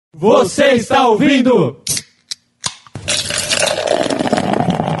Você está ouvindo?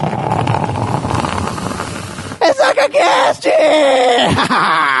 RessacaCast!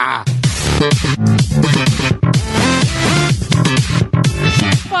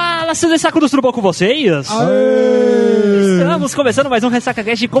 Fala, seus ressacudos, tudo bom com vocês? Aê! Estamos começando mais um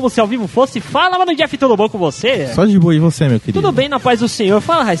RessacaCast como se ao vivo fosse. Fala, mano, Jeff, tudo bom com você? Só de boa, e você, meu querido? Tudo bem, na paz do Senhor.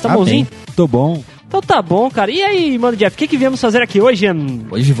 Fala, Raiz, tá bonzinho? Tô bom. Então tá bom, cara. E aí, mano, Jeff, o que viemos fazer aqui hoje?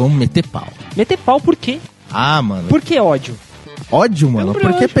 Hoje vamos meter pau. Meter pau por quê? Ah, mano. Por que ódio? Ódio, mano?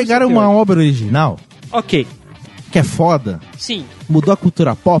 Porque pegaram uma obra original, Ok, que é foda, sim. mudou a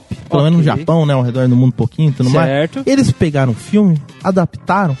cultura pop, pelo menos no Japão, né, ao redor do mundo um pouquinho e tudo mais. Certo. Eles pegaram o filme,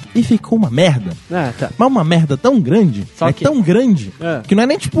 adaptaram e ficou uma merda. Ah, tá. Mas uma merda tão grande, Só que- tão grande, que não é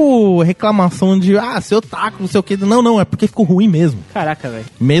nem tipo reclamação de, seu taco, não sei o que. Não, é porque ficou ruim mesmo. Caraca, velho.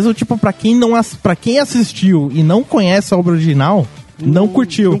 Mesmo, tipo, pra quem assistiu e não conhece a obra original, não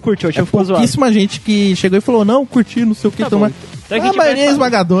curtiu. Não curtiu, achou que ficou zoado. Pouquíssima gente que chegou e falou, não, curti, não sei o que. Tá Então, bom. mas Então a gente a maioria vai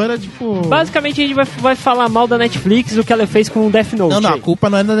esmagadora, tipo... Basicamente a gente vai falar mal da Netflix, o que ela fez com o Death Note. Não, a aí. culpa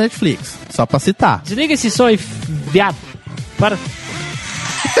não é da Netflix. Só pra citar. Desliga esse som aí, viado. Para.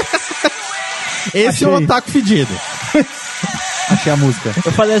 Esse é o otaku fedido. Achei a música.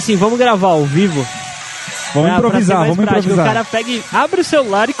 Eu falei assim, vamos gravar ao vivo. Vamos Pra ser improvisar, mais vamos prático. improvisar. O cara pega e abre o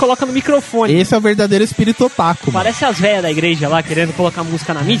celular e coloca no microfone. Esse é o verdadeiro espírito otaku, mano. Parece as velhas da igreja lá, querendo colocar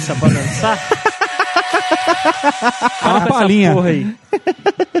música na missa pra dançar. Para Uma com essa palhinha. porra aí.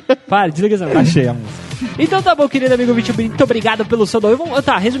 Para, desliga essa música. Achei a música. Então tá bom, querido amigo Vítor, muito obrigado pelo seu download.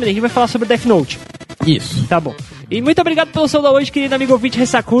 Tá, resumindo, a gente vai falar sobre Death Note. Isso. Tá bom. E muito obrigado pelo seu download, querido amigo ouvinte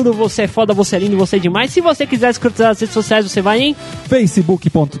ressacudo. Você é foda, você é lindo, você é demais. Se você quiser escutar nas redes sociais, você vai em...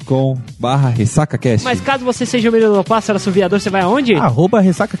 facebook.com/RessacaCast. Mas caso você seja o menino do pássaro, assoviador, você vai aonde?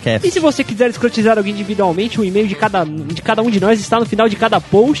 @RessacaCast. E se você quiser escrotizar alguém individualmente, o e-mail de cada um de nós está no final de cada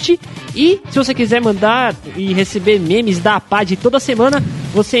post. E se você quiser mandar e receber memes da APAD toda semana,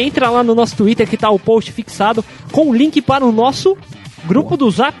 você entra lá no nosso Twitter, que tá o post fixado, com o link para o nosso grupo do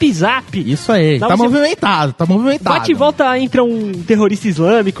Zap Zap. Isso aí. Dá Tá você- movimentado, tá movimentado. Bate e volta, entra um terrorista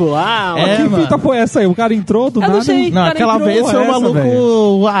islâmico lá. É, Que mano. fita foi essa aí? O cara entrou do Eu nada. não sei. Não, cara aquela entrou, vez foi um essa,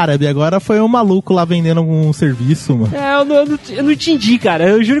 maluco árabe, agora foi um maluco lá vendendo algum serviço, mano. Eu não entendi, cara.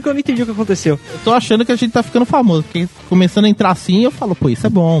 Eu juro que eu não entendi o que aconteceu. Eu tô achando que a gente tá ficando famoso, porque começando a entrar assim, eu falo, pô, isso é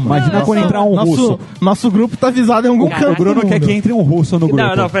bom, mano. Imagina quando entrar um russo. Nosso grupo tá avisado em algum Caraca, canto O Bruno do quer mundo. que entre um russo no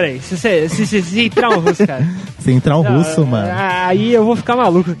grupo. Não, peraí. Se entrar um russo, cara. Se entrar um russo, mano, Aí eu vou ficar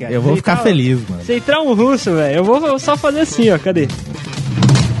maluco, cara. eu vou Se ficar entrar- feliz, mano. Se entrar um russo, velho, eu vou só fazer assim, ó. Cadê?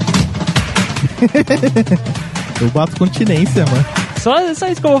 Eu bato continência, mano. Só isso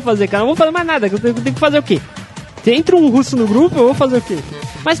que eu vou fazer, cara. Eu não vou fazer mais nada. Eu tenho que fazer o quê? Se entra um russo no grupo, eu vou fazer o quê?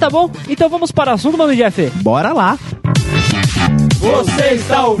 Mas tá bom, então vamos para o assunto, mano, Jeff. Bora lá. Você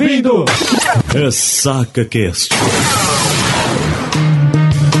está ouvindo? RessacaCast.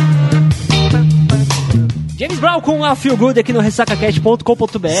 James Brown com a Feel Good aqui no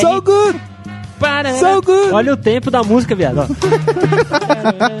RessacaCast.com.br. So good! Para. So good! Olha o tempo da música, viado. Ó.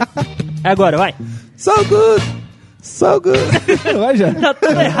 Agora, vai. So good! So good! Vai já. Tá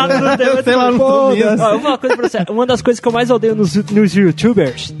tudo errado no tempo. Sei lá, não tô Foda-se. vendo. Ó, eu vou falar uma coisa pra você. Uma das coisas que eu mais odeio nos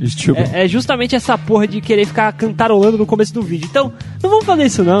YouTubers é justamente essa porra de querer ficar cantarolando no começo do vídeo. Então, não vamos fazer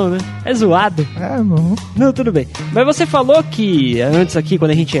isso não, né? É zoado. É, não. Não, tudo bem. Mas você falou que, antes aqui,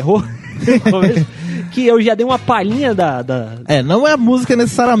 quando a gente errou, no começo, que eu já dei uma palhinha da... É, não é a música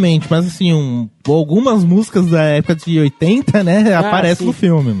necessariamente, mas assim, algumas músicas da época de 80, né, aparecem sim. no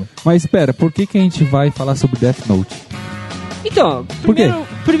filme, mano. Mas espera, por que a gente vai falar sobre Death Note? Então, Por quê?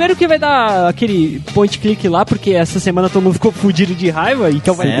 primeiro que vai dar aquele point click lá, porque essa semana todo mundo ficou fudido de raiva,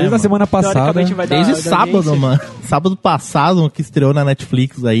 então vai... Desde a mano. semana passada. Teoricamente vai dar... Desde dar sábado, audiência. mano. Sábado passado, que estreou na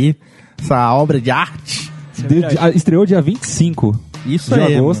Netflix aí, essa obra de arte. Estreou dia 25 Isso de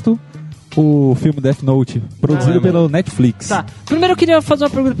aí, agosto o filme Death Note, produzido Ah, pelo Netflix. Tá, primeiro eu queria fazer uma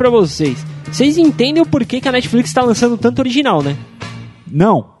pergunta pra vocês. Vocês entendem o porquê que a Netflix tá lançando tanto original, né?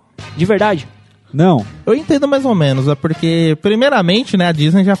 Não, De verdade? não. Eu entendo mais ou menos, é porque, primeiramente, né, a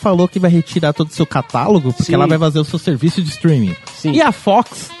Disney já falou que vai retirar todo o seu catálogo, porque Sim. ela vai fazer o seu serviço de streaming. Sim. E a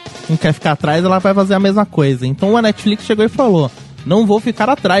Fox, não quer ficar atrás, ela vai fazer a mesma coisa. Então a Netflix chegou e falou, não vou ficar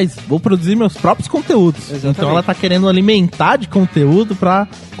atrás, vou produzir meus próprios conteúdos. Exatamente. Então ela tá querendo alimentar de conteúdo pra,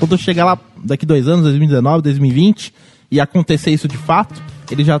 quando chegar lá daqui 2 anos, 2019, 2020, e acontecer isso de fato,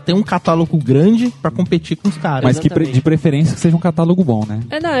 ele já tem um catálogo grande pra competir com os caras. Mas que Exatamente. de preferência que seja um catálogo bom, né?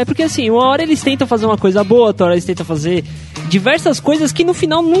 É porque assim, uma hora eles tentam fazer uma coisa boa, outra hora eles tentam fazer diversas coisas que no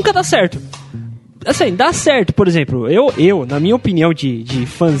final nunca dá certo. Assim, dá certo, por exemplo, eu na minha opinião de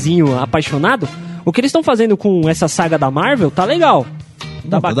fãzinho apaixonado, o que eles estão fazendo com essa saga da Marvel tá legal.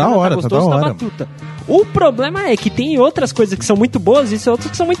 Tá bacana, da hora, tá gostoso, tá da hora. batuta. O problema é que tem outras coisas que são muito boas e outras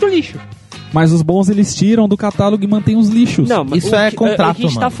que são muito lixo. Mas os bons eles tiram do catálogo e mantêm os lixos. Não, mas Isso é contrato, a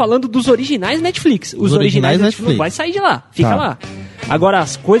gente tá mano. falando dos originais Netflix. Os originais Netflix não vai sair de lá, fica Tá. lá. Agora,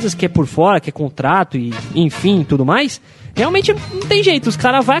 as coisas que é por fora, que é contrato e enfim, tudo mais, realmente não tem jeito, os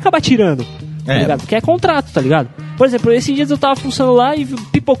caras vão acabar tirando, tá ligado? Porque é contrato, tá ligado? Por exemplo, esses dias eu tava funcionando lá e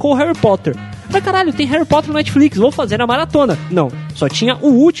pipocou o Harry Potter. Mas caralho, tem Harry Potter no Netflix, vou fazer a maratona. Não, só tinha o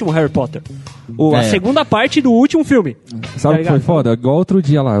último Harry Potter. A segunda parte do último filme. Sabe o que tá foi ligado? foda? Igual outro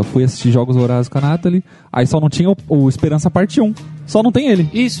dia lá, eu fui assistir Jogos Vorazes com a Nathalie, aí só não tinha o Esperança Parte 1. Só não tem ele.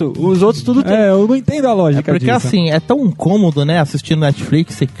 Isso, os outros tudo tem. Eu não entendo a lógica Porque disso. assim, é tão incômodo, né? Assistindo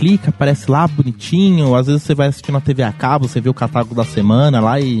Netflix, você clica, aparece lá bonitinho. Às vezes você vai assistir na TV a cabo, você vê o catálogo da semana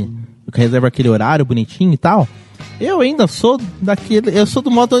lá e reserva aquele horário bonitinho e tal. Eu ainda sou eu sou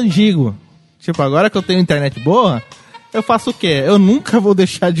do modo antigo. Tipo, agora que eu tenho internet boa, eu faço o quê? Eu nunca vou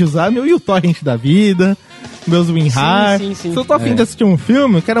deixar de usar meu uTorrent da vida, meus WinRAR. Sim. Se eu tô afim de assistir um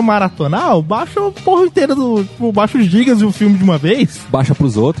filme, eu quero maratonar, eu baixo a porra inteira baixo os gigas de um filme de uma vez, Baixa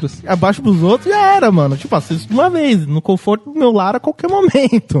pros outros. abaixo pros outros e já era, mano. Tipo, assisto de uma vez, no conforto do meu lar a qualquer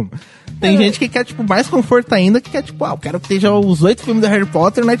momento. Tem gente que quer, tipo, mais conforto ainda, que quer, tipo, eu quero que esteja os 8 filmes do Harry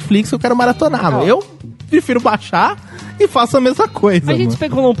Potter no Netflix, eu quero maratonar. Eu prefiro baixar e faço a mesma coisa, A gente mano.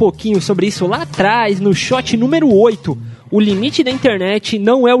 especulou um pouquinho sobre isso lá atrás, no shot número 8. O limite da internet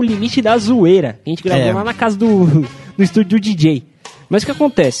não é o limite da zoeira. A gente gravou lá na casa no estúdio do DJ. Mas o que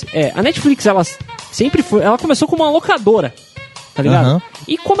acontece? A Netflix, ela sempre foi... Ela começou como uma locadora, tá ligado? Aham.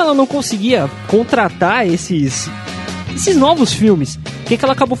 E como ela não conseguia contratar esses novos filmes, o que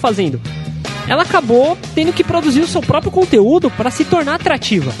ela acabou fazendo? Ela acabou tendo que produzir o seu próprio conteúdo para se tornar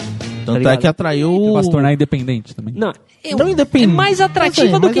atrativa. Tanto ligado? é que atraiu... Vai se tornar independente também. Não, Não independente. é mais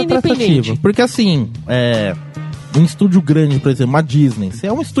atrativa do mais que independente. atrativa. Porque assim, um estúdio grande, por exemplo, uma Disney, você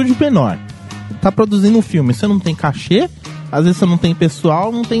é um estúdio menor, tá produzindo um filme, você não tem cachê, às vezes você não tem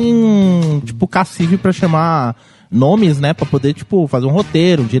pessoal, não tem, tipo, cacife pra chamar nomes, né, pra poder, tipo, fazer um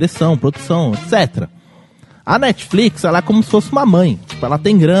roteiro, direção, produção, etc. A Netflix, ela é como se fosse uma mãe, tipo, ela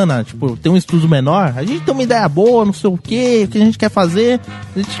tem grana, tipo, tem um estúdio menor, a gente tem uma ideia boa, não sei o que a gente quer fazer,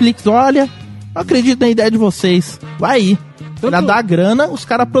 a Netflix, olha, eu acredito na ideia de vocês, vai aí. Ela dá a grana, os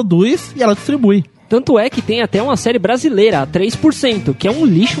caras produzem e ela distribui. Tanto é que tem até uma série brasileira, a 3%, que é um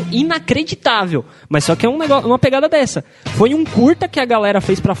lixo inacreditável. Mas só que é uma pegada dessa. Foi um curta que a galera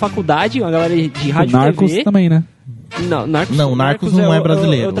fez pra faculdade, uma galera de rádio O Narcos e TV. também, né? Não, Narcos não é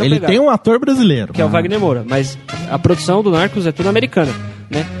brasileiro. outra Ele pegada, tem um ator brasileiro. que é o Wagner Moura. Mas a produção do Narcos é toda americana,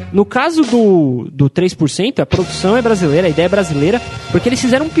 né? No caso do 3%, a produção é brasileira, a ideia é brasileira, porque eles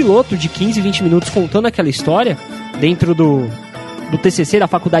fizeram um piloto de 15, 20 minutos contando aquela história dentro do TCC, da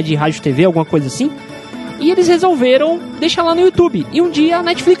Faculdade de Rádio e TV, alguma coisa assim. E eles resolveram deixar lá no YouTube. E um dia a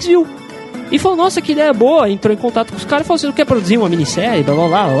Netflix viu. E falou, nossa, que ideia boa. Entrou em contato com os caras e falou, você não quer produzir uma minissérie, blá, blá,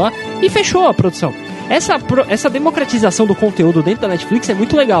 blá, blá. E fechou a produção. Essa democratização do conteúdo dentro da Netflix é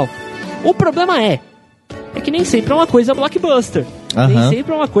muito legal. O problema é que nem sempre é uma coisa blockbuster. Nem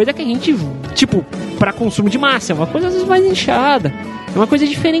sempre é uma coisa que a gente, tipo, pra consumo de massa. É uma coisa às vezes mais inchada. É uma coisa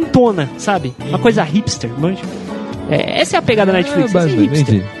diferentona, sabe? Uma coisa hipster, manja. Essa é a pegada da Netflix, é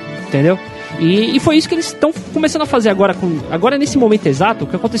hipster, entendeu? E foi isso que eles estão começando a fazer agora, nesse momento exato. O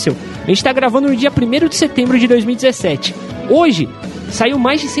que aconteceu? A gente tá gravando no dia 1º de setembro de 2017. Hoje, saiu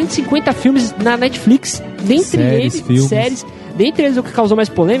mais de 150 filmes na Netflix. Dentre eles, séries. Dentre eles, o que causou mais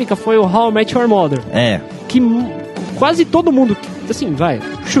polêmica foi o How I Met Your Mother. Que quase todo mundo, assim,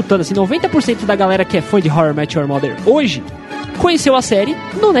 chutando assim, 90% da galera que é fã de How I Met Your Mother hoje conheceu a série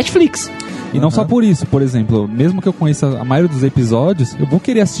no Netflix. E não só por isso, por exemplo, mesmo que eu conheça a maioria dos episódios, eu vou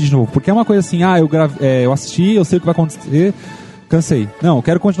querer assistir de novo, porque é uma coisa assim, eu assisti, eu sei o que vai acontecer, cansei. Não, eu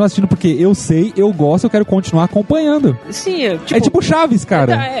quero continuar assistindo porque eu sei, eu gosto, eu quero continuar acompanhando. Sim, é tipo Chaves,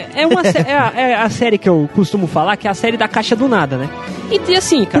 cara. É a série que eu costumo falar, que é a série da caixa do nada, né? E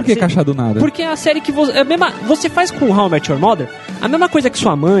assim, cara... Por que caixa do nada? Porque é a série que você faz com How I Met Your Mother a mesma coisa que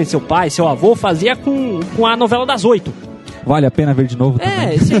sua mãe, seu pai, seu avô fazia com a novela das 8. Vale a pena ver de novo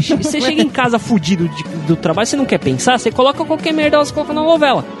também. Você chega em casa fudido do trabalho, você não quer pensar, você coloca qualquer merda, você coloca na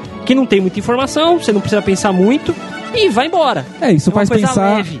novela. Que não tem muita informação, você não precisa pensar muito e vai embora. Isso faz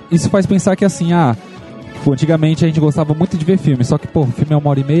pensar. Leve. Isso faz pensar que assim, antigamente a gente gostava muito de ver filme, só que, o filme é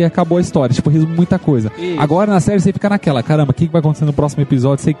 1h30 e acabou a história, resume muita coisa. Isso. Agora na série você fica naquela, caramba, o que vai acontecer no próximo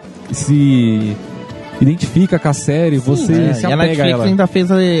episódio? Você se identifica com a série, você se apega a Netflix ela. ainda fez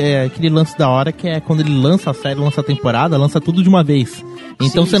aquele lance da hora, que é quando ele lança a série, lança a temporada, lança tudo de uma vez.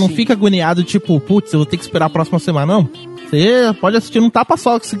 Então você não fica agoniado, tipo, putz, eu vou ter que esperar a próxima semana. Não, Você pode assistir num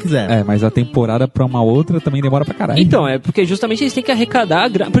tapa-só se quiser. É, mas a temporada pra uma outra também demora pra caralho. Então, é porque justamente eles têm que arrecadar a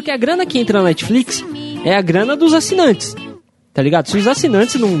grana. Porque a grana que entra na Netflix é a grana dos assinantes. Tá ligado? Se os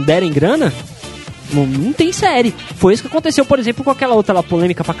assinantes não derem grana, não tem série. Foi isso que aconteceu, por exemplo, com aquela outra lá,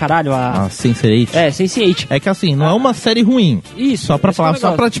 polêmica pra caralho, a Sense8. Sense8. É que assim, não é uma série ruim. Isso. Só pra falar,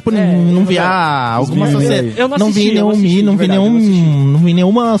 só pra, tipo, não viar alguma sociedade. Eu não vi assisti, não vi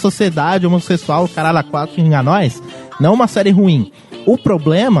nenhuma sociedade homossexual, caralho, a 4 enganar nós. Não é uma série ruim. O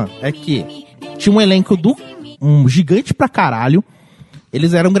problema é que tinha um elenco um gigante pra caralho.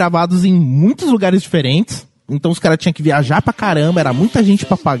 Eles eram gravados em muitos lugares diferentes. Então os caras tinham que viajar pra caramba, era muita gente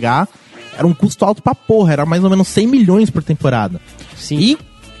pra pagar. Era um custo alto pra porra, era mais ou menos 100 milhões por temporada. Sim. E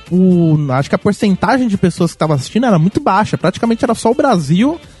acho que a porcentagem de pessoas que estavam assistindo era muito baixa. Praticamente era só o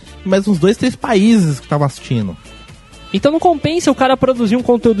Brasil e mais uns 2, 3 países que estavam assistindo. Então não compensa o cara produzir um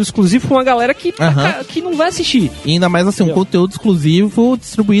conteúdo exclusivo com uma galera que não vai assistir. E ainda mais assim, um conteúdo exclusivo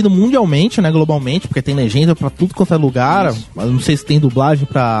distribuído mundialmente, né, globalmente, porque tem legenda pra tudo quanto é lugar. Mas não sei se tem dublagem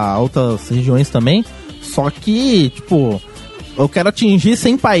pra outras regiões também. Só que, tipo, eu quero atingir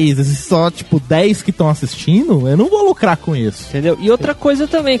 100 países e só, tipo, 10 que estão assistindo, eu não vou lucrar com isso. Entendeu? E outra coisa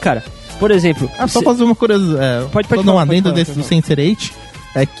também, cara. Por exemplo... só fazer uma curiosidade. Pode dar um adendo desse do Sense8.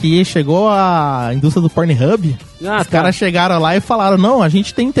 É que chegou a indústria do Pornhub. Os caras chegaram lá e falaram: não, a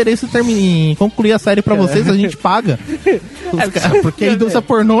gente tem interesse em concluir a série pra vocês, a gente paga. Porque a indústria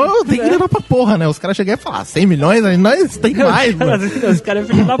pornô tem que levar pra porra, né? Os caras chegaram e falaram: 100 milhões? Nós tem mais, mano. Os caras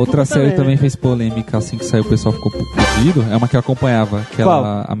ficam da Outra série também fez polêmica, assim que saiu, o pessoal ficou pudido. É uma que eu acompanhava,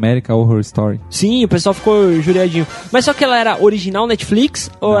 aquela American Horror Story. Sim, o pessoal ficou jureadinho. Mas só que ela era original Netflix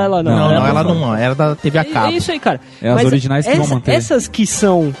ou ela não? Não, ela não. Era da TV a cabo. É isso aí, cara. As originais que vão manter. Essas que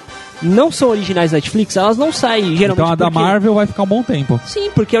não são originais Netflix, elas não saem geralmente. Então a da Marvel vai ficar um bom tempo.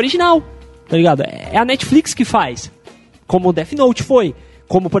 Sim, porque é original, tá ligado? É a Netflix que faz. Como o Death Note foi.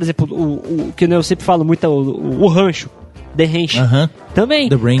 Como, por exemplo, o que eu sempre falo muito, o Rancho. The Ranch. Também.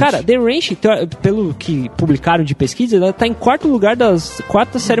 Cara, The Ranch, pelo que publicaram de pesquisa, ela tá em 4º lugar das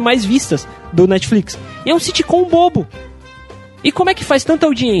 4 séries mais vistas do Netflix. E é um sitcom bobo. E como é que faz tanta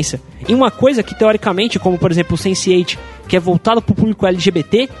audiência? Em uma coisa que, teoricamente, como por exemplo o Sense8, que é voltado pro público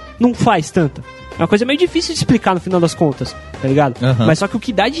LGBT, não faz tanta. É uma coisa meio difícil de explicar no final das contas, tá ligado? Mas só que o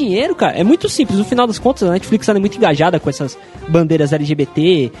que dá dinheiro, cara, é muito simples. No final das contas, a Netflix ela é muito engajada com essas bandeiras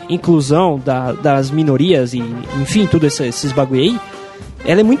LGBT, inclusão das minorias e, enfim, tudo esses bagulho aí.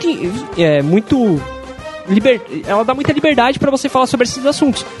 Ela é muito ela dá muita liberdade pra você falar sobre esses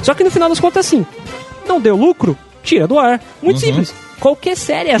assuntos. Só que no final das contas, assim, não deu lucro, tira do ar. Muito simples. Qualquer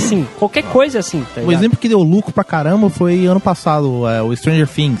série é assim, qualquer coisa é assim, tá ligado? O exemplo que deu lucro pra caramba foi ano passado, o Stranger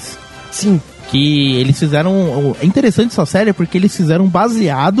Things. Sim. Que eles fizeram... É interessante essa série porque eles fizeram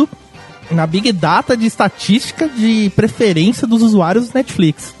baseado na Big Data de estatística de preferência dos usuários do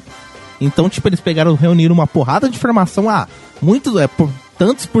Netflix. Então, tipo, eles reuniram uma porrada de informação.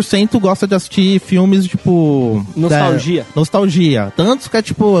 Tantos por cento gosta de assistir filmes, tipo... Nostalgia. Tantos que é,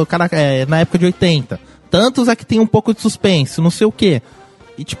 tipo, cara, na época de 80. Tantos é que tem um pouco de suspense, não sei o quê.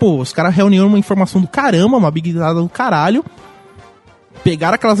 E, tipo, os caras reuniram uma informação do caramba, uma Big Data do caralho.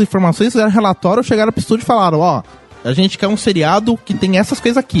 Pegaram aquelas informações, fizeram relatório, chegaram pro estúdio e falaram, a gente quer um seriado que tem essas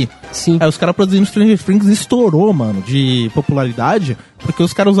coisas aqui. Sim. Aí os caras produzindo Stranger Things estourou, mano, de popularidade, porque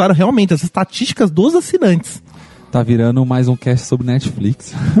os caras usaram realmente as estatísticas dos assinantes. Tá virando mais um cast sobre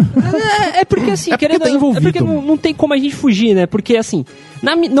Netflix. É porque assim, porque tá envolvido. É porque não tem como a gente fugir, né? Porque assim,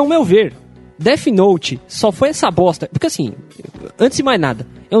 no meu ver, Death Note só foi essa bosta. Porque assim, antes de mais nada,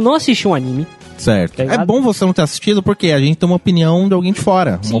 eu não assisti um anime. Certo. Tá, é bom você não ter assistido porque a gente tem uma opinião de alguém de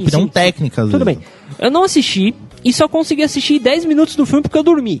fora. Uma opinião técnica, às vezes. Tudo bem. Eu não assisti e só consegui assistir 10 minutos do filme porque eu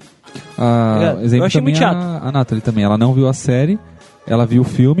dormi. Eu achei muito chato. A Nathalie também, ela não viu a série, ela viu o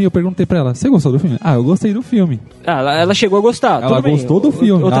filme e eu perguntei pra ela, você gostou do filme? Eu gostei do filme. Ela chegou a gostar. Ela gostou do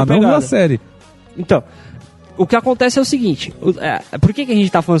filme, ela não viu a série. Então, o que acontece é o seguinte, por que a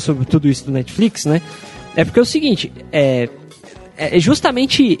gente tá falando sobre tudo isso do Netflix, né? É porque é o seguinte, é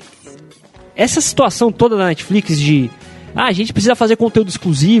justamente essa situação toda da Netflix de a gente precisa fazer conteúdo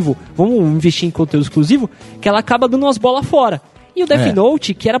exclusivo, vamos investir em conteúdo exclusivo, que ela acaba dando umas bolas fora. E o Death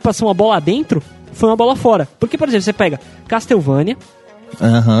Note, que era pra ser uma bola dentro, foi uma bola fora. Porque, por exemplo, você pega Castlevania,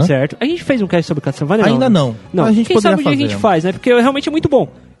 certo? A gente fez um cast sobre Castlevania? Ainda não. Não, a gente quem sabe o dia fazer. que a gente faz, né? Porque realmente é muito bom.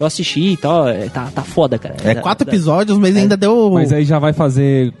 Eu assisti e tal, tá foda, cara. 4 episódios, mas ainda deu... Mas aí já vai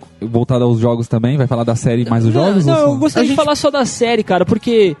fazer, voltado aos jogos também? Vai falar da série mais os jogos? Não, eu gostaria de falar só da série, cara,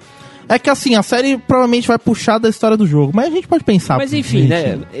 porque... É que assim, a série provavelmente vai puxar da história do jogo, mas a gente pode pensar. Mas enfim,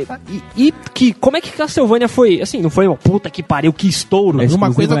 né? Como é que Castlevania foi, assim, não foi uma puta que pariu, que estouro.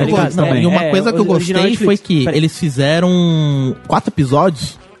 Uma coisa que eu gostei foi que eles fizeram 4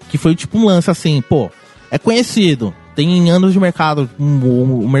 episódios, que foi tipo um lance assim, pô, é conhecido, tem anos de mercado,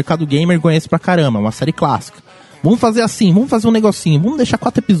 o mercado gamer conhece pra caramba, uma série clássica. Vamos fazer assim, vamos fazer um negocinho, vamos deixar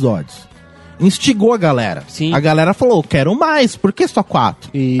 4 episódios. Instigou a galera. Sim. A galera falou, quero mais, por que só 4?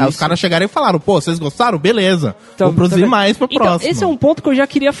 Isso. Aí os caras chegaram e falaram, pô, vocês gostaram? Beleza, Então, vou produzir mais pro próximo. Esse é um ponto que eu já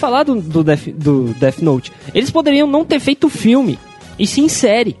queria falar do Death Note. Eles poderiam não ter feito filme, e sim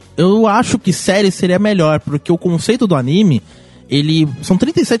série. Eu acho que série seria melhor, porque o conceito do anime, são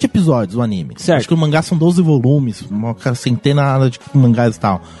 37 episódios o anime. Certo. Acho que o mangá são 12 volumes, uma centena de mangás e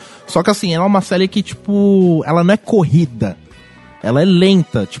tal. Só que assim, ela é uma série que, tipo, ela não é corrida. Ela é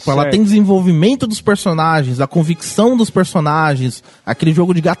lenta, tipo, certo. Ela tem desenvolvimento dos personagens, a convicção dos personagens, aquele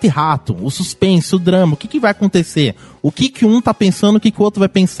jogo de gato e rato, o suspense, o drama, o que vai acontecer? O que um tá pensando, o que o outro vai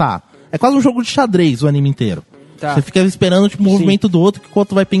pensar? É quase um jogo de xadrez o anime inteiro. Tá. Você fica esperando, tipo, o movimento do outro, o que o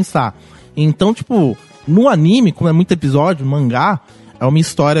outro vai pensar. Então, tipo, no anime, como é muito episódio, mangá, é uma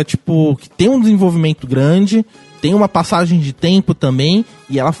história, tipo, que tem um desenvolvimento grande, tem uma passagem de tempo também,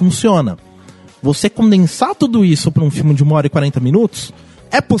 e ela funciona. Você condensar tudo isso para um filme de 1h40,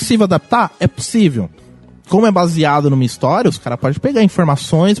 é possível adaptar? É possível. Como é baseado numa história, os caras podem pegar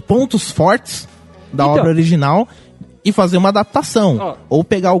informações, pontos fortes da obra original e fazer uma adaptação. Ou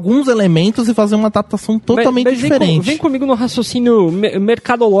pegar alguns elementos e fazer uma adaptação totalmente diferente. Vem comigo no raciocínio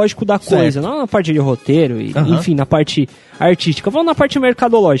mercadológico da coisa, não na parte de roteiro, enfim, na parte artística. Vamos na parte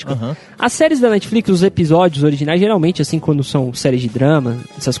mercadológica. As séries da Netflix, os episódios originais, geralmente, assim, quando são séries de drama,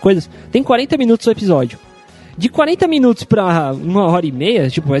 essas coisas, tem 40 minutos o episódio. De 40 minutos pra 1h30,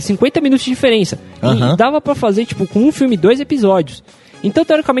 tipo, é 50 minutos de diferença. E dava pra fazer, tipo, com um filme, 2 episódios. Então,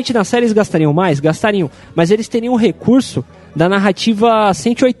 teoricamente, nas séries gastariam mais? Gastariam. Mas eles teriam o recurso da narrativa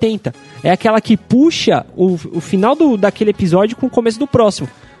 180. É aquela que puxa o final daquele episódio com o começo do próximo.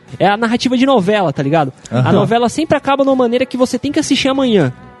 É a narrativa de novela, tá ligado? A novela sempre acaba de uma maneira que você tem que assistir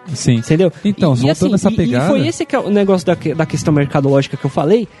amanhã. Sim. Entendeu? Então, voltando assim, nessa pegada... E foi esse que é o negócio da questão mercadológica que eu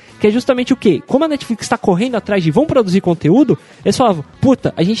falei, que é justamente o quê? Como a Netflix está correndo atrás de vamos produzir conteúdo, eles falavam,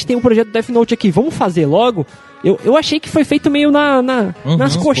 puta, a gente tem um projeto Death Note aqui, vamos fazer logo. Eu achei que foi feito meio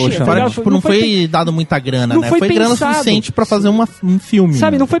nas coxinhas. Tá, tipo, não foi dado muita grana, não né? Foi grana suficiente pra fazer um filme.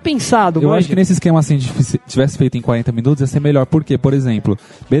 Sabe, não foi pensado. Eu acho que nesse esquema assim, se tivesse feito em 40 minutos, ia ser melhor. Por quê? Por exemplo,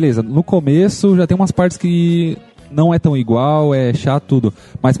 beleza, no começo já tem umas partes que não é tão igual, é chato tudo.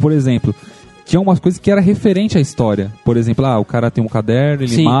 Mas, por exemplo, tinha umas coisas que era referente à história. Por exemplo, o cara tem um caderno,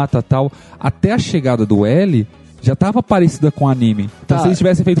 ele mata tal. Até a chegada do L... já tava parecida com o anime. Então, se eles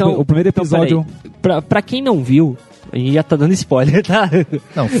tivessem feito o primeiro episódio... Pra quem não viu, a gente já tá dando spoiler, tá?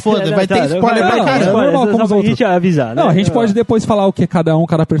 Não, foda-se, vai ter spoiler pra caramba. A gente avisar, né? Não, a gente pode depois falar o que é cada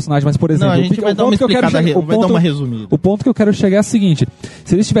personagem, mas, por exemplo... Não, a gente vai dar uma explicada, vai dar uma resumida. O ponto que eu quero chegar é o seguinte,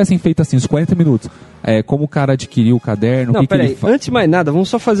 se eles tivessem feito assim, os 40 minutos, como o cara adquiriu o caderno... Não, peraí, antes de mais nada, vamos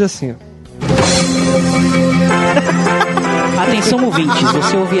só fazer assim, ó. Atenção ouvintes,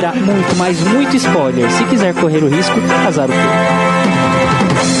 você ouvirá muito, mas muito spoiler. Se quiser correr o risco, azar o Pedro.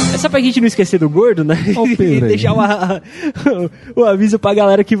 É só pra gente não esquecer do gordo, né? E deixar o aviso pra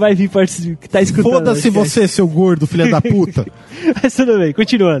galera que vai vir que tá escutando. Foda-se você, seu gordo, filha da puta. Mas tudo bem,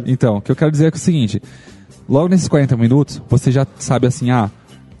 continuando. Então, o que eu quero dizer é o seguinte. Logo nesses 40 minutos, você já sabe assim,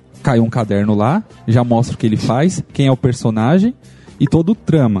 caiu um caderno lá, já mostra o que ele faz, quem é o personagem e todo o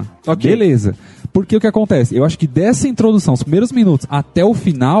trama. Okay. Beleza. Porque o que acontece? Eu acho que dessa introdução, os primeiros minutos até o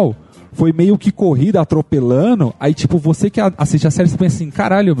final, foi meio que corrida, atropelando. Aí, tipo, você que assiste a série, você pensa assim,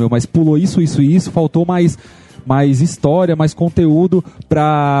 caralho, mas pulou isso, faltou mais história, mais conteúdo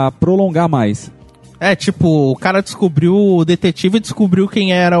pra prolongar mais. É, tipo, o cara descobriu, o detetive descobriu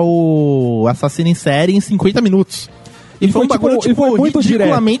quem era o assassino em série em 50 minutos. E foi um bagulho, tipo, muito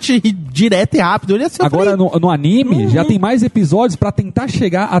ridiculamente direto e rápido. Agora, no anime, já tem mais episódios pra tentar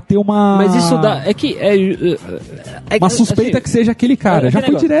chegar a ter uma... Mas isso dá... É que... uma suspeita assim, que seja aquele cara. Já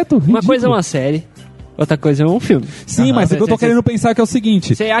foi direto. Ridículo. Uma coisa é uma série, outra coisa é um filme. Sim, mas o que eu tô querendo pensar que é o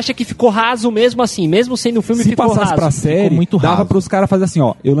seguinte... Você acha que ficou raso mesmo assim? Mesmo sendo um filme, ficou raso? Se passasse pra série, muito dava pros caras fazer assim,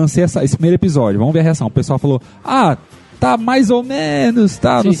 eu lancei esse primeiro episódio, vamos ver a reação. O pessoal falou, tá mais ou menos,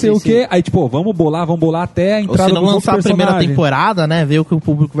 tá, não sei o quê. Aí, tipo, vamos bolar até a entrada do personagem. Ou se não lançar a primeira temporada, né, ver o que o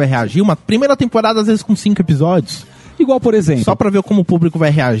público vai reagir. Uma primeira temporada, às vezes, com 5 episódios. Igual, por exemplo... Só pra ver como o público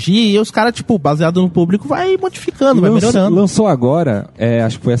vai reagir, e os caras, tipo, baseado no público, vai modificando, vai melhorando. Lançou agora,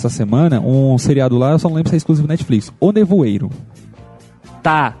 acho que foi essa semana, um seriado lá, eu só não lembro se é exclusivo Netflix, O Nevoeiro.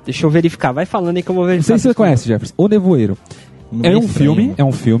 Tá, deixa eu verificar. Vai falando aí que eu vou verificar. Não sei se você conhece, Jefferson. O Nevoeiro. É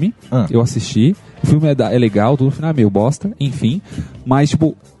um filme, eu assisti. O filme é legal, tudo no final é meio bosta, enfim. Mas,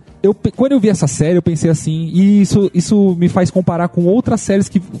 tipo, quando eu vi essa série, eu pensei assim, e isso me faz comparar com outras séries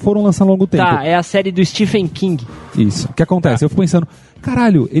que foram lançando ao longo do tempo. Tá, é a série do Stephen King. Isso. O que acontece? Eu fico pensando,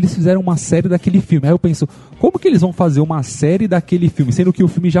 caralho, eles fizeram uma série daquele filme. Aí eu penso, como que eles vão fazer uma série daquele filme, sendo que o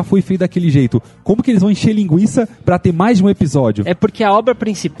filme já foi feito daquele jeito? Como que eles vão encher linguiça pra ter mais de um episódio? É porque a obra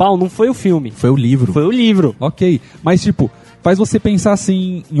principal não foi o filme. Foi o livro. Foi o livro. Ok, mas tipo, faz você pensar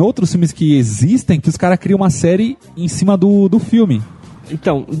assim, em outros filmes que existem, que os caras criam uma série em cima do filme.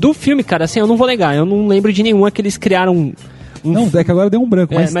 Então, do filme, cara, assim, eu não vou negar, eu não lembro de nenhuma que eles criaram Não, é que agora deu um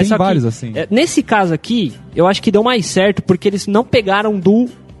branco, mas tem vários assim. Nesse caso aqui, eu acho que deu mais certo porque eles não pegaram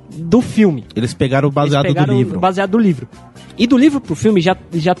do filme. Eles pegaram o baseado do livro. Baseado do livro. E do livro pro filme já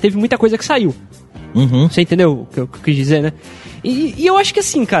teve muita coisa que saiu. Uhum. Você entendeu o que eu quis dizer, né? E eu acho que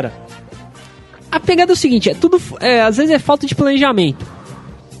assim, cara, a pegada é o seguinte, às vezes é falta de planejamento,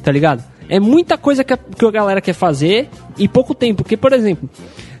 tá ligado? É muita coisa que a galera quer fazer e pouco tempo. Porque, por exemplo,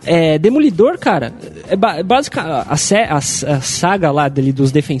 Demolidor, cara, basicamente a saga lá dos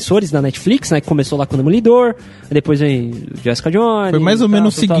Defensores da Netflix, né? Que começou lá com o Demolidor, depois vem Jessica Jones. Foi mais ou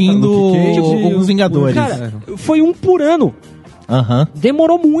menos seguindo os Vingadores. Cara, foi um por ano. Uhum.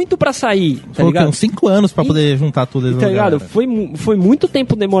 Demorou muito pra sair, tá ligado? Uns 5 anos pra poder juntar tudo isso. Tá ligado? Foi muito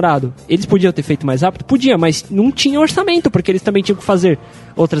tempo demorado. Eles podiam ter feito mais rápido? Podia, mas não tinha orçamento, porque eles também tinham que fazer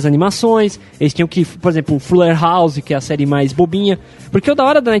outras animações, eles tinham que, por exemplo, o Fuller House, que é a série mais bobinha. Porque o da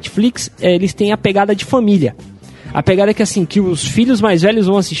hora da Netflix, eles têm a pegada de família. A pegada é que, assim, que os filhos mais velhos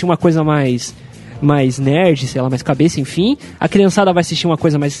vão assistir uma coisa mais nerd, sei lá, mais cabeça, enfim. A criançada vai assistir uma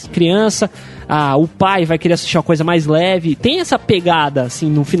coisa mais criança. O pai vai querer assistir uma coisa mais leve. Tem essa pegada, assim,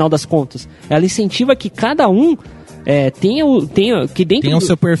 no final das contas. Ela incentiva que cada um tenha que dentro tem o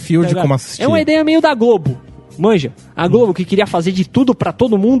seu perfil de como assistir. É uma ideia meio da Globo. Manja, a Globo que queria fazer de tudo pra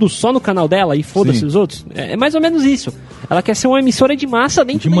todo mundo só no canal dela e foda-se os outros. É mais ou menos isso. Ela quer ser uma emissora de massa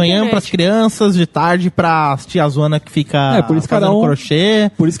dentro da internet. De manhã pras crianças, de tarde pra tiazona que fica por isso fazendo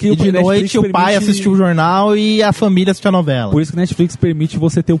crochê. Por isso que e de noite o pai assistir o jornal e a família assistir a novela. Por isso que a Netflix permite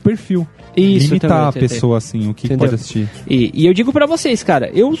você ter o perfil. Isso, limitar a pessoa, assim, o que pode assistir. E eu digo pra vocês,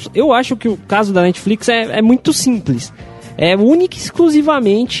 cara, eu acho que o caso da Netflix é muito simples. É única e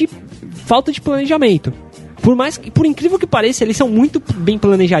exclusivamente falta de planejamento. Por incrível que pareça, eles são muito bem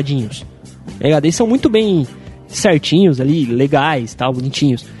planejadinhos. Eles são muito bem certinhos ali, legais, tal,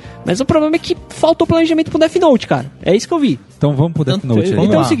 bonitinhos. Mas o problema é que faltou planejamento pro Death Note, cara. É isso que eu vi. Então vamos pro Death Note aí.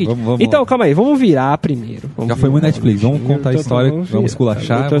 Então é o seguinte. Então, calma aí, vamos virar primeiro. Já foi muito Netflix, vamos contar a história, vamos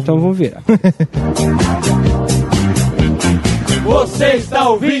esculachar. Então vamos virar. Você está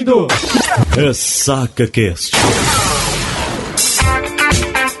ouvindo? RessacaCast.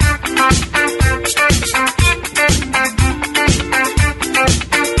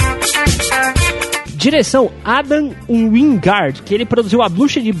 Direção Adam Wingard, que ele produziu A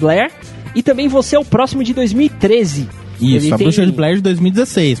Bruxa de Blair e também Você é o Próximo de 2013. Isso, A Bruxa de Blair de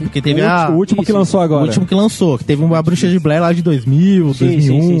 2016, porque teve o último que lançou agora. O último que lançou, que teve uma Bruxa de Blair lá de 2000,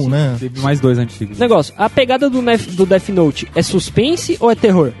 2001, sim. Né? Teve mais 2 antigos. Negócio, a pegada do Death Note é suspense ou é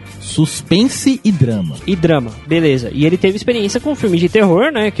terror? Suspense e drama. E drama, beleza. E ele teve experiência com filme de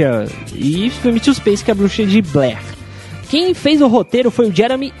terror, né? E filme de suspense, que é A Bruxa de Blair. Quem fez o roteiro foi o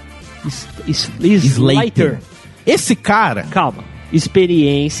Jeremy Slater. Esse cara... Calma.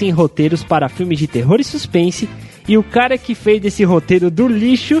 Experiência em roteiros para filmes de terror e suspense. E o cara que fez esse roteiro do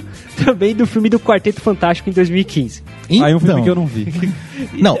lixo também do filme do Quarteto Fantástico em 2015. Então, aí um filme que eu não vi.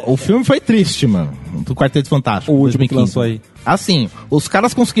 Não, o filme foi triste, mano. Do Quarteto Fantástico. O último que lançou aí. Assim, os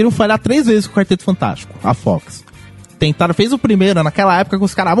caras conseguiram falhar 3 vezes com o Quarteto Fantástico. A Fox. Fez o primeiro, naquela época que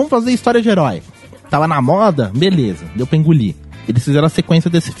os caras, vamos fazer história de herói. Tava na moda, beleza, deu pra engolir. Eles fizeram a sequência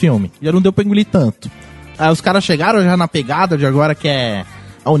desse filme. Já não deu pra engolir tanto. Aí os caras chegaram já na pegada de agora que é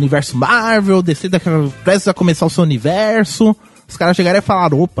o universo Marvel, DC prestes a começar o seu universo. Os caras chegaram e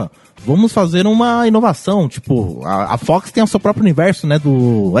falaram, opa, vamos fazer uma inovação. Tipo, a Fox tem o seu próprio universo, né,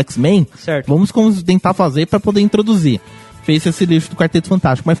 do X-Men. Certo. Vamos tentar fazer pra poder introduzir. Fez esse lixo do Quarteto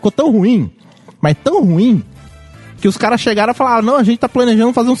Fantástico, mas ficou tão ruim, que os caras chegaram e falaram, não, a gente tá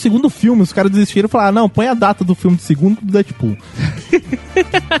planejando fazer um segundo filme. Os caras desistiram e falaram, não, põe a data do filme de segundo do Deadpool.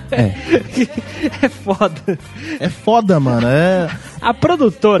 É foda. É foda, mano. A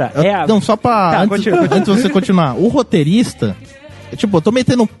produtora Não, só pra... antes de você continuar. O roteirista... Tipo, eu tô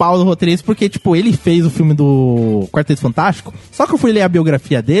metendo um pau no roteirista porque, tipo, ele fez o filme do Quarteto Fantástico. Só que eu fui ler a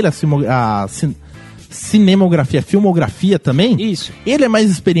biografia dele, cinemografia, filmografia também. Isso. Ele é mais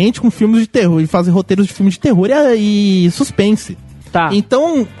experiente com filmes de terror e fazer roteiros de filmes de terror e suspense. Tá.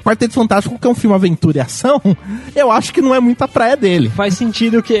 Então, Quarteto Fantástico, que é um filme aventura e ação, eu acho que não é muito a praia dele. Faz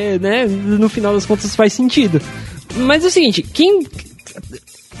sentido que, né? No final das contas faz sentido. Mas é o seguinte, quem...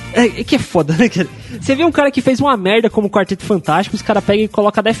 É que é foda, né, cara? Você vê um cara que fez uma merda como Quarteto Fantástico, os caras pegam e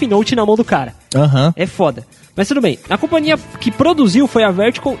colocam Death Note na mão do cara. É foda. Mas tudo bem. A companhia que produziu foi a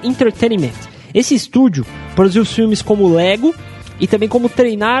Vertical Entertainment. Esse estúdio produziu filmes como Lego e também como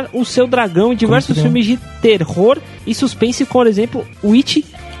Treinar o Seu Dragão e diversos filmes de terror e suspense, por exemplo, Witch.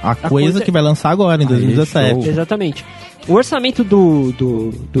 A coisa que vai lançar agora, em 2017. Exatamente. O orçamento do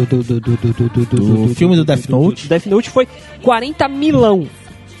filme do Death Note. Death Note foi 40 milhão.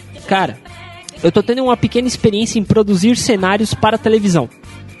 Cara, eu tô tendo uma pequena experiência em produzir cenários para televisão.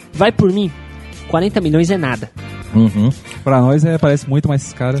 Vai por mim, 40 milhões é nada. Pra nós parece muito,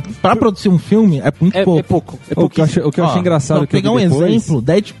 mas, cara... Pra produzir um filme é muito pouco. É pouco. O que eu achei engraçado... Pegar um exemplo,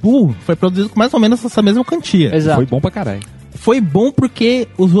 Deadpool foi produzido com mais ou menos essa mesma quantia. Exato. Foi bom pra caralho. Foi bom porque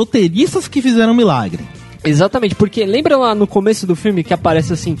os roteiristas que fizeram milagre. Exatamente, porque lembra lá no começo do filme que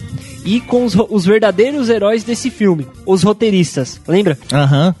aparece assim, e com os verdadeiros heróis desse filme, os roteiristas, lembra?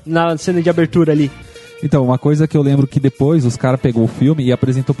 Na cena de abertura ali. Então, uma coisa que eu lembro que depois os caras pegou o filme e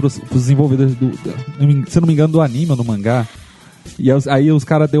apresentou pros desenvolvedores se eu não me engano, do anime ou do mangá. E aí os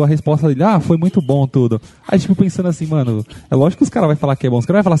caras deu a resposta dele, foi muito bom tudo. Aí tipo pensando assim, mano, é lógico que os caras vão falar que é bom. Os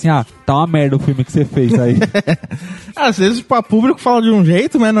caras vão falar assim, tá uma merda o filme que você fez aí. Às vezes tipo, a público fala de um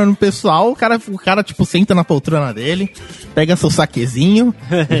jeito, mas no pessoal o cara tipo senta na poltrona dele, pega seu saquezinho,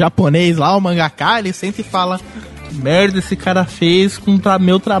 o japonês lá, o mangaká, ele senta e fala... Que merda esse cara fez com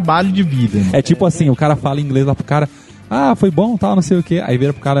meu trabalho de vida. Mano. É tipo assim, o cara fala em inglês lá pro cara, foi bom, tal, não sei o que. Aí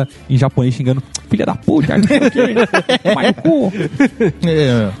vira pro cara em japonês xingando, filha da puta, não sei o que. Vai no cu.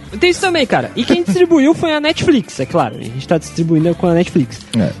 Tem isso também, cara. E quem distribuiu foi a Netflix, é claro. A gente tá distribuindo com a Netflix.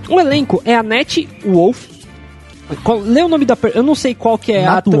 O elenco é a Net Wolf. Lê o nome da... Eu não sei qual que é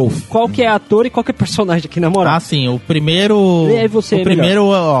ator, qual que é ator e qual que é personagem aqui, na moral. Sim, o primeiro... Lê aí você, o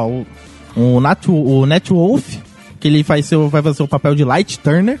primeiro, o Net Wolf, que ele vai fazer o papel de Light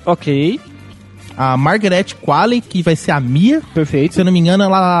Turner. Ok. A Margaret Qualley, que vai ser a Mia. Perfeito. Se eu não me engano,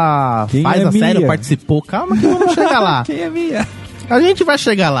 ela faz a série, participou. Calma que vamos chegar lá. Quem é Mia? A gente vai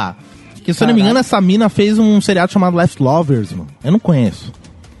chegar lá. Porque, se eu não me engano, essa mina fez um seriado chamado Left Lovers, mano. Eu não conheço.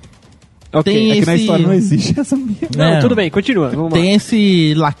 Okay. Que na história não existe essa Mia. Não, tudo bem, continua. Vamos Tem lá.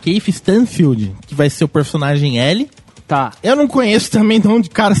 esse Lakeith Stanfield, que vai ser o personagem L. Tá. Eu não conheço também de onde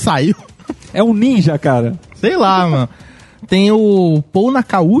o cara saiu. É um ninja, cara. Sei lá, mano. Tem o Paul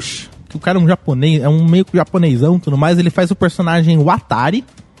Nakaushi, que o cara é um japonês, é um meio que japonesão e tudo mais. Ele faz o personagem Watari.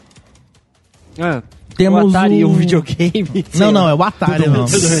 Temos o Atari, o videogame. Não, é o Atari, não.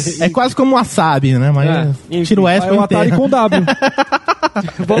 É quase como o Wasabi, né? Mas tira o S pra o Atari com W.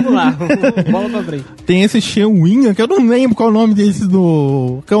 Vamos lá, bola pra frente. Tem esse Shen Wing, que eu não lembro qual é o nome desse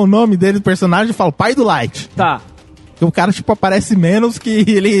que é o nome dele do personagem, eu falo pai do Light. Tá. O cara, tipo, aparece menos que...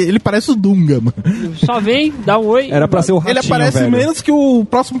 Ele parece o Dunga, mano. Só vem, dá um oi. Era pra ser o ratinho, ele aparece velho. menos que o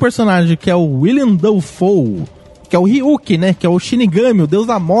próximo personagem, que é o William Dafoe, que é o Ryuki, né? Que é o Shinigami, o deus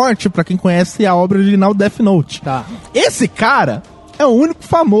da morte, pra quem conhece a obra original Death Note. Tá. Esse cara é o único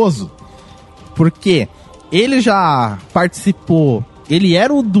famoso. Porque ele já participou... Ele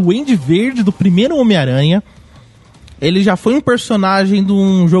era o Duende Verde do primeiro Homem-Aranha. Ele já foi um personagem de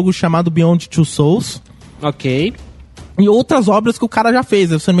um jogo chamado Beyond Two Souls. Ok. E outras obras que o cara já fez.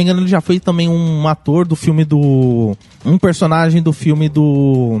 Se não me engano, ele já foi também um ator do filme do... Um personagem do filme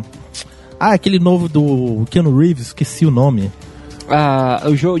do... aquele novo do Keanu Reeves, esqueci o nome.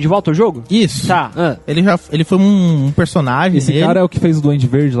 O jogo, De Volta ao Jogo? Isso. Tá. Ele foi um personagem. Esse cara é o que fez o Duende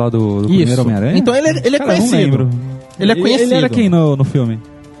Verde lá do primeiro Homem-Aranha? Então ele é cara, conhecido. Eu não lembro. Ele é conhecido. Ele era quem no filme?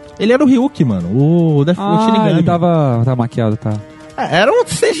 Ele era o Ryuki, mano. O Shinigami. Ele tava maquiado, tá. Era um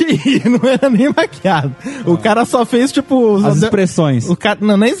CGI, não era nem maquiado. O cara só fez, tipo... As expressões. O cara,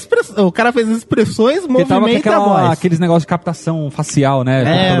 não, nem expressão. O cara fez expressões, movimento e a voz. Aqueles negócios de captação facial, né?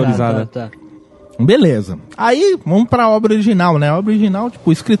 Computadorizada. Tá. Beleza. Aí, vamos pra obra original, né? A obra original,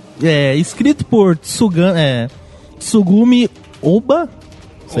 tipo, escrito por Tsugumi Oba.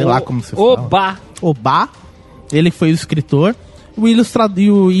 Sei lá como se fala. Oba. Ele foi o escritor.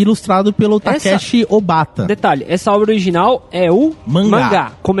 E o ilustrado pelo Takeshi Obata. Detalhe, essa obra original é o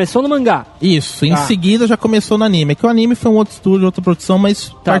mangá. Começou no mangá. Isso, em seguida já começou no anime. É que o anime foi um outro estúdio, outra produção,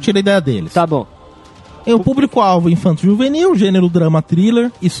 mas partiu da ideia deles. Tá bom. O público-alvo infanto-juvenil, gênero drama, thriller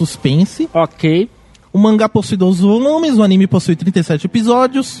e suspense. Ok. O mangá possui 12 volumes, o anime possui 37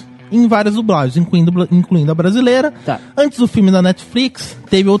 episódios, em várias dublagens, incluindo a brasileira. Tá. Antes do filme da Netflix,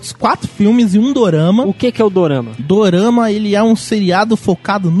 teve outros 4 filmes e um dorama. O que é o dorama? Dorama, ele é um seriado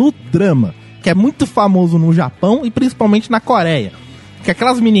focado no drama, que é muito famoso no Japão e principalmente na Coreia. Que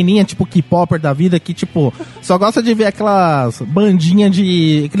aquelas menininhas, tipo, K-popper da vida, que, tipo, só gosta de ver aquelas bandinhas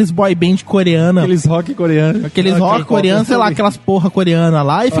de... Aqueles boy band coreana. Aqueles rock coreanos. Aqueles rock coreanos, sei lá, aquelas porra coreana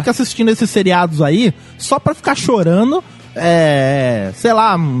lá. E fica assistindo esses seriados aí, só pra ficar chorando. Sei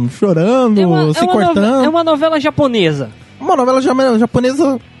lá, chorando, se cortando. É uma novela japonesa. Uma novela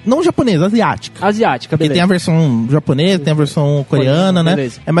japonesa, não japonesa, asiática. Asiática, beleza. Que tem a versão japonesa, tem a versão coreana, né?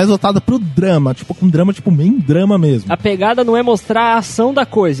 Beleza. É mais voltada pro drama, tipo, um drama, tipo, bem drama mesmo. A pegada não é mostrar a ação da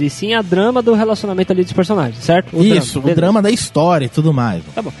coisa, e sim a drama do relacionamento ali dos personagens, certo? O drama da história e tudo mais.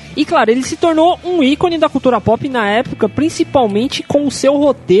 Tá bom. E claro, ele se tornou um ícone da cultura pop na época, principalmente com o seu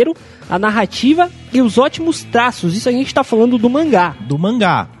roteiro, a narrativa e os ótimos traços. Isso a gente tá falando do mangá. Do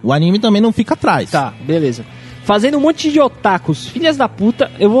mangá. O anime também não fica atrás. Tá, beleza. Fazendo um monte de otakus, filhas da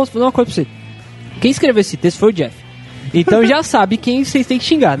puta, eu vou fazer uma coisa pra você. Quem escreveu esse texto foi o Jeff. Então já sabe quem vocês têm que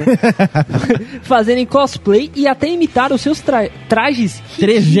xingar, né? Fazerem cosplay e até imitar os seus trajes.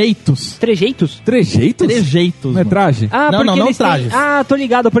 Trejeitos. Trejeitos? Trejeitos? Trejeitos. Não é traje? Não trajes. Tô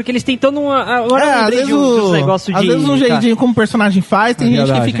ligado, porque eles tentam agora eu lembrei de uns negócios de... Às vezes um jeitinho como o personagem faz, tem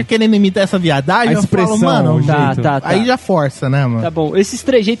gente que fica querendo imitar essa viadagem. A expressão, mano, tá. aí já força, né, mano? Tá bom, esses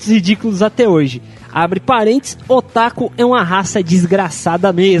trejeitos ridículos até hoje. Abre parênteses, otaku é uma raça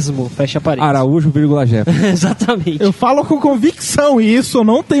desgraçada mesmo. Fecha parênteses. Araújo, vírgula Jeff. Exatamente. Eu falo com convicção isso, eu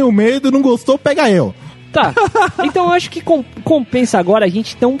não tenho medo, não gostou, pega eu. Tá, então eu acho que compensa agora a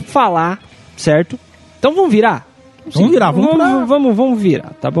gente então falar, certo? Então vamos virar? Vamos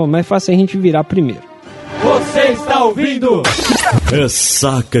virar, tá bom? Mais fácil a gente virar primeiro. Você está ouvindo?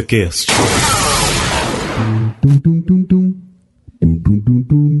 RessacaCast.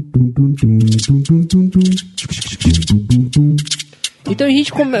 Então a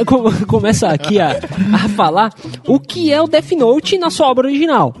gente começa aqui a falar o que é o Death Note na sua obra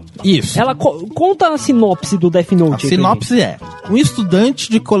original. Isso. Ela conta a sinopse do Death Note. A sinopse é: um estudante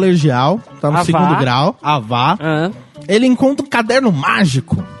de colegial, tá no segundo grau, Avá, ele encontra um caderno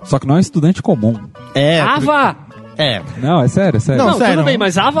mágico. Só que não é um estudante comum. Avá! Não, é sério. Não, sério. Tudo bem,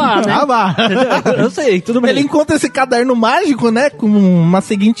 mas Avá, né? Avá. Eu sei, tudo bem. Ele encontra esse caderno mágico, né, com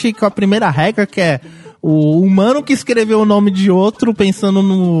a primeira regra, que é o humano que escreveu o nome de outro,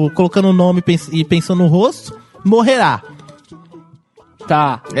 colocando o nome e pensando no rosto, morrerá.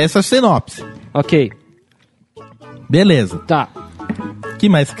 Tá. Essa é a sinopse. Ok. Beleza. Tá. Que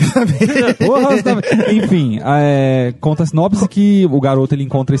mais você quer saber? Enfim, conta a sinopse que o garoto ele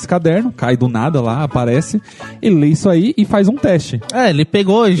encontra esse caderno, cai do nada lá, aparece, ele lê isso aí e faz um teste. Ele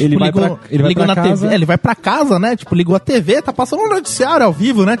pegou, ele vai ligou na casa. TV. Ele vai pra casa, né? Tipo, ligou a TV, tá passando um noticiário ao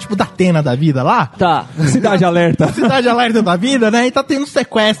vivo, né? Tipo, da Atena da vida lá. Tá. Cidade Alerta. Cidade Alerta da vida, né? E tá tendo um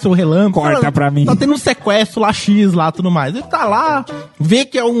sequestro relâmpago. Corta pra mim. Tá tendo um sequestro lá, X lá, tudo mais. Ele tá lá, vê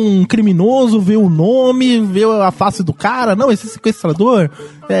que é um criminoso, vê o nome, vê a face do cara. Não, esse sequestrador...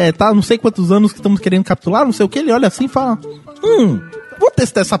 tá não sei quantos anos que estamos querendo capturar, não sei o que, ele olha assim e fala, vou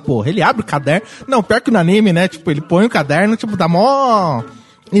testar essa porra. Ele abre o caderno, não, pior que no anime, né, tipo, ele põe o caderno, tipo, dá mó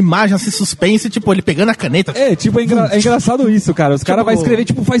imagem assim, suspense, tipo, ele pegando a caneta. É engraçado isso, cara, os caras vão escrever,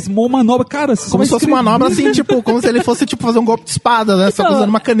 tipo, faz mó manobra, cara, como se fosse uma manobra assim, tipo, como se ele fosse, tipo, fazer um golpe de espada, né, só usando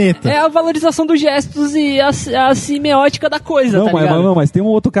uma caneta. É a valorização dos gestos e a semiótica da coisa, não, tá ligado? Mas tem um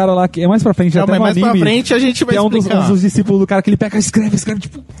outro cara lá que é mais pra frente, até no anime, pra frente a gente vai explicar. É um dos discípulos do cara que ele pega, escreve,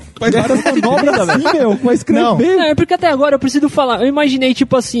 tipo, faz várias manobras assim, meu, vai escrever. Não, é porque até agora eu preciso falar, eu imaginei,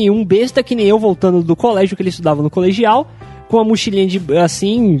 tipo assim, um besta que nem eu voltando do colégio, que ele estudava no colegial, com a mochilinha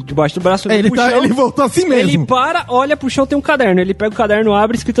debaixo do braço. Ele voltou assim mesmo. Ele olha pro chão, tem um caderno. Ele pega o caderno,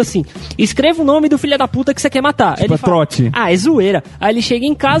 abre, escrito assim: escreva o nome do filho da puta que você quer matar. Tipo, ele fala, trote. é zoeira. Aí ele chega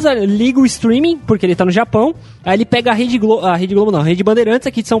em casa, liga o streaming, porque ele tá no Japão. Aí ele pega a Rede Bandeirantes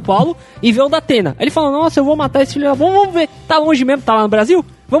aqui de São Paulo e vê o da Atena. Aí ele fala, nossa, eu vou matar esse filho da puta. Vamos ver, tá longe mesmo, tá lá no Brasil?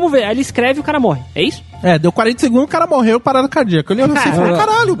 Vamos ver. Aí ele escreve e o cara morre. É isso? Deu 40 segundos, o cara morreu, parada cardíaca. Ele olhou assim e falou,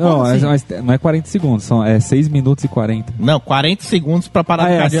 caralho, não, assim? mas não é 40 segundos, são 6 minutos e 40. Não, 40 segundos pra parada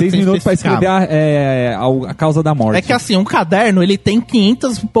cardíaca. 6 minutos pra escrever a causa da morte. É que assim, um caderno, ele tem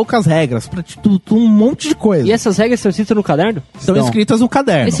 500 e poucas regras, pra um monte de coisa. E essas regras estão escritas no caderno? Estão escritas no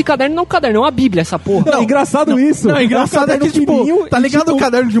caderno. Esse caderno não é um caderno, é uma bíblia, essa porra. Não, engraçado isso. Não, engraçado é que, tipo, tá ligado o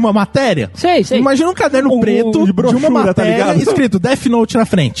caderno de uma matéria? Sei. Imagina um caderno preto de brochura, uma matéria, tá ligado? escrito Death Note na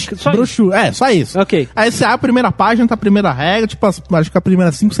frente. Só brochura, só isso. Ok. Aí você abre a primeira página, tá a primeira regra, tipo, acho que a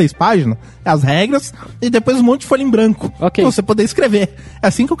primeira 5, 6 páginas, as regras, e depois um monte de folha em branco. Ok. Pra você poder escrever. É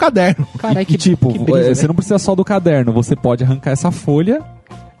assim que o caderno. Caralho, Tipo, que brisa, você não precisa só do caderno, você pode arrancar essa folha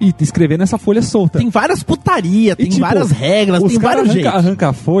e escrever nessa folha solta. Tem várias putarias, tem tipo, várias regras, os tem vários jeitos. Arranca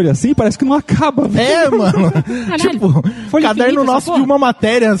a folha assim, parece que não acaba. Mano. Tipo, Folha caderno infinita, nosso essa de uma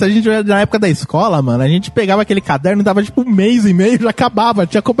matéria, se a gente na época da escola, mano, a gente pegava aquele caderno e dava tipo 1 mês e meio, já acabava,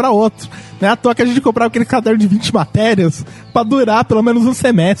 tinha que comprar outro. Não é à toa que a gente comprava aquele caderno de 20 matérias pra durar pelo menos um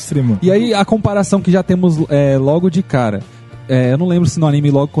semestre, mano. E aí a comparação que já temos logo de cara. Eu não lembro se no anime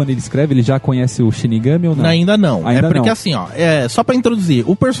logo quando ele escreve, ele já conhece o Shinigami ou não? Ainda não. Ainda porque não. assim, ó, só pra introduzir,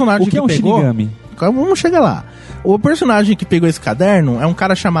 o personagem O que é um pegou... Shinigami? Vamos chegar lá. O personagem que pegou esse caderno é um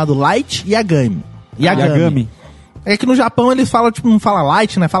cara chamado Light Yagami. Yagami. É que no Japão eles falam, tipo, não fala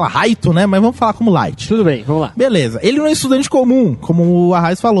Light, né? Fala Raito, né? Mas vamos falar como Light. Tudo bem, vamos lá. Beleza. Ele não é estudante comum, como o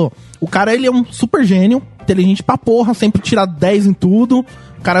Arraiz falou. O cara, ele é um super gênio, inteligente pra porra, sempre tira 10 em tudo.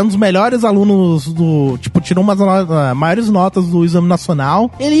 O cara é um dos melhores alunos do... Tipo, tirou umas maiores notas do exame nacional.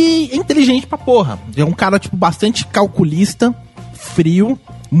 Ele é inteligente pra porra. É um cara, tipo, bastante calculista, frio,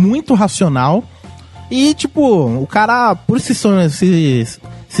 muito racional. E, tipo, o cara, por se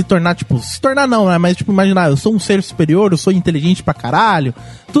tornar, tipo... Se tornar não, né? Mas, tipo, imaginar, eu sou um ser superior, eu sou inteligente pra caralho.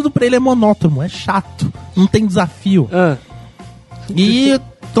 Tudo pra ele é monótono, é chato. Não tem desafio. E...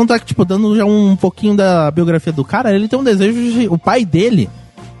 Tanto é que, tipo, dando já um pouquinho da biografia do cara, ele tem um desejo de... O pai dele,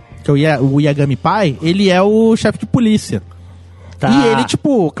 que é o Yagami pai, ele é o chefe de polícia. Tá. E ele,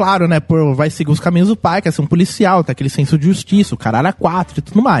 tipo, claro, né, vai seguir os caminhos do pai, quer ser um policial, tem aquele senso de justiça, o caralho é 4 e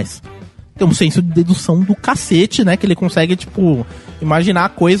tudo mais. Tem um senso de dedução do cacete, né, que ele consegue, tipo, imaginar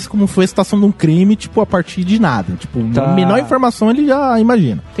coisas como foi a situação de um crime, tipo, a partir de nada. Tipo, a menor informação ele já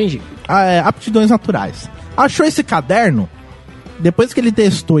imagina. Entendi. Aptidões naturais. Achou esse caderno... Depois que ele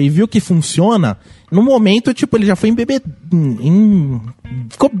testou e viu que funciona, no momento, tipo, ele já foi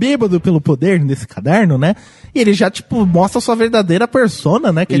ficou bêbado pelo poder desse caderno, né? E ele já, tipo, mostra a sua verdadeira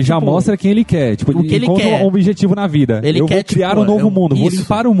persona, né? Que ele é, já tipo, mostra quem ele quer. Tipo, o que ele encontra quer. um objetivo na vida. Ele eu quer, vou criar tipo, um novo mundo, vou isso.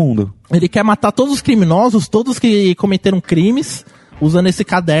 limpar o mundo. Ele quer matar todos os criminosos, todos que cometeram crimes, usando esse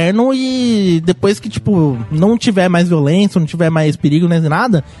caderno, e depois que, tipo, não tiver mais violência, não tiver mais perigo, nem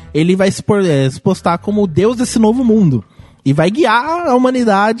nada, ele vai se postar como o deus desse novo mundo. E vai guiar a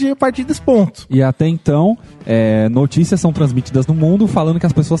humanidade a partir desse ponto. E até então, notícias são transmitidas no mundo falando que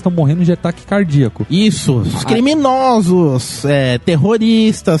as pessoas estão morrendo de ataque cardíaco. Isso, os criminosos,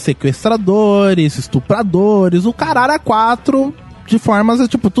 terroristas, sequestradores, estupradores, o caralho a 4, de formas,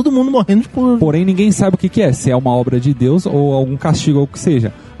 tipo, todo mundo morrendo por... Porém, ninguém sabe o que é, se é uma obra de Deus ou algum castigo ou o que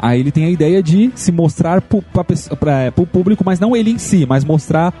seja. Aí ele tem a ideia de se mostrar pro público, mas não ele em si, mas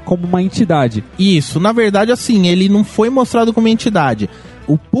mostrar como uma entidade. Isso, na verdade, assim, ele não foi mostrado como entidade.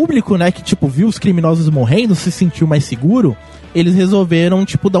 O público, né, que, tipo, viu os criminosos morrendo, se sentiu mais seguro, eles resolveram,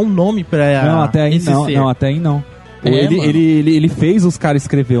 tipo, dar um nome pra Não, até aí não, ser. não, até aí não. Ele fez os caras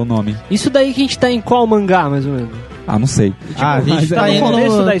escrever o nome. Isso daí que a gente tá em qual mangá, mais ou menos? Ah, não sei. A gente tá no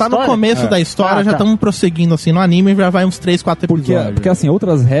começo da no começo da história, já estamos prosseguindo assim no anime, já vai uns 3, 4 episódios. Porque assim,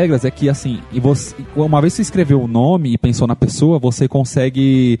 outras regras é que assim, uma vez que você escreveu o nome e pensou na pessoa, você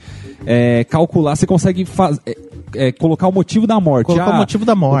consegue calcular, você consegue colocar o motivo da morte. Colocar o motivo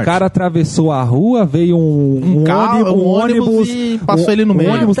da morte. O cara atravessou a rua, veio um ônibus e passou ele no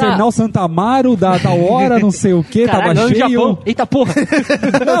meio. Um ônibus terminal Santa Amaro, da tal hora, não sei o que, tava cheio. Japão. Eita porra!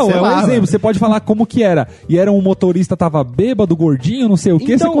 Não, é um exemplo, você pode falar como que era. E era um motorista, tava bêbado, gordinho, não sei o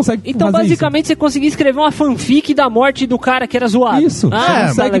que, você consegue então fazer basicamente isso. Você conseguia escrever uma fanfic da morte do cara que era zoado. Isso, você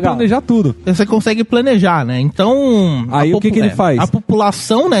consegue planejar tudo. Você consegue planejar, né? Então... Aí o que ele faz? A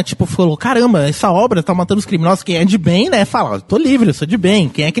população, né, tipo, falou, caramba, essa obra tá matando os criminosos, quem é de bem, né, fala, tô livre, eu sou de bem.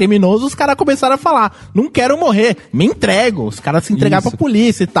 Quem é criminoso, os caras começaram a falar, não quero morrer, me entrego. Os caras se entregaram pra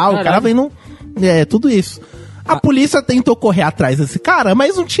polícia e tal, Caralho. o cara vem no... tudo isso. A polícia tentou correr atrás desse cara,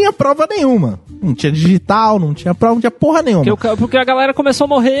 mas não tinha prova nenhuma. Não tinha digital, não tinha prova, não tinha porra nenhuma. Porque a galera começou a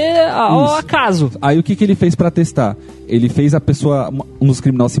morrer ao acaso. Aí o que ele fez pra testar? Ele fez a pessoa, um dos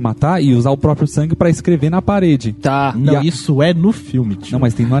criminosos se matar e usar o próprio sangue pra escrever na parede. Tá. Não, isso é no filme, tio. Não,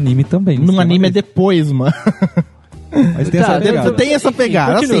 mas tem no anime também. No anime é depois, mano. Mas tem essa pegada. Tem essa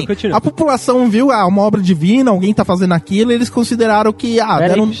pegada. Continua, assim, continua. A população viu uma obra divina, alguém tá fazendo aquilo, e eles consideraram que...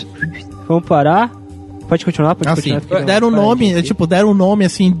 Vamos parar. Pode continuar, assim, deram um nome, deram um nome,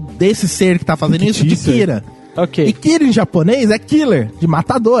 assim, desse ser que tá fazendo isso de Kira. Ok. E Kira em japonês é killer, de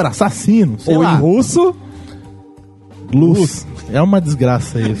matador, assassino, sei Ou lá. em russo, luz. É uma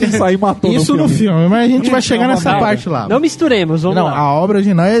desgraça isso. Isso aí matou Isso no filme, mas a gente vai chegar nessa Não, parte lá. Não misturemos, vamos Não, lá. a obra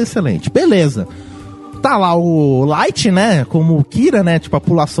original é excelente. Beleza. tá lá o Light, né, como o Kira, né, tipo, a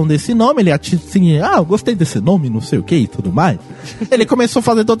pulação desse nome, ele assim, eu gostei desse nome, não sei o que e tudo mais. Ele começou a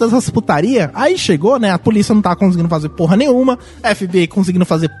fazer todas essas putarias, aí chegou, né, a polícia não tava conseguindo fazer porra nenhuma, a FBI conseguindo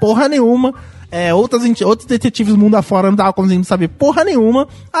fazer porra nenhuma, outros detetives mundo afora não tava conseguindo saber porra nenhuma,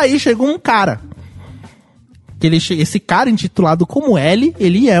 aí chegou um cara. Esse cara intitulado como L,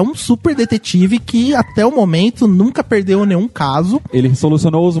 ele é um super detetive que até o momento nunca perdeu nenhum caso. Ele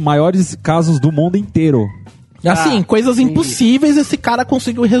solucionou os maiores casos do mundo inteiro. Assim, coisas impossíveis esse cara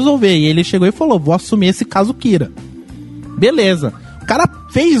conseguiu resolver. E ele chegou e falou, vou assumir esse caso Kira. Beleza. O cara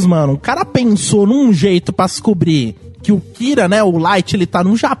fez, mano, o cara pensou num jeito pra descobrir que o Kira, né, o Light, ele tá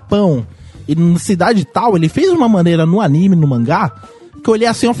no Japão e na cidade tal, ele fez uma maneira no anime, no mangá, que eu olhei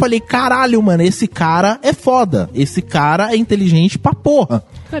assim e falei, caralho, mano, esse cara é foda. Esse cara é inteligente pra porra.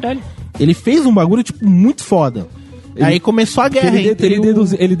 Caralho. Ele fez um bagulho, tipo, muito foda. Aí começou a guerra.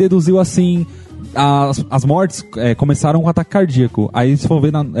 Ele deduziu assim, as mortes começaram com um ataque cardíaco. Aí se for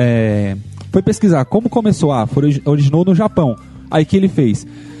ver, foi pesquisar como começou. Originou no Japão. Aí que ele fez?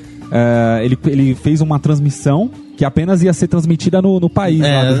 Ele fez uma transmissão que apenas ia ser transmitida no país,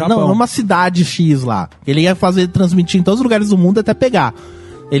 lá no Japão. Não, numa cidade X lá. Ele ia transmitir em todos os lugares do mundo até pegar.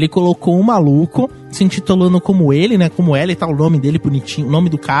 Ele colocou um maluco, se intitulando como ele, né? Como L, tá o nome dele bonitinho, o nome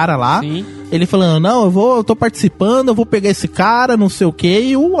do cara lá. Sim. Ele falando, não, eu tô participando, eu vou pegar esse cara, não sei o quê.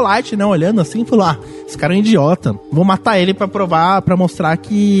 E o Light, né, olhando assim, falou, esse cara é um idiota. Vou matar ele pra provar, pra mostrar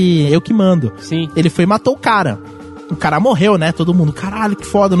que eu que mando. Sim. Ele foi e matou o cara. O cara morreu, né? Todo mundo, caralho, que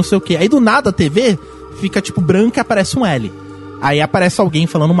foda, não sei o quê. Aí do nada a TV fica, tipo, branca e aparece um L. Aí aparece alguém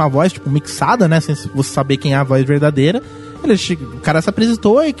falando uma voz, tipo, mixada, né? Sem você saber quem é a voz verdadeira. O cara se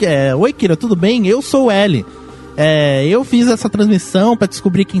apresentou, oi Kira, tudo bem? Eu sou o L. Eu fiz essa transmissão pra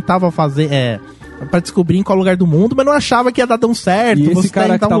descobrir quem tava fazendo... pra descobrir em qual lugar do mundo, mas não achava que ia dar tão certo. E esse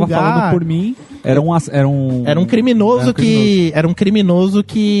cara que tava falando por mim era um criminoso Era um criminoso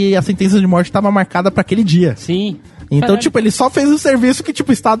que a sentença de morte tava marcada pra aquele dia. Sim. Então, tipo, ele só fez o serviço que, tipo,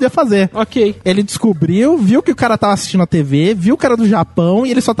 o Estado ia fazer. Ok. Ele descobriu, viu que o cara tava assistindo a TV, viu que era do Japão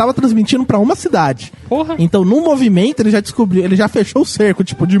e ele só tava transmitindo pra uma cidade. Porra. Então, no movimento, ele já descobriu, ele já fechou o cerco,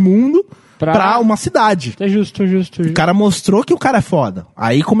 tipo, de mundo pra uma cidade. É justo. O cara mostrou que o cara é foda.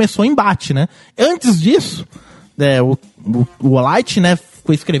 Aí começou o embate, né? Antes disso, o Light, né,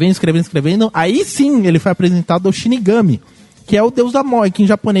 foi escrevendo. Aí sim, ele foi apresentado ao Shinigami, que é o deus da morte, que em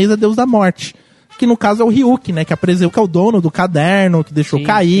japonês é deus da morte. Que no caso é o Ryuki, né? Que é o dono do caderno, que deixou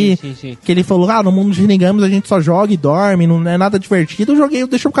cair. Sim. Que ele falou, no mundo de Shinigamis a gente só joga e dorme, não é nada divertido. Eu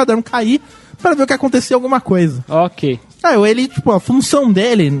deixei o caderno cair pra ver o que acontecia alguma coisa. Ok. Aí ele, tipo, a função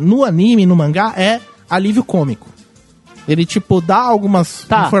dele no anime, no mangá, é alívio cômico. Ele, tipo, dá algumas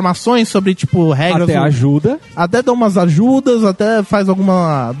informações sobre, tipo, regras... Até ajuda. Até dá umas ajudas, até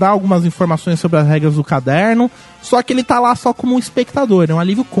dá algumas informações sobre as regras do caderno. Só que ele tá lá só como um espectador, é um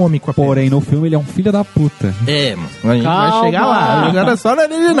alívio cômico apenas. Porém, no filme ele é um filho da puta. Mano. A gente vai chegar lá. Agora é só no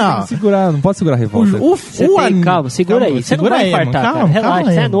original. Não pode segurar a revolta. Calma, segura aí. Você não vai infartar, cara.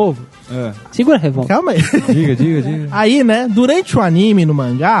 Relaxa, você é novo. Segura a revolta. Calma aí. Diga. Aí, né, durante o anime no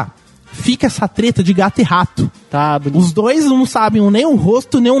mangá, fica essa treta de gato e rato. Tá, bonito. Os dois não sabem nem o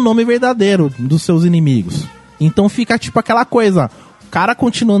rosto, nem o nome verdadeiro dos seus inimigos. Então fica, tipo, aquela coisa... O cara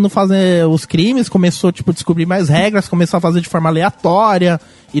continuando a fazer os crimes, começou, tipo, a descobrir mais regras, começou a fazer de forma aleatória,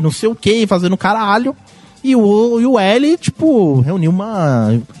 e não sei o que, fazendo caralho. E o L, tipo, reuniu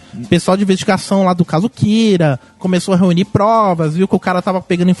pessoal de investigação lá do caso Kira, começou a reunir provas, viu que o cara tava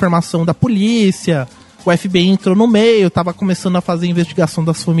pegando informação da polícia, o FBI entrou no meio, tava começando a fazer investigação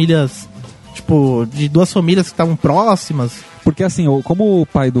das famílias, tipo, de duas famílias que estavam próximas. Porque assim, como o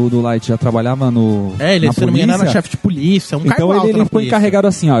pai do Light já trabalhava ele, se não me engano, era chefe de polícia, então ele ficou encarregado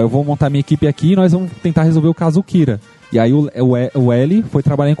assim, eu vou montar minha equipe aqui e nós vamos tentar resolver o caso Kira. E aí o L foi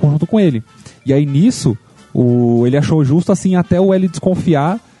trabalhar em conjunto com ele. E aí nisso, ele achou justo assim até o L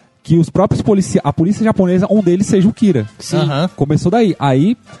desconfiar que os próprios a polícia japonesa, um deles seja o Kira. Sim. Começou daí.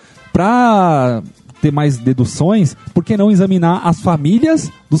 Aí, pra ter mais deduções, por que não examinar as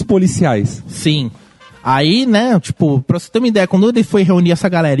famílias dos policiais? Sim. Aí, né, tipo, pra você ter uma ideia, quando ele foi reunir essa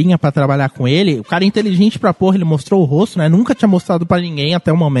galerinha pra trabalhar com ele, o cara inteligente pra porra, ele mostrou o rosto, né, nunca tinha mostrado pra ninguém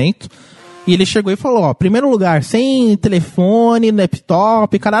até o momento, e ele chegou e falou, primeiro lugar, sem telefone,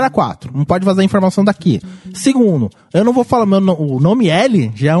 laptop, caralho, 4, não pode vazar informação daqui. Segundo, eu não vou falar, o nome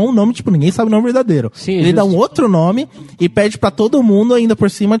L já é um nome, tipo, ninguém sabe o nome verdadeiro. Sim, ele dá um outro nome e pede pra todo mundo, ainda por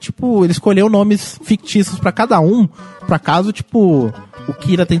cima, tipo, ele escolheu nomes fictícios pra cada um, pra caso, tipo... O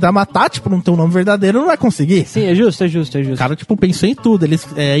Kira tentar matar, tipo, não ter um nome verdadeiro, não vai conseguir. Sim, é justo. O cara, tipo, pensou em tudo.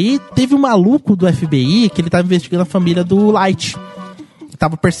 Aí teve um maluco do FBI que ele tava investigando a família do Light.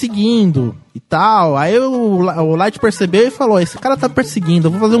 tava perseguindo e tal. Aí o Light percebeu e falou, esse cara tá perseguindo,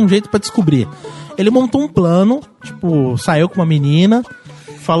 eu vou fazer um jeito pra descobrir. Ele montou um plano, tipo, saiu com uma menina,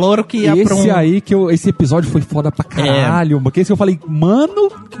 falaram que ia pra um... Esse episódio foi foda pra caralho, porque esse que eu falei,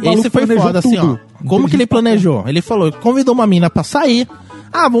 mano... Esse foi foda, tudo. Assim, ó. Como que ele planejou? Ele falou, convidou uma mina pra sair.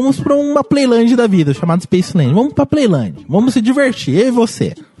 Ah, vamos pra uma Playland da vida, chamada Spaceland. Vamos pra Playland, vamos se divertir, eu e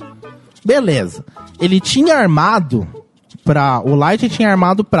você. Beleza. Ele tinha armado o Light tinha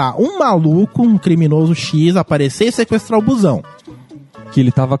armado pra um maluco, um criminoso X, aparecer e sequestrar o busão. Que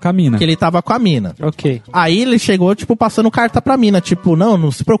ele tava com a mina. Ok. Aí ele chegou, tipo, passando carta pra mina. Tipo,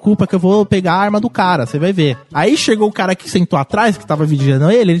 não se preocupa que eu vou pegar a arma do cara, você vai ver. Aí chegou o cara que sentou atrás, que tava vigiando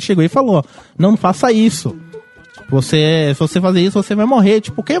ele chegou e falou, não faça isso. Se você fazer isso, você vai morrer.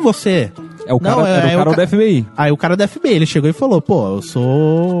 Tipo, quem é você? É o cara do FBI. Aí o cara do FBI, ele chegou e falou, pô, eu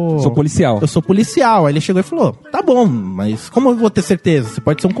sou policial. Eu sou policial. Aí ele chegou e falou, tá bom, mas como eu vou ter certeza? Você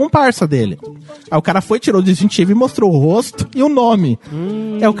pode ser um comparsa dele. Aí o cara foi, tirou o distintivo e mostrou o rosto e o nome.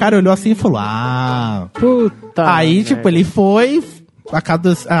 Aí o cara olhou assim e falou, puta. Aí, tipo, ele foi...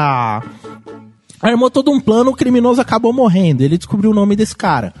 armou todo um plano, o criminoso acabou morrendo. Ele descobriu o nome desse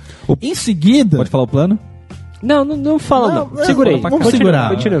cara. Em seguida... Pode falar o plano? Não fala não. Segurei. Vamos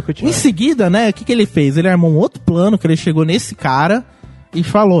segurar. Continua. Em seguida, né, o que ele fez? Ele armou um outro plano, que ele chegou nesse cara e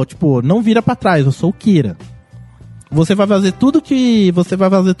falou, tipo, não vira pra trás, eu sou o Kira. Você vai fazer tudo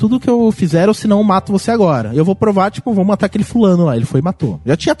que eu fizer, ou senão eu mato você agora. Eu vou provar, tipo, vou matar aquele fulano lá. Ele foi e matou.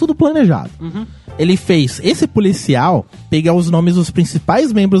 Já tinha tudo planejado. Uhum. Ele fez esse policial pegar os nomes dos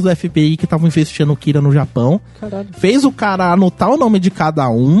principais membros do FBI que estavam investigando o Kira no Japão. Caralho. Fez o cara anotar o nome de cada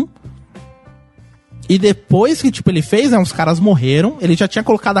um. E depois que, tipo, ele fez, né, uns caras morreram, ele já tinha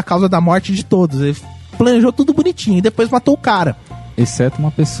colocado a causa da morte de todos. Ele planejou tudo bonitinho e depois matou o cara. Exceto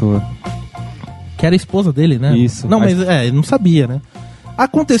uma pessoa. Que era a esposa dele, né? Isso. Não, mas ele não sabia, né?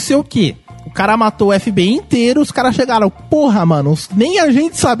 Aconteceu o quê? O cara matou o FBI inteiro, os caras chegaram, porra, mano, nem a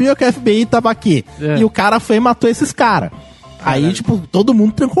gente sabia que o FBI tava aqui. E o cara foi e matou esses caras. Aí, tipo, todo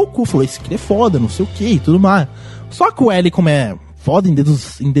mundo trancou o cu, falou, esse aqui é foda, não sei o que e tudo mais. Só que o L, como é foda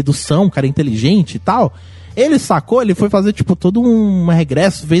em dedução, cara inteligente e tal, ele sacou, ele foi fazer, tipo, todo um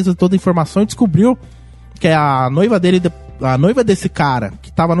regresso, fez toda a informação e descobriu que a noiva dele, a noiva desse cara,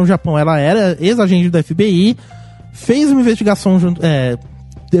 que tava no Japão, ela era ex-agente do FBI, fez uma investigação junto,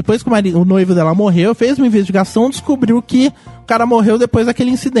 depois que o noivo dela morreu, fez uma investigação, descobriu que o cara morreu depois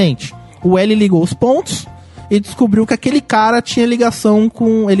daquele incidente. O L ligou os pontos e descobriu que aquele cara tinha ligação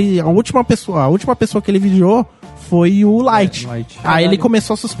com ele, a última pessoa que ele vigiou foi o Light. Aí ele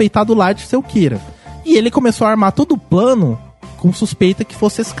começou a suspeitar do Light ser o Kira. E ele começou a armar todo o plano com suspeita que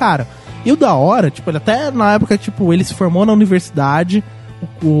fosse esse cara. E o da hora, tipo, ele até na época, tipo, ele se formou na universidade,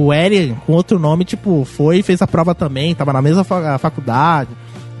 o L, com outro nome, tipo, fez a prova também, tava na mesma faculdade,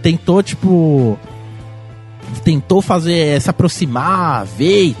 tentou se aproximar,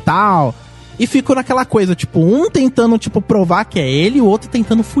 ver e tal, e ficou naquela coisa, tipo, um tentando, tipo, provar que é ele e o outro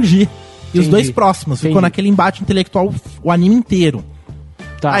tentando fugir. E os dois próximos, ficou naquele embate intelectual o anime inteiro.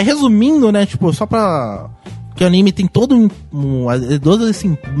 Tá. Aí, resumindo, né, tipo, só pra... que o anime tem todo esse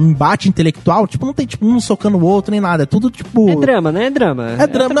embate intelectual, tipo, não tem, tipo, um socando o outro, nem nada, é tudo, tipo... É drama, né? É drama. É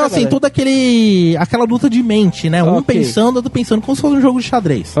drama, não, assim, toda aquela luta de mente, né? Um pensando, outro pensando, como se fosse um jogo de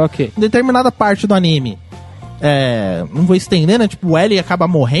xadrez. Ok. Em determinada parte do anime, não vou estender, né, tipo, o L acaba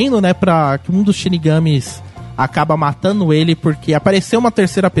morrendo, né, pra que um dos Shinigamis acaba matando ele, porque apareceu uma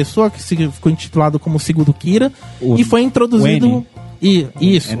terceira pessoa que ficou intitulado como segundo Kira, e foi introduzido...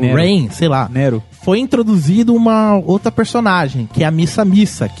 Isso, o Rain, sei lá. Nero. Foi introduzido uma outra personagem, que é a Missa,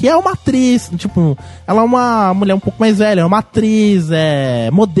 que é uma atriz, tipo, ela é uma mulher um pouco mais velha, é uma atriz, é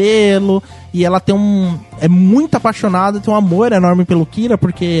modelo, e ela é muito apaixonada, tem um amor enorme pelo Kira,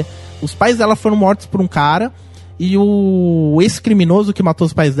 porque os pais dela foram mortos por um cara, e o ex-criminoso que matou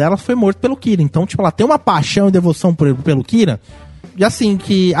os pais dela foi morto pelo Kira. Então, tipo, ela tem uma paixão e devoção pelo Kira, e assim,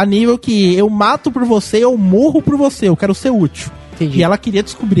 que a nível que eu mato por você, eu morro por você, eu quero ser útil. Entendi. E ela queria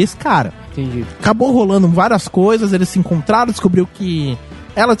descobrir esse cara. Entendi. Acabou rolando várias coisas, eles se encontraram,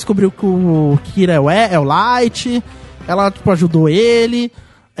 ela descobriu que o Kira é o Light, ela, tipo, ajudou ele,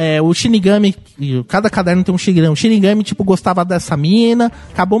 o Shinigami, cada caderno tem um Shinigami, o Shinigami, tipo, gostava dessa mina,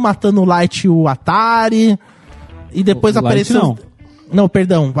 acabou matando o Light e o Atari, e depois apareceu... Não,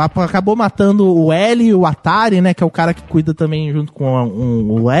 perdão, acabou matando o L e o Atari, né, que é o cara que cuida também junto com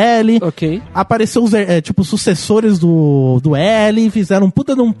o L. Ok. Apareceu os, sucessores do L, fizeram um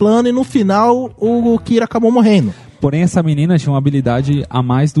puta de um plano e no final o Kira acabou morrendo. Porém, essa menina tinha uma habilidade a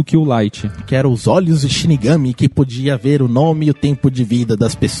mais do que o Light. Que era os olhos de Shinigami, que podia ver o nome e o tempo de vida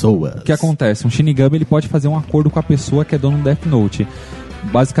das pessoas. O que acontece? Um Shinigami, ele pode fazer um acordo com a pessoa que é dono do Death Note.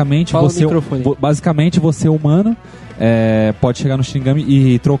 Basicamente, você humano pode chegar no Shinigami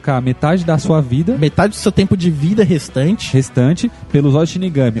e trocar metade da sua vida, metade do seu tempo de vida restante pelos olhos de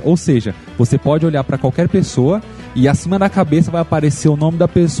Shinigami. Ou seja, você pode olhar pra qualquer pessoa e acima da cabeça vai aparecer o nome da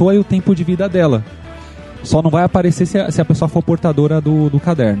pessoa e o tempo de vida dela. Só não vai aparecer se a pessoa for portadora do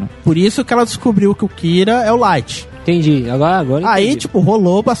caderno. Por isso que ela descobriu que o Kira é o Light. Entendi, agora entendi. Aí, tipo,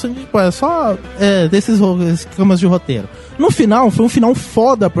 rolou bastante, só desses esquemas de roteiro. No final, foi um final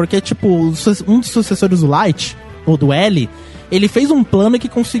foda, porque, tipo, um dos sucessores do Light, ou do L, ele fez um plano que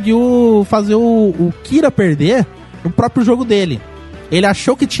conseguiu fazer o Kira perder no próprio jogo dele. Ele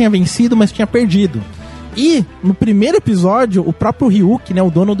achou que tinha vencido, mas tinha perdido. E, no primeiro episódio, o próprio Ryuki, né,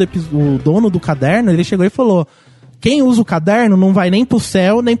 o dono do caderno, ele chegou e falou: quem usa o caderno não vai nem pro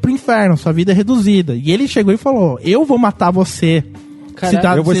céu, nem pro inferno, sua vida é reduzida. E ele chegou e falou: eu vou matar você.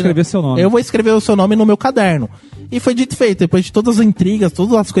 Eu vou escrever seu nome. Eu vou escrever o seu nome no meu caderno. E foi dito e feito. Depois de todas as intrigas,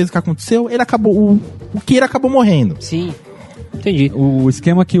 todas as coisas que aconteceu, ele acabou. O Kira acabou morrendo. Sim. Entendi. O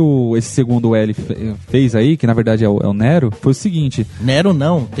esquema que esse segundo L fez aí, que na verdade é o Nero, foi o seguinte. Nero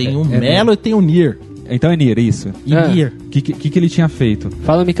não, tem o Melo e tem o Nier. Então é Nier, isso. E Nier. O que ele tinha feito?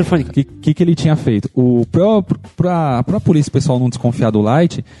 Fala no microfone. O que ele tinha feito? Pra polícia, o pessoal não desconfiar do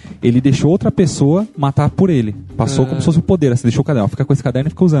Light, ele deixou outra pessoa matar por ele. Passou como se fosse o poder, assim, deixou o caderno. Fica com esse caderno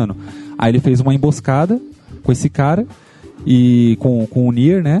e fica usando. Aí ele fez uma emboscada com esse cara, e com o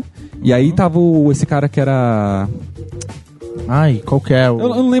Nier, né? E aí tava esse cara que era... Ai, qual que é o... Eu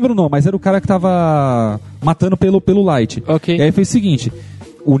não lembro o nome, mas era o cara que tava matando pelo Light. Ok. E aí fez o seguinte...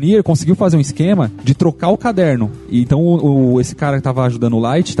 O Nier conseguiu fazer um esquema de trocar o caderno. Então esse cara que tava ajudando o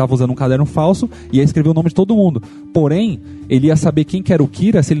Light tava usando um caderno falso e ia escrever o nome de todo mundo. Porém, ele ia saber quem que era o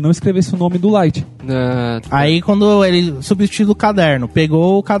Kira se ele não escrevesse o nome do Light. Aí quando ele substituiu o caderno,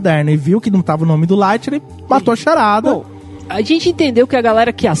 pegou o caderno e viu que não tava o nome do Light, ele matou a charada. Bom, a gente entendeu que a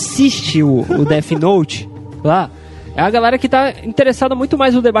galera que assiste o Death Note lá é a galera que tá interessada muito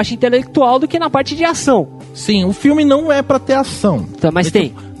mais no debate intelectual do que na parte de ação. Sim, o filme não é pra ter ação. Tá, mas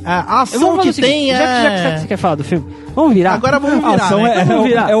tem. A ação que tem já que você quer falar do filme, vamos virar. Agora vamos virar, a ação vamos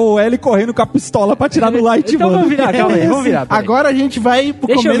virar. É o L correndo com a pistola pra tirar do Light, então mano. Vamos virar, calma aí, vamos virar. Agora a gente vai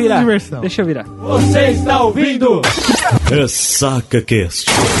pro começo da diversão. Deixa eu virar. Você está ouvindo RessacaCast.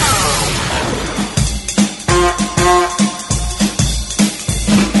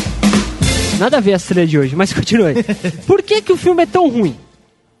 Nada a ver a trilha de hoje, mas continue. Por que o filme é tão ruim?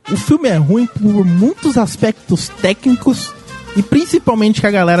 O filme é ruim por muitos aspectos técnicos e principalmente que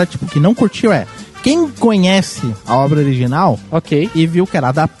a galera que não curtiu quem conhece a obra original e viu que era a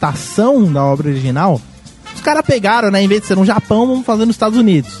adaptação da obra original, os caras pegaram, né, em vez de ser no Japão, vamos fazer nos Estados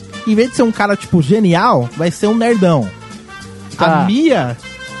Unidos. Em vez de ser um cara, genial, vai ser um nerdão. A Mia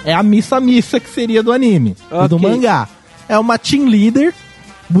é a missa que seria do anime, do mangá. É uma team leader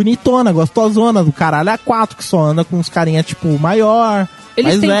bonitona, gostosona, do caralho A4, que só anda com uns carinha, maior,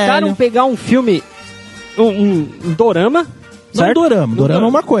 Eles tentaram velho. pegar um filme, um dorama, certo? Não, dorama é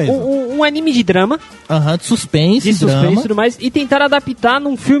uma coisa. Um anime de drama. De suspense, drama. E tudo mais, e tentaram adaptar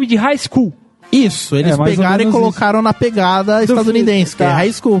num filme de high school. Isso, eles pegaram e colocaram na pegada estadunidense, que é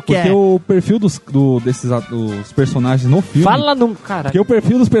high school, que porque o perfil dos personagens no filme... Fala no... Cara. Porque o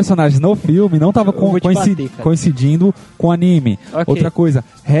perfil dos personagens no filme não tava coincidindo com o anime. Okay. Outra coisa,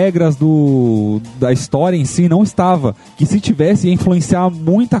 regras da história em si não estava. Que se tivesse, ia influenciar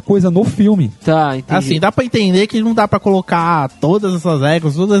muita coisa no filme. Tá, entendi. Assim, dá pra entender que não dá pra colocar todas essas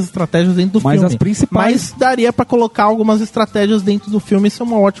regras, todas as estratégias dentro do filme. Mas as principais... Mas daria pra colocar algumas estratégias dentro do filme, isso é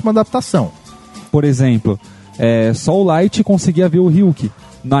uma ótima adaptação. Por exemplo, só o Light conseguia ver o Ryuki.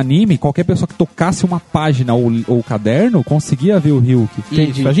 No anime, qualquer pessoa que tocasse uma página ou caderno conseguia ver o Ryuki.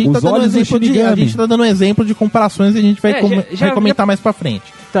 Entendi. A gente tá dando um exemplo de comparações e a gente vai comentar mais pra frente.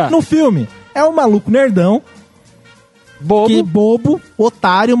 Tá. No filme, é um maluco nerdão, bobo,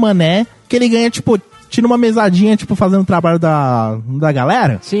 otário, mané, que ele ganha, tira uma mesadinha, fazendo o trabalho da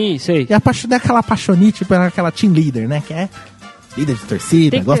galera. Sim, sei. E aquela apaixonite por aquela team leader, né? Que é líder de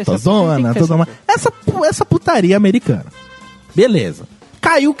torcida, gostosona, toda uma... Essa putaria americana. Beleza.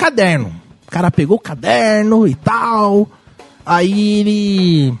 Caiu o caderno. O cara pegou o caderno e tal. Aí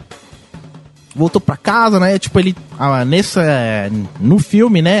ele voltou pra casa, né? Ele no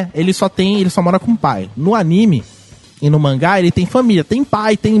filme, né? Ele só mora com o pai. No anime e no mangá, ele tem família. Tem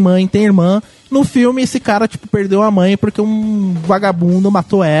pai, tem mãe, tem irmã. No filme, esse cara, perdeu a mãe porque um vagabundo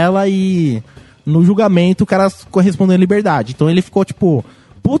matou ela e... No julgamento, o cara correspondeu à liberdade. Então ele ficou,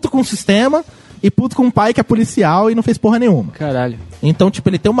 puto com o sistema e puto com o pai que é policial e não fez porra nenhuma. Caralho. Então,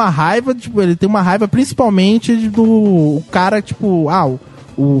 ele tem uma raiva, principalmente do cara,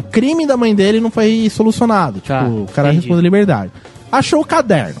 o crime da mãe dele não foi solucionado. O cara respondeu à liberdade. Achou o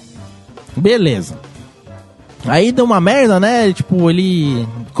caderno. Beleza. Aí deu uma merda, né? Tipo, ele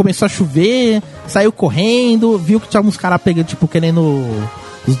começou a chover, saiu correndo, viu que tinha uns caras pegando, tipo, querendo...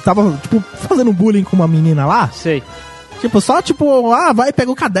 Tava, tipo, fazendo bullying com uma menina lá. Sei. Tipo, só, tipo, vai,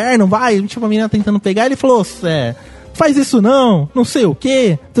 pega o caderno, vai. Tipo, a menina tentando pegar, ele falou, faz isso não sei o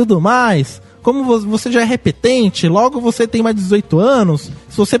que, tudo mais. Como você já é repetente, logo você tem mais de 18 anos,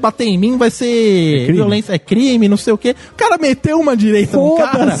 se você bater em mim vai ser violência, é crime, não sei o que. O cara meteu uma direita no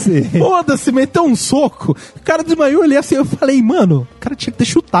cara. Foda-se, meteu um soco. O cara desmaiou ali assim, eu falei, mano, o cara tinha que ter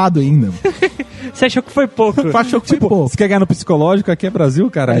chutado ainda. Você achou que foi pouco? Achou que foi pouco. Você quer ganhar no psicológico? Aqui é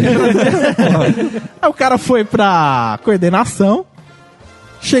Brasil, caralho. Aí o cara foi pra coordenação.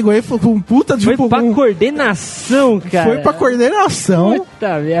 Chegou aí, foi com um puta de... Foi pra coordenação, cara. Foi pra coordenação.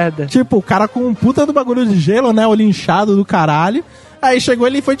 Puta merda. Tipo, o cara com um puta do bagulho de gelo, né? Olho inchado do caralho. Aí chegou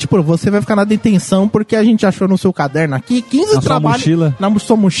ele e foi tipo, você vai ficar na detenção porque a gente achou no seu caderno aqui 15 trabalhos... Na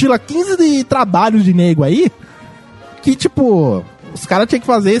sua mochila, 15 de trabalhos de nego aí. Que, tipo... Os caras tinham que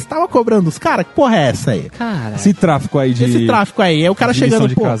fazer, você tava cobrando os caras? Que porra é essa aí? Cara. Esse tráfico aí. Aí o cara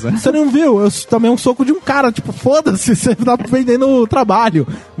chegando, pô, casa. Você não viu? Eu tomei um soco de um cara, tipo, foda-se, você tá vendendo trabalho.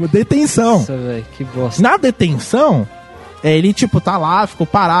 Detenção. Nossa, velho, que bosta. Na detenção, ele, tipo, tá lá, ficou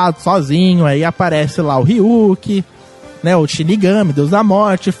parado, sozinho, aí aparece lá o Ryuki, né, o Shinigami, Deus da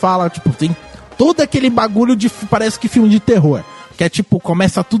Morte, fala, tipo, tem todo aquele bagulho de, parece que filme de terror. Que é tipo,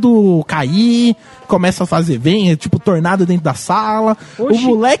 começa tudo cair, começa a fazer, tipo, tornado dentro da sala. Oxi. O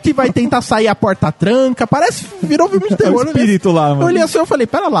moleque vai tentar sair, a porta tranca. Parece, virou filme de terror. O espírito lá, mano. Eu olhei assim, eu falei,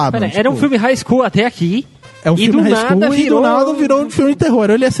 pera lá, mano. Era um filme high school até aqui. É um filme high school e do nada virou um filme de terror.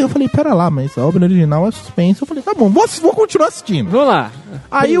 Eu olhei assim, eu falei, pera lá, mas a obra original é suspense. Eu falei, tá bom, vou continuar assistindo. Vamos lá.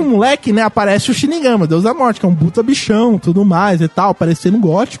 Aí o moleque, né, aparece o Shinigami, Deus da Morte, que é um puta bichão, tudo mais e tal, parecendo um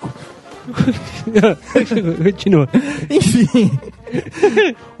gótico. Continua. Enfim,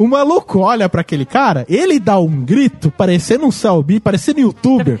 o maluco olha pra aquele cara, ele dá um grito, parecendo um Selby, parecendo um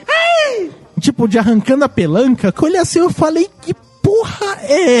youtuber, tipo de arrancando a pelanca, que eu olhei assim, eu falei, que porra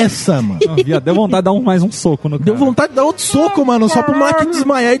é essa, mano? Deu vontade de dar mais um soco no cara. Deu vontade de dar outro soco, mano, só pro moleque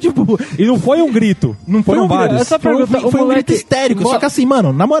desmaiar e tipo... E não foi um grito, não foi um vários. Foi um grito histérico, só que assim,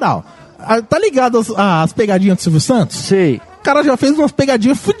 mano, na moral, tá ligado as pegadinhas do Silvio Santos? Sei. O cara já fez umas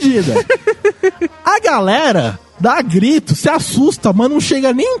pegadinhas fodidas. A galera dá grito, se assusta, mas não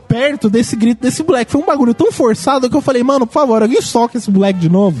chega nem perto desse grito desse moleque. Foi um bagulho tão forçado que eu falei, mano, por favor, alguém soca esse moleque de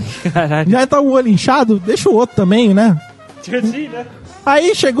novo. Caralho. Já tá o olho inchado, deixa o outro também, né? Sim, né?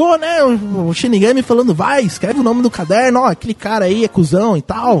 Aí chegou, né, o Shinigami falando, vai, escreve o nome do caderno, ó, aquele cara aí é cuzão e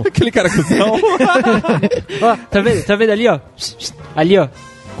tal. Aquele cara é cuzão. Ó, tá vendo ali, ó? Ali, ó.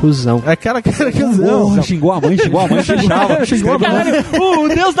 Cusão. Aquela que era cuzão. Xingou a mãe, xingou a mãe. Caralho, o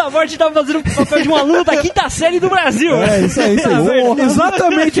Deus da Morte tava fazendo o papel de um aluno da quinta série do Brasil. É, isso aí.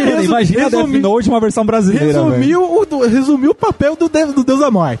 Exatamente. Imagina a Death Note, uma versão brasileira. Resumiu o papel do Deus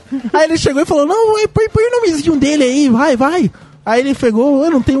da Morte. Aí ele chegou e falou, não, põe o nomezinho dele aí, vai. Aí ele pegou, eu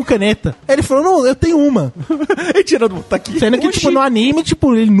não tenho caneta. Aí ele falou, não, eu tenho uma. E tira do tá aqui. Sendo que, tipo, no anime,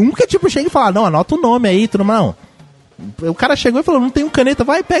 tipo, ele nunca, tipo, chega e fala, não, anota o nome aí, tudo mais, não. O cara chegou e falou, não tenho caneta,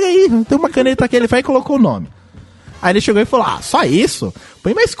 vai, pega aí, não tem uma caneta aqui, ele vai e colocou o nome. Aí ele chegou e falou, só isso?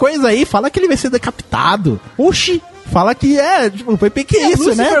 Põe mais coisa aí, fala que ele vai ser decapitado. Oxi! Fala que tipo, foi pequeno isso,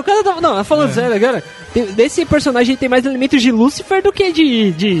 Lucifer, né? O cara tava, não, falando sério agora, desse personagem tem mais elementos de Lúcifer do que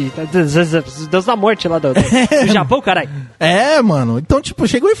de Deus da Morte lá do Japão, caralho. É, mano. Então, tipo,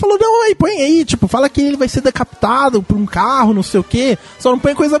 chegou e falou, não, aí, põe aí, tipo, fala que ele vai ser decapitado por um carro, não sei o quê. Só não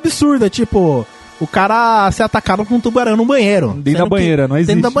põe coisa absurda, tipo... O cara ser atacado com um tubarão no banheiro. Dentro da banheira, não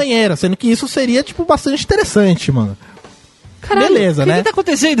existe. Dentro da banheira, sendo que isso seria, tipo, bastante interessante, mano. Caralho, beleza, né? O que tá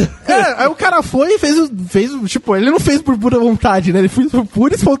acontecendo? Aí o cara foi e fez, tipo, ele não fez por pura vontade, né? Ele fez por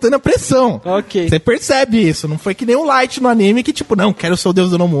pura e espontânea pressão. Ok. Você percebe isso, não foi que nem o Light no anime que, tipo, não, quero ser o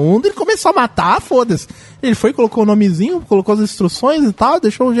deus do mundo, ele começou a matar, foda-se. Ele foi, colocou o nomezinho, colocou as instruções e tal,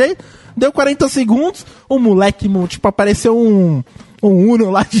 deixou o jeito, deu 40 segundos, o moleque, tipo, apareceu um Uno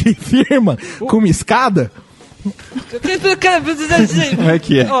lá de firma com uma escada. Como é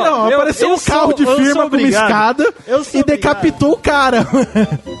que é? Não, apareceu um carro de firma com uma escada e decapitou o cara.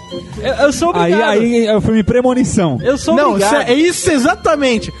 Eu sou obrigado. Aí é o filme Premonição. Eu sou obrigado. Não, é isso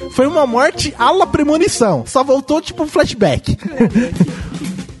exatamente. Foi uma morte à la premonição. Só voltou, tipo, um flashback.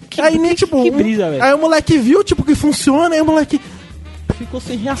 Aí nem, tipo... Que brisa, velho. Aí o moleque viu, tipo, que funciona, aí o moleque ficou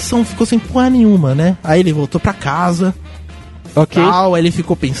sem reação, ficou sem porra nenhuma, né? Aí ele voltou pra casa... Ok. Tal, aí ele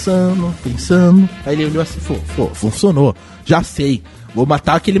ficou pensando. Aí ele olhou assim, funcionou. Já sei. Vou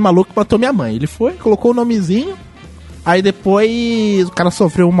matar aquele maluco que matou minha mãe. Ele foi, colocou o nomezinho. Aí depois o cara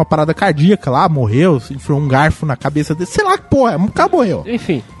sofreu uma parada cardíaca lá, morreu, enfiou um garfo na cabeça dele. Sei lá que porra, o cara morreu.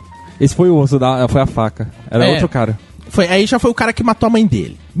 Enfim. Esse foi o osso, foi a faca. Era outro cara. Aí já foi o cara que matou a mãe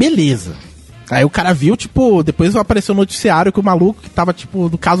dele. Beleza. Aí o cara viu, tipo, depois apareceu no noticiário que o maluco que tava, tipo,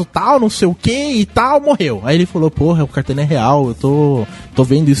 do caso tal, não sei o que e tal, morreu. Aí ele falou, porra, o cartão é real, eu tô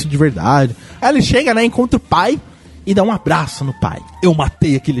vendo isso de verdade. Aí ele chega, né, encontra o pai e dá um abraço no pai. Eu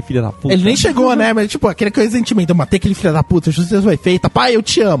matei aquele filho da puta. Ele nem chegou, né, mas tipo, aquele sentimento, eu matei aquele filho da puta, a justiça foi feita, pai, eu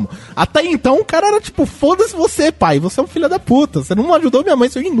te amo. Até então o cara era tipo, foda-se você, pai, você é um filho da puta, você não ajudou minha mãe,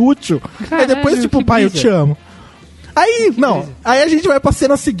 você é inútil. Aí depois, tipo, pai, eu te amo. Aí, não, aí a gente vai pra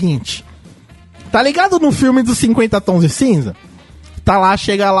cena seguinte. Tá ligado no filme dos 50 Tons de Cinza? Tá lá,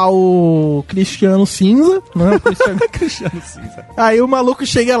 chega lá o Cristiano Cinza, né? Cristiano Cinza. Aí o maluco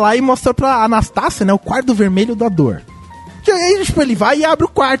chega lá e mostra pra Anastácia, né? O quarto vermelho da dor. E aí, tipo, ele vai e abre o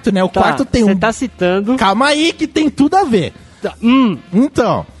quarto, né? O quarto tem Você tá citando... Calma aí que tem tudo a ver.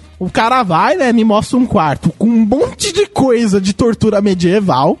 Então, o cara vai, né? Me mostra um quarto com um monte de coisa de tortura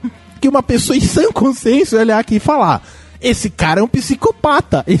medieval que uma pessoa em sã consciência olhar aqui e falar... Esse cara é um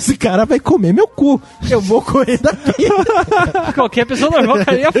psicopata. Esse cara vai comer meu cu. Eu vou correr daqui. Qualquer pessoa normal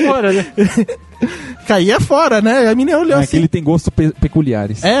caía fora, né? Caía fora, né? A menina olhou assim. Que ele tem gostos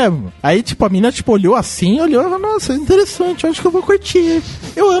peculiares. Aí tipo, a menina tipo, olhou assim, olhou, nossa, interessante, eu acho que eu vou curtir.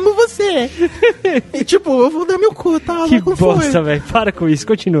 Eu amo você. E tipo, eu vou dar meu cu, tá? Que bosta, velho. Para com isso,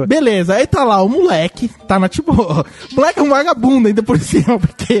 continua. Beleza, aí tá lá o moleque, tá na tipo... O moleque é um vagabundo ainda por cima,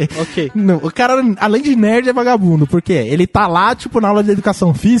 porque... Ok. Não, o cara, além de nerd, é vagabundo, porque ele tá lá, tipo, na aula de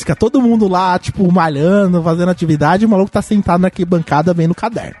educação física, todo mundo lá, tipo, malhando, fazendo atividade, e o maluco tá sentado naquela bancada vendo o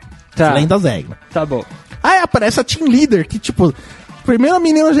caderno. Tá. Além das regras. Tá bom. Aí aparece a team leader, que tipo... Primeiro a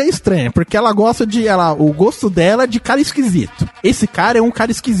menina já é estranha, porque ela gosta de... o gosto dela é de cara esquisito. Esse cara é um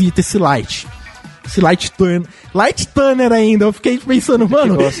cara esquisito, esse Light. Esse Light Turner. Light Turner ainda. Eu fiquei pensando,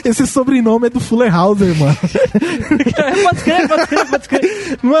 mano, esse sobrenome é do Fuller Hauser, mano. Pode crer.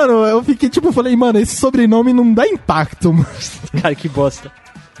 Mano, eu fiquei tipo, falei, mano, esse sobrenome não dá impacto, mano. Cara, que bosta.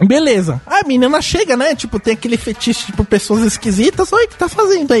 Beleza. A menina chega, né? Tipo, tem aquele fetiche por pessoas esquisitas. Oi, o que tá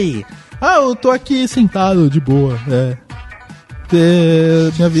fazendo aí? Eu tô aqui sentado, de boa.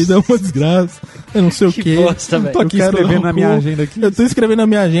 Minha vida é uma desgraça. Eu não sei o quê. Bosta, tô aqui escrevendo na minha agenda aqui. Eu tô escrevendo na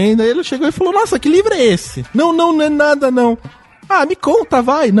minha agenda. Aí ele chegou e falou, nossa, que livro é esse? Não é nada, não. Me conta,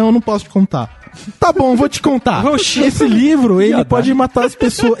 vai. Não posso te contar. Tá bom, vou te contar. Esse livro, ele pode matar as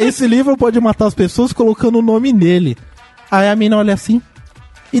pessoas. Esse livro pode matar as pessoas colocando o nome nele. Aí a mina olha assim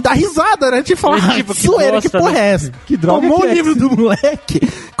e dá risada, né? Tipo, zoeira, que porra é essa? Que droga. Tomou o livro do moleque,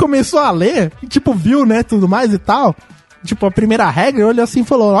 começou a ler, e, tipo, viu, né, tudo mais e tal. Tipo, a primeira regra, olhou assim e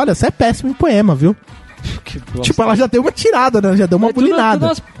falou, olha, você é péssimo em poema, viu? Tipo, ela já deu uma tirada, né? Já deu uma bulinada. Tudo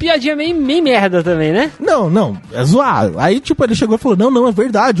umas piadinhas meio merda também, né? Não, é zoado. Aí, tipo, ele chegou e falou, não, é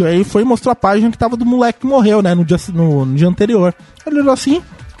verdade. Aí foi e mostrou a página que tava do moleque que morreu, né? No dia anterior. Ele olhou assim...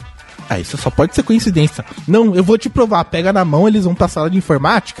 isso só pode ser coincidência. Não, eu vou te provar. Pega na mão, eles vão pra sala de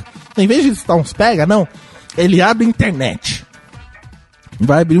informática. Em vez de estar uns pega, não. Ele abre a internet.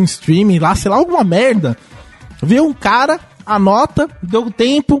 Vai abrir um streaming lá, sei lá, alguma merda. Vê um cara, anota, deu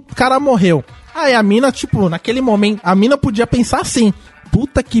tempo, o cara morreu. Aí a mina, tipo, naquele momento, a mina podia pensar assim: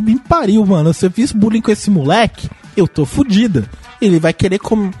 puta que me pariu, mano. Se eu fiz bullying com esse moleque, eu tô fodida. Ele vai querer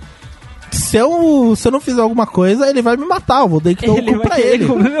Se eu não fizer alguma coisa, ele vai me matar. Eu vou dar o cu pra ele. Ele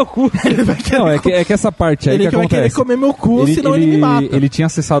vai comer meu cu. Ele vai querer é que essa parte aí ele que vai acontece. querer comer meu cu, senão ele me mata. Ele tinha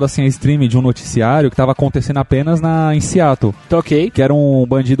acessado assim a stream de um noticiário que tava acontecendo apenas em Seattle. Ok. Que era um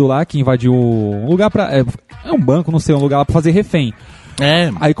bandido lá que invadiu um lugar pra... É um banco, não sei, um lugar lá pra fazer refém.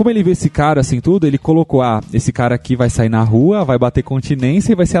 Aí como ele vê esse cara assim tudo, ele colocou, esse cara aqui vai sair na rua, vai bater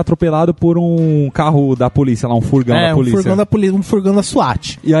continência e vai ser atropelado por um carro da polícia lá, um furgão da polícia. Um furgão da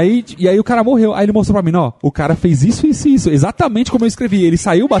SWAT. E aí o cara morreu. Aí ele mostrou pra mim, o cara fez isso, exatamente como eu escrevi. Ele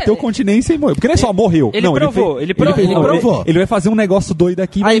saiu, bateu continência e morreu. Porque não é só morreu. Ele provou. Ele vai fazer um negócio doido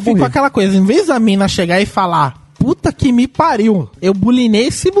aqui e aí vai fica aquela coisa, em vez da mina chegar e falar, puta que me pariu, eu bulinei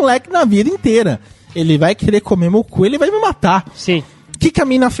esse moleque na vida inteira. Ele vai querer comer meu cu, ele vai me matar. Sim. O que a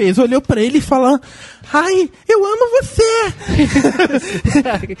mina fez? Olhou pra ele e falou, ai, eu amo você.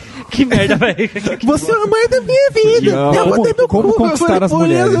 Que merda, velho. Você é o amor da minha vida. Eu vou ter meu como conquistar as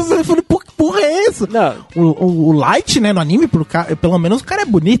mulheres. Eu falei, porra é isso? Não. O Light, né, no anime, pelo menos o cara é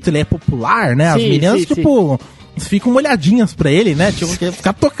bonito, ele é popular, né? As meninas, tipo... ficam molhadinhas pra ele, né? Tipo,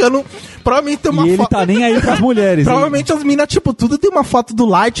 ficar tocando. Provavelmente tem uma foto. E ele tá nem aí pras mulheres. Provavelmente as minas, tipo, tudo tem uma foto do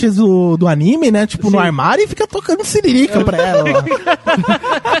Light do anime, né? Tipo, no armário e fica tocando siririca pra ela.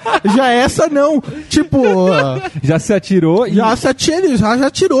 Já essa não. Tipo. Já se atirou. Já se atirou, já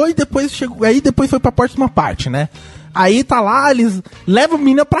atirou e depois chegou. Aí depois foi pra próxima parte, né? Aí tá lá, eles levam a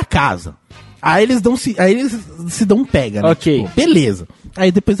mina pra casa. Aí eles se dão um pega, né? Ok. Tipo, beleza.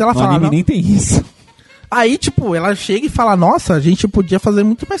 Aí depois ela fala... anime nem tem isso. Aí, tipo, ela chega e fala, nossa, a gente podia fazer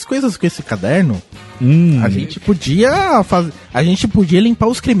muito mais coisas com esse caderno. A gente podia limpar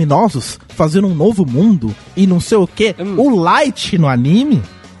os criminosos, fazer um novo mundo e não sei o quê. O Light no anime,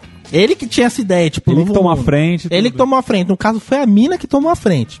 ele que tinha essa ideia, tipo, Ele que tomou a frente. Ele que tomou a frente. No caso, foi a mina que tomou a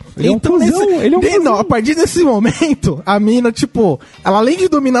frente. Ele é um cuzão. A partir desse momento, a mina, tipo, ela além de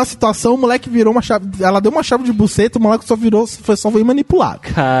dominar a situação, o moleque virou uma chave. Ela deu uma chave de buceta, o moleque só foi manipulado.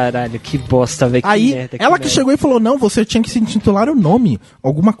 Caralho, que bosta, velho. Aí, ela que chegou e falou, não, você tinha que se intitular o nome,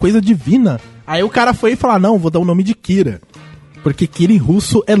 alguma coisa divina. Aí o cara foi e falou, não, vou dar o nome de Kira. Porque Kira em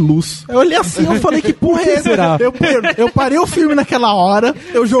russo é luz. Eu olhei assim, eu falei, que porra é essa? Eu parei o filme naquela hora,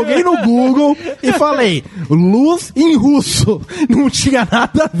 eu joguei no Google e falei, luz em russo. Não tinha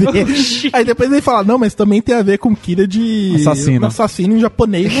nada a ver. Aí depois ele fala, não, mas também tem a ver com Kira de... assassino em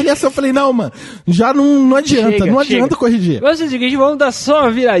japonês. E assim eu falei, não, mano, já não adianta, não adianta corrigir. Mas é o seguinte, vamos dar só uma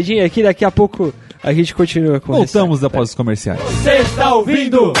viradinha aqui, daqui a pouco a gente continua com isso. Voltamos após os comerciais. Você está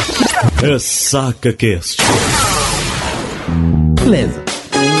ouvindo? RessacaCast. Beleza.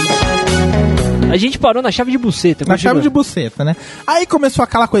 A gente parou na chave de buceta. Na chave de buceta, né? Aí começou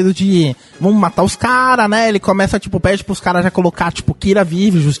aquela coisa de vamos matar os caras, né? Ele começa, tipo, pede pros caras já colocar, tipo, Kira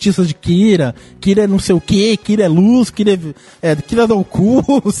vive, justiça de Kira, Kira é não sei o que, Kira é luz, Kira dá o cu,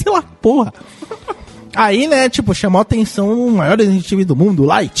 sei lá, porra. Aí, né, tipo, chamou a atenção o maior detetive do mundo, o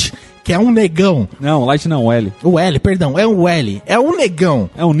Light, que é um negão. Não, Light não, o L. O L, perdão, é o L. É um negão.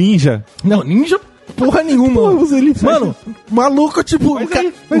 É um ninja? Não, ninja porra nenhuma. Mano, maluco, tipo,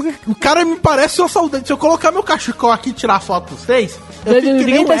 o cara me parece um assaltante. Se eu colocar meu cachecol aqui e tirar foto pra vocês, eu fico que nem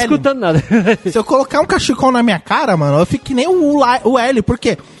ninguém o tá L. escutando nada. Se eu colocar um cachecol na minha cara, mano, eu fico que nem o L,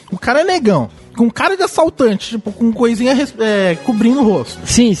 porque o cara é negão, com cara de assaltante, tipo, com coisinha cobrindo o rosto.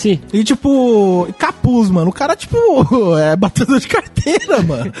 Sim, sim. E, tipo, capuz, mano. O cara, tipo, é batedor de carteira,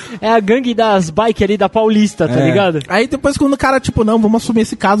 mano. É a gangue das bikes ali da Paulista, tá ligado? Aí depois quando o cara, tipo, não, vamos assumir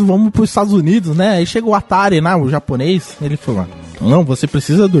esse caso, vamos pros Estados Unidos, né? Aí chega o Atari, né, o japonês, ele falou, não, você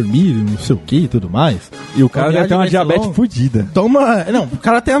precisa dormir, não sei o que e tudo mais. E o cara deve ter uma diabetes fodida. Não, o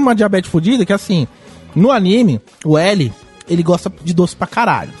cara tem uma diabetes fodida que, assim, no anime, o L, ele gosta de doce pra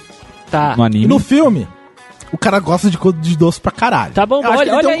caralho. Tá. No anime? E no filme, o cara gosta de doce pra caralho. Tá bom,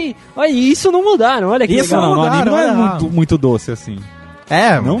 olha aí. Olha, isso não mudaram, olha que isso legal. No anime não é muito doce, assim.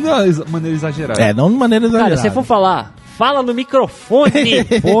 Não de maneira exagerada. não de maneira exagerada. Cara, se for falar, fala no microfone.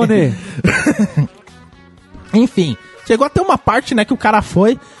 Fone. Enfim, chegou até uma parte, né, que o cara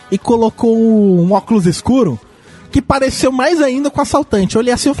foi e colocou um óculos escuro que pareceu mais ainda com assaltante. Eu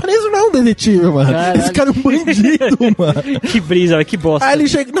olhei assim, eu falei, isso não é um detetive, mano. Caralho. Esse cara é um bandido, mano. Que brisa, que bosta. Aí ele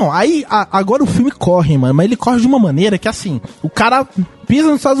chega... Não, aí agora o filme corre, mano. Mas ele corre de uma maneira que, assim, o cara pisa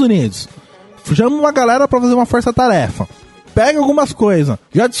nos Estados Unidos, chama uma galera pra fazer uma força-tarefa, pega algumas coisas,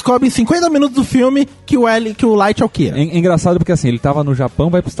 já descobre em 50 minutos do filme que o Light é o quê? É engraçado porque, assim, ele tava no Japão,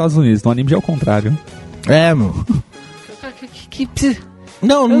 vai pros Estados Unidos. No anime já é o contrário. Meu.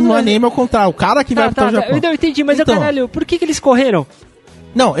 Não, no anime é o contrário. O cara que vai pro Japão. Eu entendi, mas então, caralho, por que eles correram?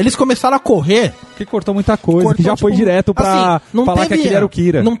 Não, eles começaram a correr. Porque cortou muita coisa, que já foi direto pra falar que aquele era o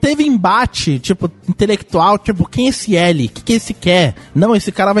Kira. Não teve embate, tipo, intelectual, tipo, quem é esse L? O que esse quer? Não,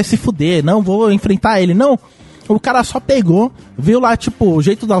 esse cara vai se fuder. Não, vou enfrentar ele. Não. O cara só pegou, viu lá, tipo, o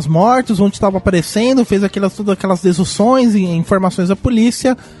jeito das mortes, onde estava aparecendo, fez todas aquelas deduções e informações da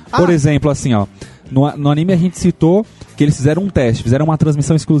polícia. Por exemplo, assim, ó. No anime a gente citou que eles fizeram um teste, fizeram uma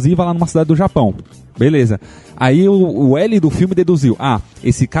transmissão exclusiva lá numa cidade do Japão. Beleza. Aí o L do filme deduziu,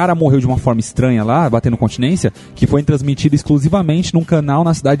 esse cara morreu de uma forma estranha lá, batendo continência, que foi transmitido exclusivamente num canal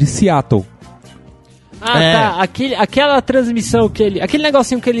na cidade de Seattle. Tá. Aquela transmissão aquele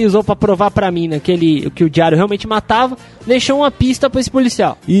negocinho que ele usou pra provar pra mim, que o diário realmente matava, deixou uma pista pra esse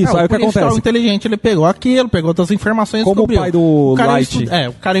policial. Isso, aí o que acontece? O inteligente, ele pegou aquilo, pegou outras informações, como descobriu. o pai do Light.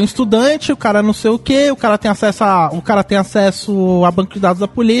 O cara é um estudante, o cara não sei o que, o cara tem acesso a banco de dados da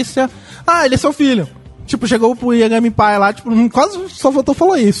polícia. Ele é seu filho. Tipo, chegou pro Yagami Pai lá, tipo, quase só voltou e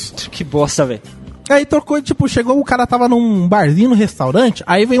falou isso. Que bosta, velho. Aí trocou, tipo, chegou, o cara tava num barzinho, no restaurante,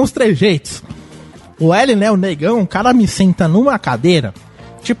 aí vem os trejeitos. O L, né, o negão, o cara me senta numa cadeira,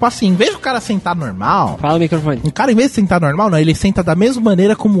 tipo assim, em vez do cara sentar normal... Fala o microfone. O cara, em vez de sentar normal, não, ele senta da mesma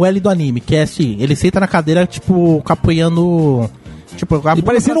maneira como o L do anime, que é assim, ele senta na cadeira, tipo, apoiando... Tipo, e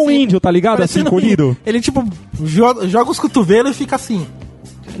parecendo assim, um índio, tá ligado? Assim, colhido. Ele, tipo, joga os cotovelos e fica assim.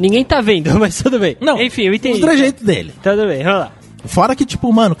 Ninguém tá vendo, mas tudo bem. Não, enfim, eu entendi. Os trejeitos dele. Tudo bem, vamos lá. Fora que,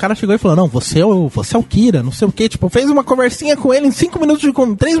 tipo, mano, o cara chegou e falou, não, você é o Kira, não sei o que, tipo, fez uma conversinha com ele em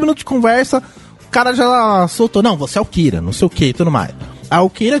 3 minutos de conversa, cara já soltou, não, você é o Kira, não sei o que e tudo mais. Aí o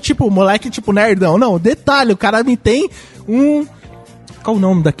Kira, tipo, o moleque, tipo, nerdão. Não, detalhe, o cara me tem um... Qual o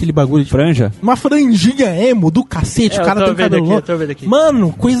nome daquele bagulho? Franja? Uma franjinha emo do cacete, o cara tem cabelo longo.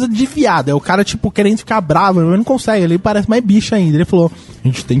 Mano, coisa de viado. É o cara, tipo, querendo ficar bravo, ele não consegue, ele parece mais bicho ainda. Ele falou, a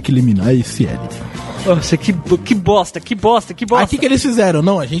gente tem que eliminar esse L. Nossa, que bosta. Aí o que eles fizeram?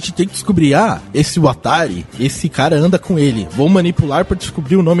 Não, a gente tem que descobrir, esse Watari, esse cara anda com ele. Vou manipular pra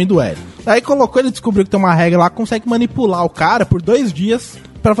descobrir o nome do L. Aí colocou, ele descobriu que tem uma regra lá, consegue manipular o cara por 2 dias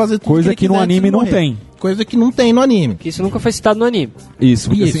pra fazer tudo coisa que no anime não tem. Coisa que não tem no anime. Que isso nunca foi citado no anime. Isso,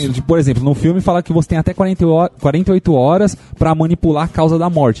 porque assim, por exemplo, no filme fala que você tem até 48 horas pra manipular a causa da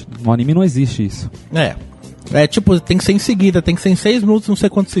morte. No anime não existe isso. É tipo, tem que ser em seguida, tem que ser em 6 minutos, não sei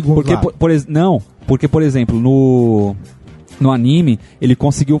quantos segundos. Porque, por exemplo, no anime, ele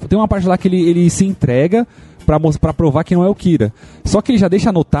conseguiu... Tem uma parte lá que ele se entrega pra provar que não é o Kira. Só que ele já deixa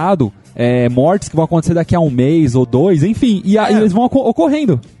anotado mortes que vão acontecer daqui a 1 mês ou 2, enfim, e eles vão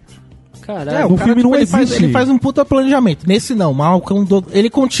ocorrendo. Caralho, no filme não existe. Ele faz um puta planejamento. Nesse não, ele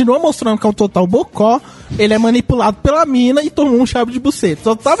continua mostrando que é um total bocó, ele é manipulado pela mina e tomou um chave de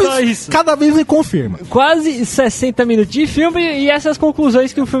buceta. Só isso. Cada vez ele confirma. Quase 60 minutos de filme e essas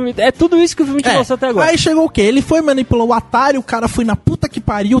conclusões que o filme... É tudo isso que o filme te mostrou até agora. Aí chegou o quê? Ele foi manipular o Atari, o cara foi na puta que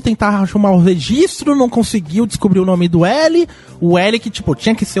pariu tentar arrumar o registro, não conseguiu descobrir o nome do L. O L que, tipo,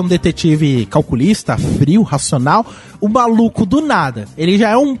 tinha que ser um detetive calculista, frio, racional. O maluco do nada. Ele já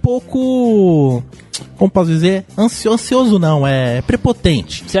é um pouco... Como posso dizer? Ansioso não, é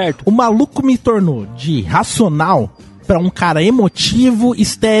prepotente. Certo. O maluco me tornou de racional pra um cara emotivo,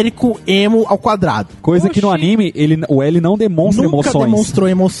 histérico, emo ao quadrado. Coisa que no anime, o L não demonstra emoções. Nunca demonstrou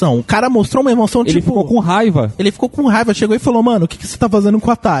emoção. O cara mostrou uma emoção, ele ficou com raiva. Ele ficou com raiva, chegou e falou, mano, o que você tá fazendo com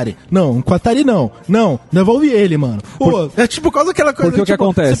o Atari? Não, com o Atari não. Não, devolve ele, mano. Pô, é tipo por causa daquela coisa, porque o que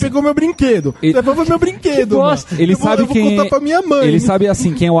acontece? Você pegou meu brinquedo, devolve meu brinquedo, mano. Ele sabe vou contar pra minha mãe. Ele sabe,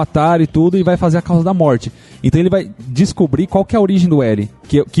 assim, quem é o Atari e tudo e vai fazer a causa da morte. Então ele vai descobrir qual que é a origem do L,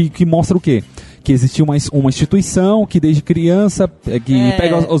 que mostra o quê? Que existia uma instituição que desde criança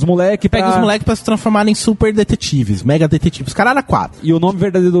pega os moleques Pega os moleques pra se transformarem em super detetives, mega detetives, caralho, 4. E o nome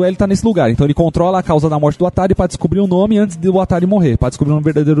verdadeiro do L tá nesse lugar. Então ele controla a causa da morte do Atari pra descobrir o nome antes do Atari morrer, pra descobrir o nome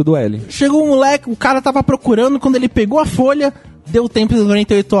verdadeiro do L. Chegou um moleque, o cara tava procurando, quando ele pegou a folha, deu tempo de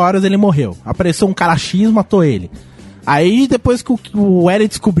 48 horas, ele morreu. Apareceu um cara X, matou ele. Aí, depois que o L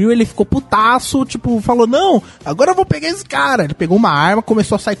descobriu, ele ficou putaço, tipo, falou, não, agora eu vou pegar esse cara. Ele pegou uma arma,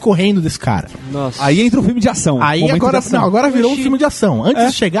 começou a sair correndo desse cara. Nossa. Aí entra o filme de ação. Aí agora virou um filme de ação. Antes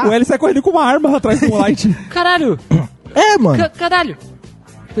de chegar... O L sai correndo com uma arma atrás do Light. Caralho! Mano. Caralho!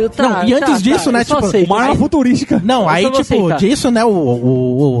 Não, e antes disso, né, tipo, uma arma futurística. Não, aí, tipo, disso, né,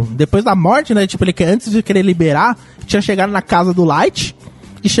 depois da morte, né, tipo, ele antes de querer liberar, tinha chegado na casa do Light...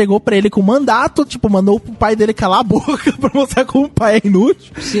 E chegou pra ele com mandato, tipo, mandou pro pai dele calar a boca pra mostrar como o pai é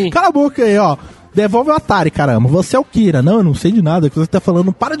inútil. Sim. Cala a boca aí, ó. Devolve o Atari, caramba. Você é o Kira. Não, eu não sei de nada. Que você tá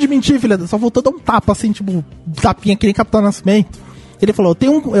falando. Para de mentir, filha. Só voltou a dar um tapa, assim, tipo, tapinha que nem Capitão Nascimento. Ele falou,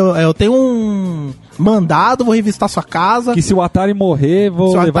 eu tenho um mandado, vou revistar sua casa. Que se o Atari morrer,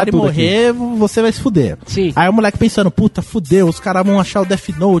 vou levar tudo aqui. Se o Atari morrer, você vai se fuder. Sim. Aí o moleque pensando, puta, fudeu, os caras vão achar o Death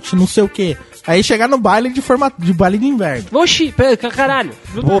Note, não sei o quê. Aí chegar no baile de baile de inverno. Oxi, caralho.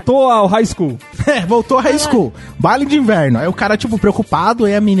 Voltou ao high school. Voltou ao high school. Baile de inverno. Aí o cara, tipo, preocupado,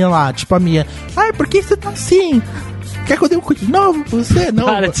 aí a menina lá, tipo a minha, ai, por que você tá assim? Quer que eu dê um cuidado? Não, você não.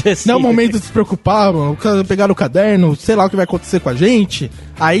 Assim. Não é o momento de se preocupar, mano. Pegar o caderno, sei lá o que vai acontecer com a gente.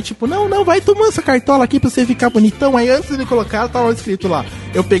 Aí, tipo, não, vai tomar essa cartola aqui pra você ficar bonitão. Aí antes de colocar, tava escrito lá.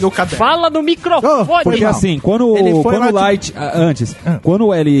 Eu peguei o caderno. Fala no microfone. Porque assim, quando o Light. Antes,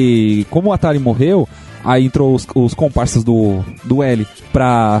 quando ele. Como o Atari morreu. Aí entrou os comparsas do L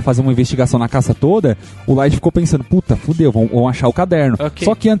pra fazer uma investigação na casa toda. O Light ficou pensando, puta, fudeu, vão achar o caderno. Okay.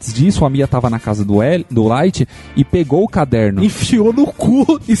 Só que antes disso, a Mia tava na casa do Light e pegou o caderno. Enfiou no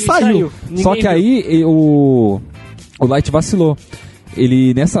cu e saiu. Só que aí o Light vacilou.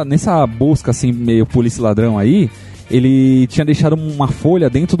 Ele, nessa busca assim, meio polícia ladrão aí, ele tinha deixado uma folha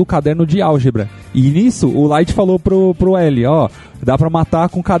dentro do caderno de álgebra. E nisso, o Light falou pro L, ó, dá pra matar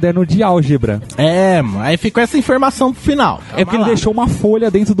com caderno de álgebra. Aí ficou essa informação pro final. É porque ele deixou uma folha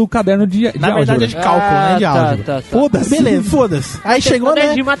dentro do caderno de álgebra. Na verdade é de cálculo, né, de álgebra. Tá. Foda-se. Beleza, foda-se. Aí chegou,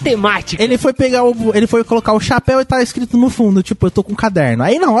 né? de matemática. Ele foi colocar o chapéu e tá escrito no fundo, tipo, eu tô com um caderno.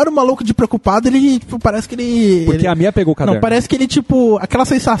 Aí na hora o maluco de preocupado, ele, tipo, parece que ele... Porque a Mia pegou o caderno. Não, parece que ele, tipo, aquela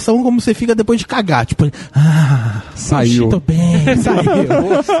sensação como você fica depois de cagar, tipo, saiu. Tô bem, saiu.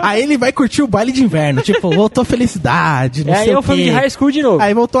 Aí ele vai curtir o baile de inverno, tipo, voltou felicidade, não sei o quê. Aí eu fui de high school de novo.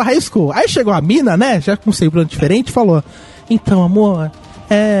 Aí voltou a high school. Aí chegou a mina, né, já com um semblante diferente, falou, então, amor,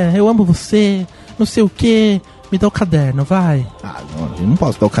 eu amo você, não sei o que, me dá o caderno, vai. Ah, não, eu não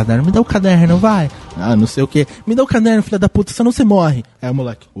posso dar o caderno, me dá o caderno, vai. Ah, não sei o que, me dá o caderno, filha da puta, senão você morre. Aí o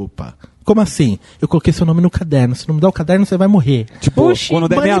moleque, opa, como assim? Eu coloquei seu nome no caderno, se não me dá o caderno, você vai morrer. Tipo, quando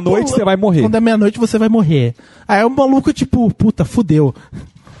der meia-noite, você vai morrer. Quando der meia-noite, você vai morrer. Aí o maluco, tipo, puta, fudeu.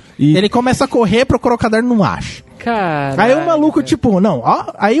 E ele começa a correr, procura o caderno, não acha. Caralho. Aí o maluco, tipo, não, ó.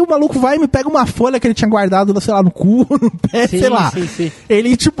 Aí o maluco vai e me pega uma folha que ele tinha guardado, sei lá, no cu, no pé, sei lá. Sim.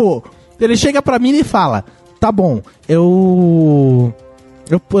 Ele, tipo, ele chega pra mim e fala: tá bom, eu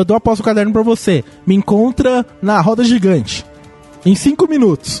dou a posse do caderno pra você. Me encontra na roda gigante. Em 5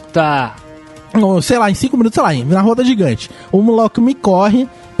 minutos. Tá. Sei lá, em 5 minutos, sei lá, na roda gigante. O moleque me corre,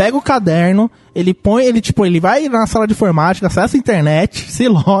 pega o caderno, ele vai na sala de informática, acessa a internet, se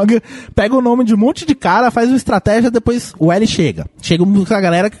loga, pega o nome de um monte de cara, faz uma estratégia, depois o L chega. Chega a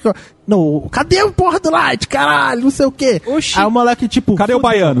galera que... Não, cadê a porra do light, caralho, não sei o quê. Oxi. Aí o moleque, tipo... Cadê o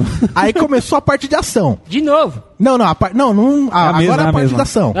baiano? Aí começou a parte de ação. De novo. Agora a parte da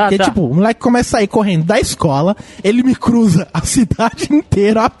ação. Ah, porque, tá. tipo, o moleque começa a sair correndo da escola, ele me cruza a cidade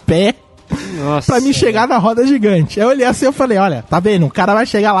inteira a pé, Nossa. pra me chegar na roda gigante. Aí eu olhei assim e falei, olha, tá vendo? O cara vai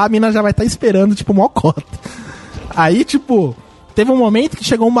chegar lá, a mina já vai estar esperando, tipo, mó cota. Aí, tipo, teve um momento que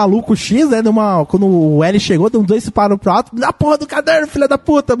chegou um maluco X, né? Quando o L chegou, deu 2 disparos pro alto. Na porra do caderno, filha da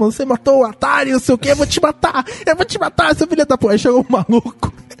puta, mano. Você matou o Atari, não sei o que, eu vou te matar, seu filho da puta. Aí chegou um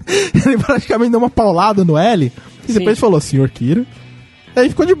maluco, ele praticamente deu uma paulada no L e depois falou, senhor Kira. Aí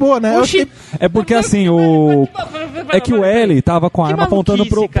ficou de boa, né? É porque assim, é que o L tava com a arma apontando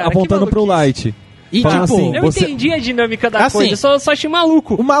pro Light. E, Falando tipo, assim, Eu entendi a dinâmica da Assim, coisa, só achei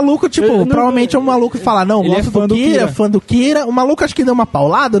maluco. o maluco, tipo, provavelmente é um maluco que fala, não, Ele gosto é fã do do Kira, Kira. fã do Kira. O maluco acho que deu uma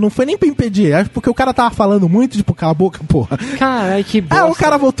paulada, não foi nem pra impedir, acho porque o cara tava falando muito, tipo, cala a boca, porra. Caralho, que bosta. Aí o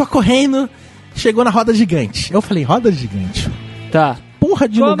cara voltou correndo, chegou na roda gigante. Eu falei, roda gigante? Tá. Porra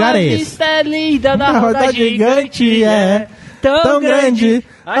de lugar é esse? Como a vista é linda da A roda gigante é tão grande.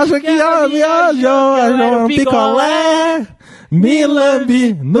 Acho que ela me olhou, um picolé. Me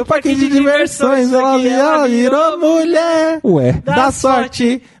lambe no parque de diversões, ela virou mulher. Ué. Dá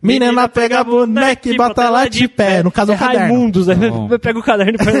sorte, menina pega a boneca e bota lá de pé. No caso, é o caderno. Raimundos, né? Pega o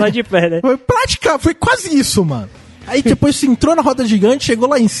caderno e põe lá de pé, né? Foi quase isso, mano. Aí depois você entrou na roda gigante, chegou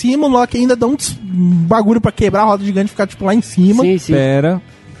lá em cima, o Loki ainda dá um bagulho pra quebrar a roda gigante e ficar tipo lá em cima. Sim. Pera.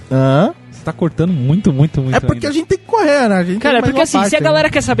 Hã? Você tá cortando muito É porque ainda. a gente tem que correr, né? A gente Cara, tem mais porque uma assim, parte, se a né? galera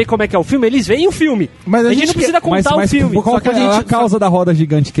quer saber como é que é o filme, eles veem o filme. Mas A gente não precisa contar o filme. Qual Só que que é a causa da roda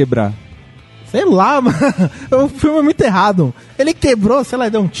gigante quebrar? Sei lá, mano. O filme é muito errado. Ele quebrou, sei lá,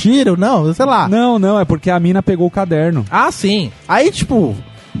 deu um tiro, não, sei lá. Não, é porque a mina pegou o caderno. Ah, sim. Aí, tipo,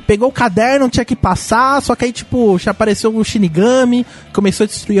 pegou o caderno, tinha que passar, só que aí, tipo, já apareceu o Shinigami, começou a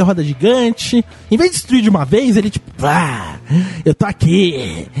destruir a roda gigante. Em vez de destruir de uma vez, ele, tipo, eu tô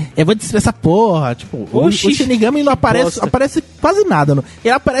aqui, eu vou destruir essa porra. Tipo, o Shinigami não aparece quase nada. Não.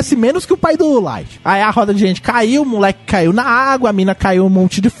 Ele aparece menos que o pai do Light. Aí a roda de gente caiu, o moleque caiu na água, a mina caiu um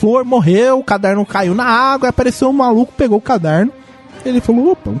monte de flor, morreu, o caderno caiu na água, aí apareceu um maluco, pegou o caderno, ele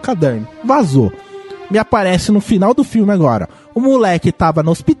falou, opa, um caderno, vazou. Me aparece no final do filme agora. O moleque tava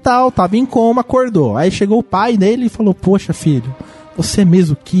no hospital, tava em coma, acordou. Aí chegou o pai dele e falou, poxa, filho, você é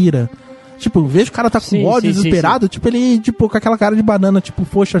mesmo Kira? Tipo, vejo o cara tá com ódio, desesperado, tipo, ele, tipo, com aquela cara de banana, tipo,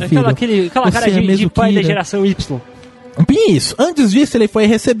 poxa, filho. Aquela cara de pai da geração Y. Isso. Antes disso, ele foi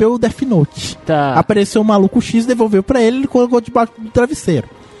receber o Death Note. Tá. Apareceu o maluco X, devolveu pra ele colocou debaixo do travesseiro.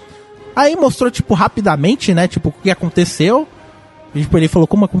 Aí mostrou, tipo, rapidamente, né, tipo, o que aconteceu. E, tipo, ele falou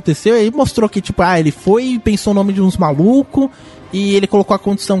como aconteceu, e aí mostrou que, tipo, ele foi e pensou o nome de uns malucos, e ele colocou a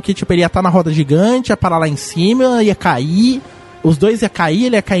condição que, tipo, ele ia estar na roda gigante, ia parar lá em cima, ia cair, os dois ia cair,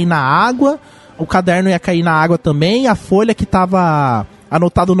 ele ia cair na água, o caderno ia cair na água também, a folha que tava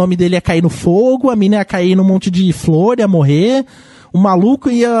anotado o nome dele ia cair no fogo, a mina ia cair num monte de flor, ia morrer, o maluco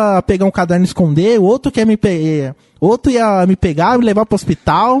ia pegar um caderno e esconder, o outro ia me pegar, me levar pro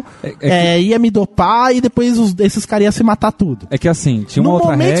hospital, ia me dopar e depois esses caras iam se matar tudo. É que assim, tinha uma no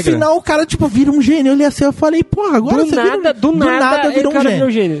outra regra... momento final, o cara, tipo, vira um gênio. Eu olhei assim, eu falei, porra, agora Do nada, virou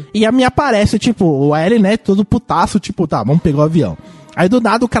um gênio. E a me aparece, tipo, o L, né, todo putaço, tipo, tá, vamos pegar o avião. Aí do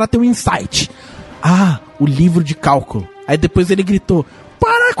nada o cara tem um insight. O livro de cálculo. Aí depois ele gritou,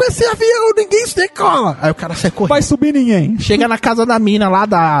 para com esse avião, ninguém se decola. Aí o cara sai correndo. Vai subir ninguém. Chega na casa da mina lá,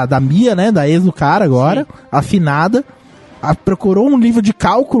 da Mia, né, da ex do cara agora, afinada. Procurou um livro de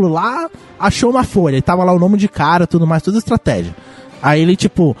cálculo lá, achou uma folha. E tava lá o nome de cara, tudo mais, toda estratégia. Aí ele,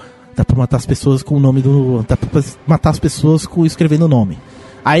 tipo, dá pra matar as pessoas com o nome do... Dá pra matar as pessoas escrevendo o nome.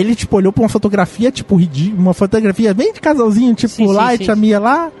 Aí ele, tipo, olhou pra uma fotografia, tipo, ridícula, uma fotografia bem de casalzinho, tipo, Light, a Mia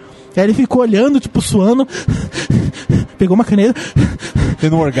lá. Aí ele ficou olhando, tipo, suando. Pegou uma caneta.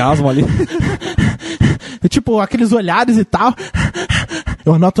 Tendo um orgasmo ali. tipo, aqueles olhares e tal.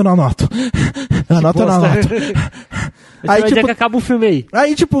 Eu anoto ou não anoto? Eu anoto ou não anoto? Aí, tipo, que acaba o filme aí.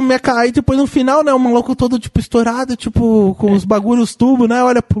 Aí, tipo, aí depois no final, né, o maluco todo, tipo, estourado, tipo, com os bagulhos tubo, né,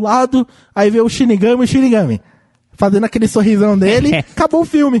 olha pro lado, aí vê o Shinigami, fazendo aquele sorrisão dele, acabou o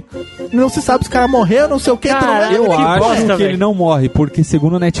filme. Não se sabe se o cara morreu, não sei o que. Cara, eu acho que ele não morre, porque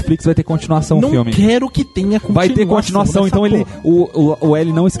segundo o Netflix vai ter continuação o filme. Não quero que tenha continuação. Vai ter continuação, então o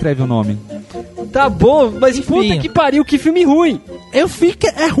L não escreve o nome. Tá bom, mas puta que pariu, que filme ruim. É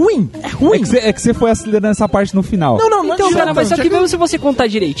ruim. É que você foi acelerando essa parte no final. Não então, cara, mas só que mesmo se você contar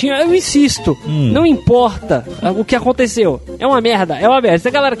direitinho, eu insisto, não importa o que aconteceu. É uma merda. Se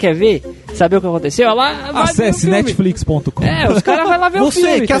a galera quer saber o que aconteceu, ela vai acesse netflix.com. Os caras vão lá ver o filme.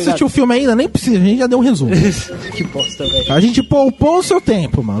 Você quer assistir o filme ainda? Nem precisa, a gente já deu um resumo. Que bosta, velho. A gente poupou o seu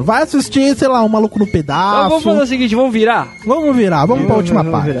tempo, mano. Vai assistir, sei lá, um Maluco no Pedaço. Vamos fazer o seguinte, vamos virar? Vamos pra última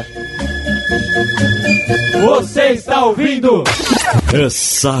parte. Você está ouvindo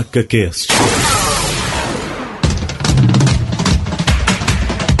RessacaCast.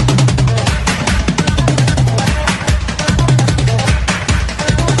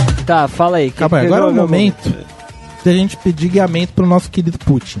 Tá, fala aí. Calma aí, agora é o momento da gente pedir guiamento pro nosso querido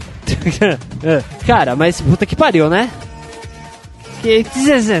Putin. Cara, mas puta que pariu, né?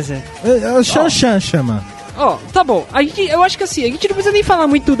 Xan, mano. Ó, tá bom. Eu acho que assim, a gente não precisa nem falar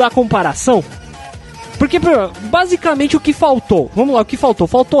muito da comparação. Porque, basicamente, o que faltou? Vamos lá, o que faltou?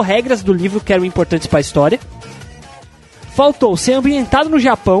 Faltou regras do livro que eram importantes pra história. Faltou ser ambientado no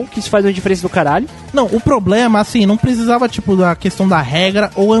Japão, que isso faz uma diferença do caralho. Não, o problema, assim, não precisava, tipo, da questão da regra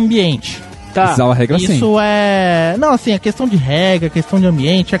ou ambiente. Tá. Precisava regra sim. Isso é... Não, assim, a questão de regra, a questão de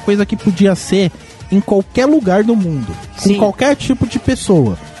ambiente é coisa que podia ser em qualquer lugar do mundo. Sim. Com qualquer tipo de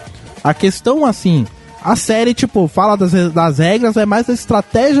pessoa. A questão, assim... A série, tipo, fala das regras, é mais a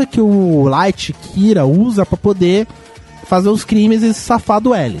estratégia que o Light Kira usa pra poder fazer os crimes e se safar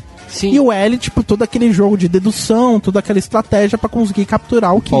do L. Sim. E o L, tipo, todo aquele jogo de dedução, toda aquela estratégia pra conseguir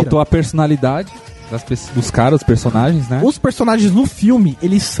capturar o Kira. Faltou a personalidade dos caras, os personagens, né? Os personagens no filme,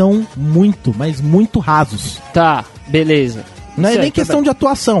 eles são muito, mas muito rasos. Tá, beleza. Não é nem questão de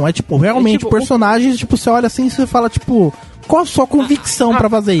atuação, é tipo, realmente, personagens, tipo, você olha assim e você fala, tipo, qual a sua convicção pra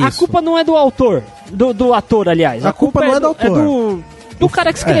fazer isso? A culpa não é do autor, do ator, aliás. A culpa não é do autor. É do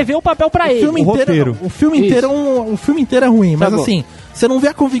cara que escreveu o papel pra ele. O filme inteiro é ruim, mas assim, você não vê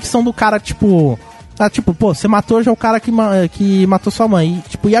a convicção do cara, tipo... Ah, tipo, pô, você matou já o cara que matou sua mãe. E,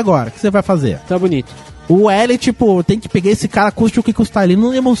 tipo, e agora? O que você vai fazer? Tá bonito. O L, tipo, tem que pegar esse cara, custe o que custar. Ele não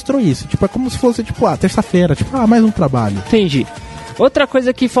demonstrou isso. Tipo, é como se fosse, tipo, terça-feira. Tipo, mais um trabalho. Entendi. Outra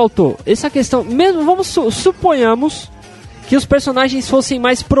coisa que faltou. Essa questão... Mesmo, suponhamos que os personagens fossem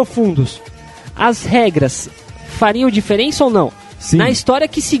mais profundos. As regras fariam diferença ou não? Sim. Na história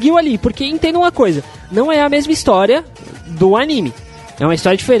que seguiu ali. Porque entenda uma coisa. Não é a mesma história do anime. É uma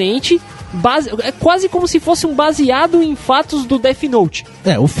história diferente... É quase como se fosse um baseado em fatos do Death Note.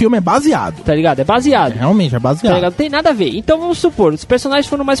 O filme é baseado. Tá ligado? É baseado. Realmente, é baseado. Tá ligado? Não tem nada a ver. Então vamos supor, os personagens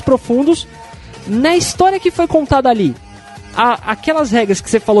foram mais profundos. Na história que foi contada ali, aquelas regras que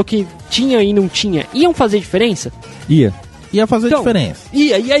você falou que tinha e não tinha, iam fazer diferença? Ia fazer diferença.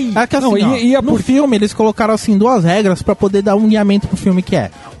 E aí? É que assim, no filme eles colocaram assim 2 regras pra poder dar um guiamento pro filme, que é: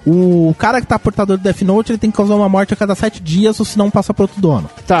 o cara que tá portador do Death Note, ele tem que causar uma morte a cada 7 dias, ou senão passa pro outro dono.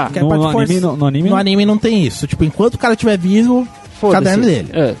 Tá. No anime não tem isso. Tipo, enquanto o cara estiver vivo, o caderno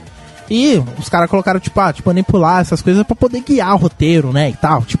dele. E os caras colocaram, tipo, manipular essas coisas pra poder guiar o roteiro, né, e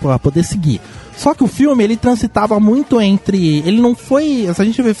tal, tipo, pra poder seguir. Só que o filme, ele transitava muito entre... Ele não foi... Se a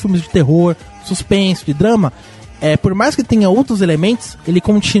gente vê filmes de terror, suspense, de drama... por mais que tenha outros elementos, ele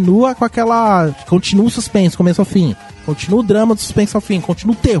continua com aquela... Continua o suspense, começo ao fim. Continua o drama do suspense ao fim.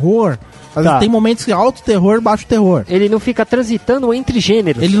 Continua o terror. Às vezes tem momentos que alto terror, baixo terror. Ele não fica transitando entre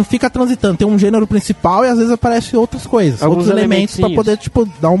gêneros. Ele não fica transitando. Tem um gênero principal e às vezes aparecem outras coisas. Outros elementos pra poder, tipo,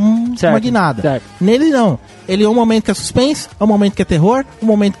 dar uma guinada. Certo. Nele não. Ele é um momento que é suspense, é um momento que é terror, um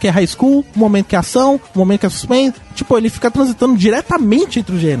momento que é high school, um momento que é ação, um momento que é suspense. Tipo, ele fica transitando diretamente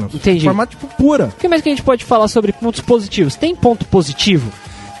entre os gêneros. Entendi. De forma, tipo, pura. O que mais que a gente pode falar sobre pontos positivos? Tem ponto positivo?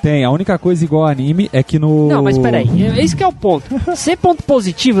 Tem, a única coisa igual ao anime é que no... Não, mas peraí, esse que é o ponto. Ser ponto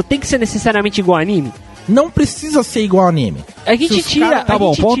positivo tem que ser necessariamente igual ao anime? Não precisa ser igual ao anime. A gente tira... Tá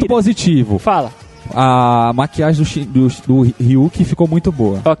bom, ponto positivo. Fala. A maquiagem do Ryuki ficou muito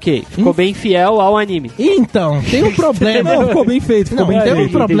boa. Ok, ficou bem fiel ao anime. Então, tem um problema. Não, ficou bem feito, Tem um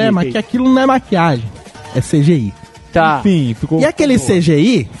problema que aquilo não é maquiagem, é CGI. Tá. Enfim, ficou... E aquele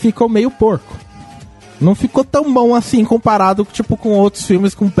CGI ficou meio porco. Não ficou tão bom assim comparado, tipo, com outros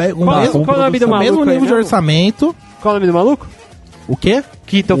filmes com qual o nome do maluco? Mesmo nível de orçamento. Qual o nome do maluco? O quê?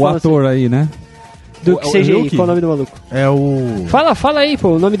 Que o ator aí, né? Do CGI, qual é o nome do maluco? É o... Fala aí, pô,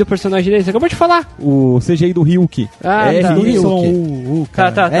 o nome do personagem dele. Você acabou de falar. O CGI do Ryuki. Ah, tá. do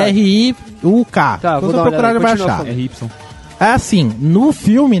R-Y-U-K. Tá. R-I-U-K. Tá, Se vou você dar uma procurar, olhada, vai continua achar. falando. R-Y. É assim, no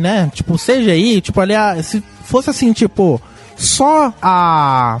filme, né, tipo, o CGI, tipo, ali, se fosse assim, tipo, só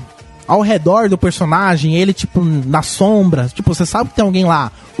ao redor do personagem, ele, tipo, na sombra, tipo, você sabe que tem alguém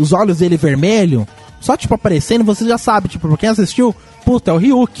lá, os olhos dele vermelho, só, tipo, aparecendo, você já sabe, tipo, pra quem assistiu, puta, é o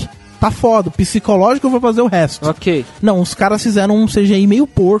Ryuki, tá foda, o psicológico eu vou fazer o resto. Ok. Não, os caras fizeram um CGI meio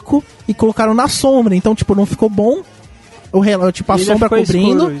porco e colocaram na sombra, então, tipo, não ficou bom, tipo, a sombra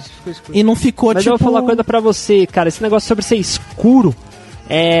cobrindo, escuro. E não ficou, Mas tipo... eu vou falar uma coisa pra você, cara, esse negócio sobre ser escuro,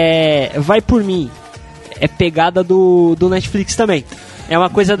 vai por mim, é pegada do Netflix também. É uma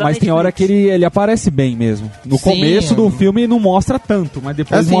coisa da Mas Netflix. tem hora que ele aparece bem mesmo. No Sim, começo do filme não mostra tanto, mas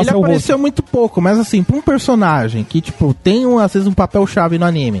depois assim, mostra ele o rosto. apareceu muito pouco, mas assim, pra um personagem que, tipo, tem às vezes um papel-chave no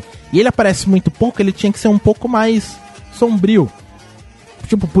anime, e ele aparece muito pouco, ele tinha que ser um pouco mais sombrio.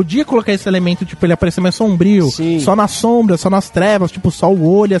 Tipo, podia colocar esse elemento, tipo, ele aparecer mais sombrio, Sim. só na sombra, só nas trevas, tipo, só o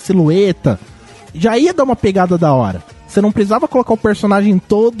olho, a silhueta. Já ia dar uma pegada da hora. Você não precisava colocar o personagem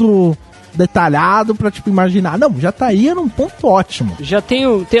todo detalhado pra, tipo, imaginar. Não, já estaria num ponto ótimo. Já tem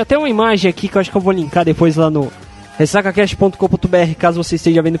até uma imagem aqui que eu acho que eu vou linkar depois lá no RessacaCast.com.br, caso você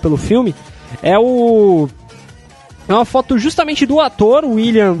esteja vendo pelo filme. É uma foto justamente do ator,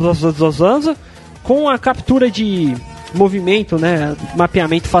 William Zozanza, com a captura de movimento, né,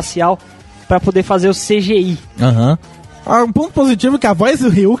 mapeamento facial, pra poder fazer o CGI. Aham. Um ponto positivo é que a voz do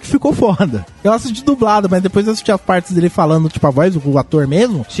Ryuki ficou foda. Eu assisti dublado, mas depois eu assisti as partes dele falando, tipo, a voz do ator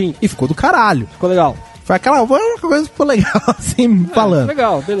mesmo. Sim. E ficou do caralho. Ficou legal. Foi aquela voz, uma coisa que ficou legal, assim, falando.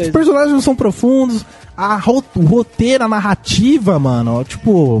 Legal, beleza. Os personagens não são profundos, o roteiro, a narrativa, mano,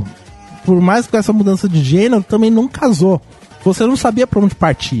 tipo, por mais que essa mudança de gênero, também não casou. Você não sabia pra onde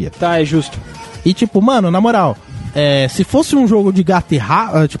partia. Tá, é justo. E tipo, mano, na moral, se fosse um jogo de gato e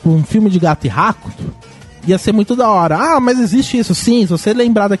rato, tipo, um filme de gato e rato, ia ser muito da hora. Ah, mas existe isso, sim. Se você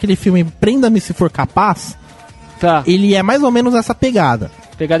lembrar daquele filme Prenda-me Se For Capaz, Tá. ele é mais ou menos essa pegada.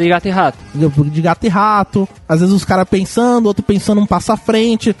 Pegada de gato e rato. De gato e rato, às vezes os caras pensando, outro pensando um passo à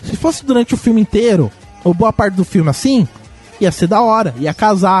frente. Se fosse durante o filme inteiro, ou boa parte do filme assim, ia ser da hora, ia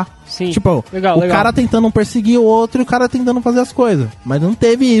casar. Sim. Tipo, legal. Cara tentando perseguir o outro e o cara tentando fazer as coisas. Mas não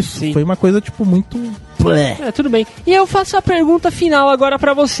teve isso. Sim. Foi uma coisa, tipo, muito... Tudo bem. E eu faço a pergunta final agora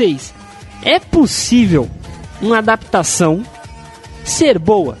pra vocês. É possível uma adaptação ser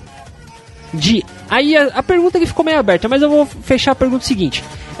boa? Aí a pergunta que ficou meio aberta, mas eu vou fechar a pergunta seguinte.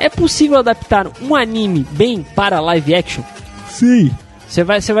 É possível adaptar um anime bem para live action? Sim. Você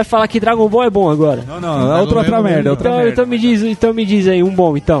vai falar que Dragon Ball é bom agora? Não, é outra merda. Então me diz aí, um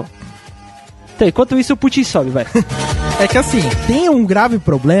bom, então. Enquanto isso, o Putin sobe, vai. É que assim, tem um grave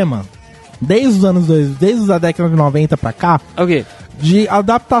problema, desde a década de 90 pra cá, Ok. de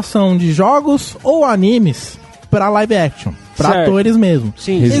adaptação de jogos ou animes pra live action. Pra Certo. atores mesmo.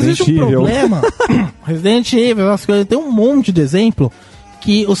 Sim. Existe um Resident Evil. problema. Resident Evil, as coisas, tem um monte de exemplo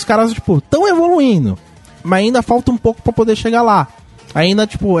que os caras, tipo, estão evoluindo, mas ainda falta um pouco pra poder chegar lá. Ainda,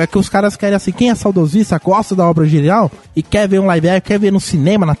 tipo, é que os caras querem assim, quem é saudosista, gosta da obra original e quer ver um live action, quer ver no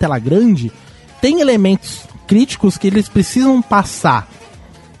cinema, na tela grande, tem elementos críticos que eles precisam passar.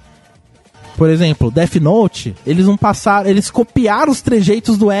 Por exemplo, Death Note, eles não passaram, eles copiaram os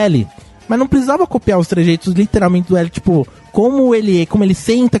trejeitos do L, mas não precisava copiar os trejeitos literalmente do L, tipo, como ele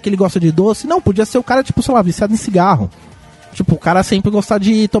senta, que ele gosta de doce. Não, podia ser o cara, tipo, sei lá, viciado em cigarro. Tipo, o cara sempre gostar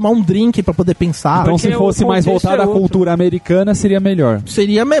de tomar um drink pra poder pensar. Então, Porque se fosse o mais contexto voltado é à outro. cultura americana, seria melhor.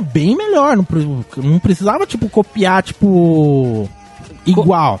 Seria bem melhor, não precisava, tipo, copiar, tipo...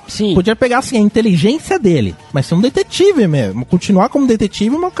 igual. Sim. Podia pegar, assim, a inteligência dele, mas ser um detetive mesmo. Continuar como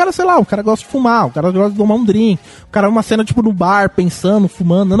detetive, mas o cara, sei lá, o cara gosta de fumar, o cara gosta de tomar um drink, o cara uma cena, tipo, no bar, pensando,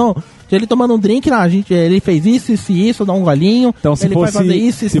 fumando, não. Ele tomando um drink, não, ele fez isso, dá um golinho, Então, se ele vai fazer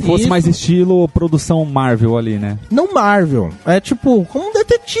isso, se fosse isso. mais estilo produção Marvel ali, né? Não Marvel, é tipo, como um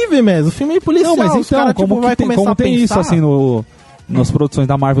detetive mesmo, filme policial. Não, mas os então, cara, como, tipo, vai tem, começar como a tem isso, pensar. assim, nas produções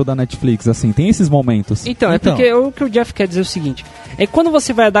da Marvel, da Netflix, assim, tem esses momentos. Então, é porque o que o Jeff quer dizer é o seguinte: é que quando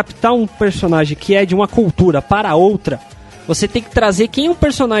você vai adaptar um personagem que é de uma cultura para outra, você tem que trazer quem o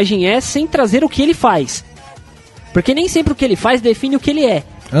personagem é sem trazer o que ele faz. Porque nem sempre o que ele faz define o que ele é.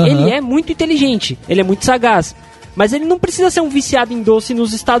 Uhum. Ele é muito inteligente, ele é muito sagaz, mas ele não precisa ser um viciado em doce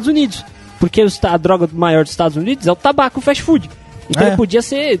nos Estados Unidos, porque a droga maior dos Estados Unidos é o tabaco, o fast food. Então ele podia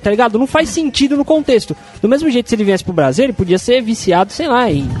ser, tá ligado? Não faz sentido no contexto. Do mesmo jeito, se ele viesse pro Brasil, ele podia ser viciado, sei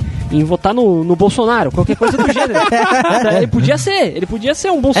lá, em votar no Bolsonaro, qualquer coisa do gênero. Ele podia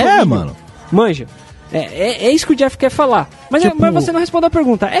ser um bolsonaro. mano. Manja. É isso que o Jeff quer falar. Mas, Tipo- mas você não respondeu a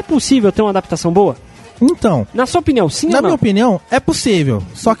pergunta. É possível ter uma adaptação boa? Então, Na sua opinião, sim ou na não? minha opinião, é possível.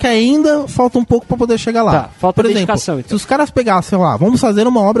 Só que ainda falta um pouco pra poder chegar lá. Tá, falta Por exemplo, dedicação, então. se os caras pegassem lá, vamos fazer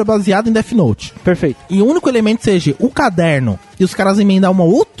uma obra baseada em Death Note, Perfeito. e o único elemento seja o caderno, e os caras emendar um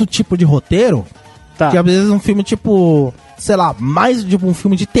outro tipo de roteiro, Tá. que às vezes um filme tipo, sei lá, mais tipo um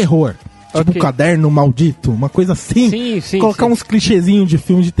filme de terror. Tipo Ok. o Caderno Maldito, uma coisa assim. Sim, Colocar sim. uns clichêzinhos de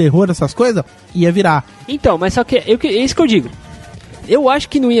filme de terror, essas coisas, ia virar. Então, mas só que é isso que eu digo. Eu acho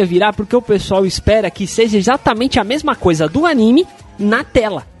que não ia virar porque o pessoal espera que seja exatamente a mesma coisa do anime na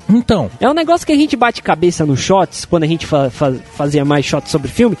tela. Então, É um negócio que a gente bate cabeça nos shots, quando a gente fazia mais shots sobre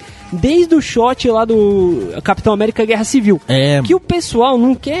filme, desde o shot lá do Capitão América Guerra Civil. Que o pessoal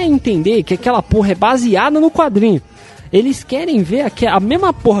não quer entender que aquela porra é baseada no quadrinho. Eles querem ver a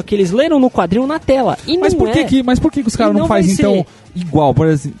mesma porra que eles leram no quadrinho na tela. E Mas não por é. que os caras E não vai fazem, então, ser. igual? Por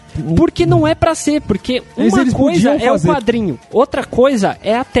exemplo, Porque não é pra ser, porque uma Eles coisa podiam é o fazer. quadrinho, outra coisa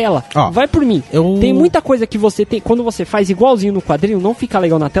é a tela. Ó, Vai por mim. eu- Tem muita coisa que você tem, quando você faz igualzinho no quadrinho, não fica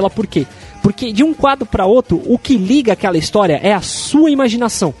legal na tela, por quê? Porque de um quadro pra outro, o que liga aquela história é a sua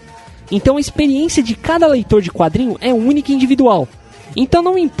imaginação. Então a experiência de cada leitor de quadrinho é única e individual. Então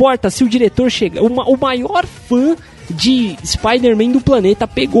não importa se o diretor chega, o maior fã de Spider-Man do planeta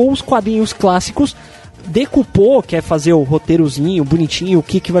pegou os quadrinhos clássicos, decupou, quer fazer o roteirozinho bonitinho, o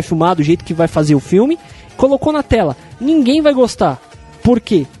que vai filmar, do jeito que vai fazer o filme, colocou na tela. Ninguém vai gostar. Por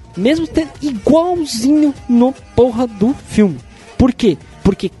quê? Mesmo tendo igualzinho no porra do filme. Por quê?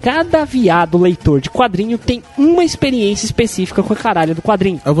 Porque cada viado leitor de quadrinho tem uma experiência específica com a caralho do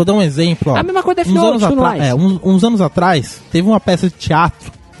quadrinho. eu vou dar um exemplo. Ó. A mesma coisa Death Note, tudo mais. Uns anos atrás, teve uma peça de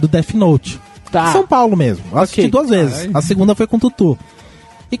teatro do Death Note. Tá. Em São Paulo mesmo. Eu assisti 2 vezes. Caralho. A segunda foi com o Tutu.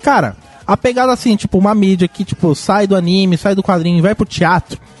 E, cara, a pegada assim, tipo, uma mídia que, tipo, sai do anime, sai do quadrinho e vai pro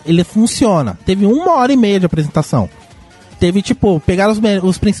teatro, ele funciona. Teve 1h30 de apresentação. Teve, tipo, pegaram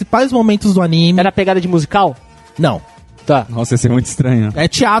os principais momentos do anime. Era pegada de musical? Não. Tá. Nossa, ia ser muito estranho. É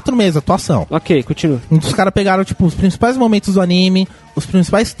teatro mesmo, atuação. Ok, continua. Os caras pegaram, tipo, os principais momentos do anime, os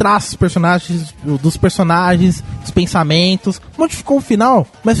principais traços dos personagens, os pensamentos, modificou o final,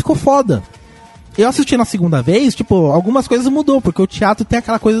 mas ficou foda. Eu assisti na segunda vez, tipo, algumas coisas mudou, porque o teatro tem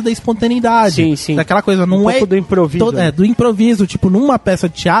aquela coisa da espontaneidade. Sim, sim. Daquela coisa, não é... pouco do improviso. É, do improviso, tipo, numa peça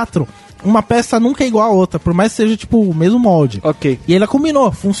de teatro, uma peça nunca é igual a outra, por mais que seja, tipo, o mesmo molde. Ok. E ela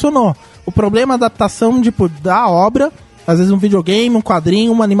combinou, funcionou. O problema é a adaptação, tipo, da obra, às vezes um videogame, um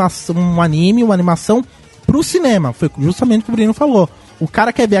quadrinho, uma animação, um anime, uma animação, pro cinema. Foi justamente o que o Bruno falou. O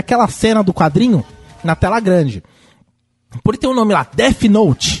cara quer ver aquela cena do quadrinho na tela grande. Por ter um nome lá, Death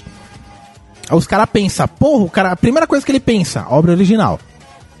Note, os caras pensam, porra, a primeira coisa que ele pensa, obra original.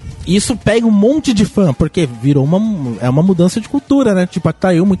 Isso pega um monte de fã, porque virou uma mudança de cultura, né? Tipo,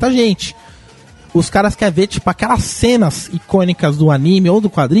 atraiu muita gente. Os caras querem ver, tipo, aquelas cenas icônicas do anime ou do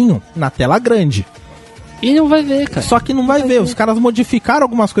quadrinho na tela grande. E não vai ver, cara. Só que não vai ver. Os caras modificaram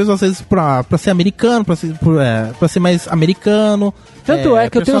algumas coisas, às vezes, pra ser americano, pra ser mais americano. Tanto é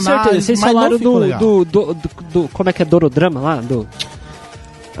que eu tenho certeza. personagens, Vocês mas não falaram ficou legal. do como é que é Dorodrama lá?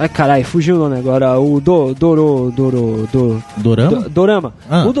 Ai, caralho, fugiu o nome agora. O Dorama? Dorama.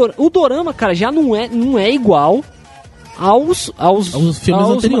 Ah. O Dorama, cara, já não é igual aos filmes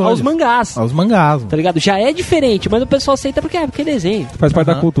anteriores. aos mangás. Aos mangás. Tá ligado? Já é diferente, mas o pessoal aceita porque é desenho. Faz parte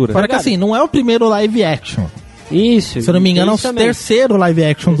da cultura. Fora que assim, não é o primeiro live action. Isso. Se eu não me engano, é o isso também. terceiro live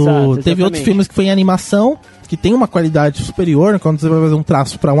action Exato, Teve exatamente. outros filmes que foi em animação, que tem uma qualidade superior, né, quando você vai fazer um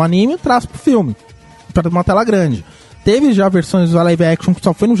traço pra um anime, um traço pro filme. Pra uma tela grande. Teve já versões do live action que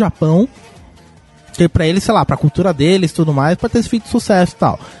só foi no Japão, que pra eles, sei lá, pra cultura deles e tudo mais, pra ter feito sucesso e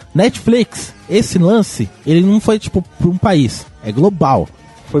tal. Netflix, esse lance, ele não foi, tipo, pra um país. É global.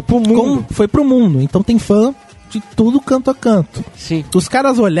 Foi pro mundo. Foi pro mundo. Então tem fã de tudo canto a canto. Sim. Os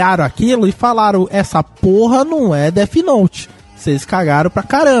caras olharam aquilo e falaram, essa porra não é Death Note. Vocês cagaram pra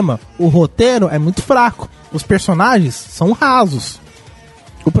caramba. O roteiro é muito fraco. Os personagens são rasos.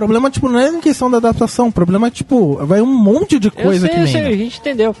 O problema, tipo, não é em questão da adaptação. O problema é, tipo, vai um monte de coisa eu sei, vem. a gente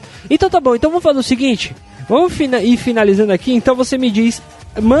entendeu. Então tá bom, então vamos fazer o seguinte. Vamos ir finalizando aqui. Então você me diz,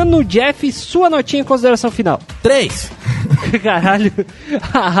 Mano Jeff, sua notinha em consideração final. 3. Caralho.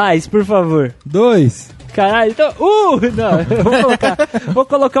 Raiz, por favor. 2. Caralho, então... não, eu vou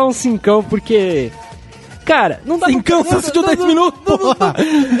colocar um 5, porque... Cara, não dá Cincão, você assistiu 10 minutos, porra!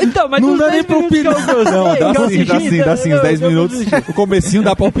 Então, mas Não nos dá 10 nem pra minutos que eu opinar. gostei, Não, que eu dá assisti, sim, os 10 minutos. O comecinho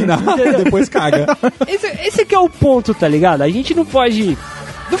dá pra opinar, depois caga. Esse que é o ponto, tá ligado? A gente não pode...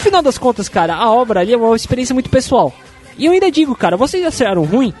 No final das contas, cara, a obra ali é uma experiência muito pessoal. E eu ainda digo, cara, vocês acharam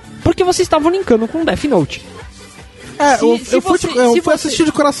ruim porque vocês estavam linkando com Death Note. Eu fui assistir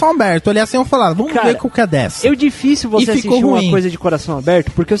de coração aberto. Olhei assim e falei, vamos ver qual que é dessa. É difícil você assistir uma coisa de coração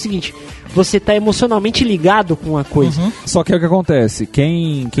aberto, porque é o seguinte, você tá emocionalmente ligado com a coisa. Só que é o que acontece,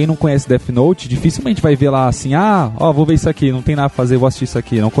 quem não conhece Death Note, dificilmente vai ver lá assim, vou ver isso aqui, não tem nada pra fazer, vou assistir isso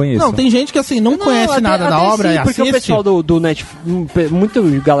aqui, não conheço. Não, tem gente que assim, não conhece nada da obra e assiste. Porque o pessoal do Netflix, muita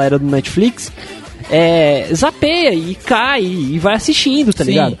galera do Netflix... zapeia e cai e vai assistindo, tá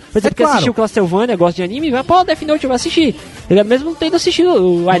ligado? Por exemplo, quer assistir o Castlevania, gosta de anime, vai, Death Note eu vou assistir. Tá mesmo não tendo assistido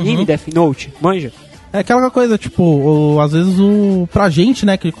o anime Death Note, manja. É aquela coisa, tipo, às vezes pra gente,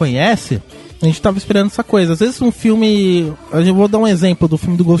 né, que conhece, a gente tava esperando essa coisa. Às vezes um filme, eu vou dar um exemplo do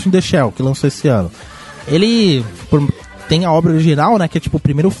filme do Ghost in the Shell, que lançou esse ano. Ele... Tem a obra original, né, que é tipo o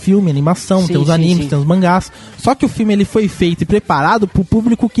primeiro filme, animação, tem os animes, tem os mangás. Só que o filme ele foi feito e preparado pro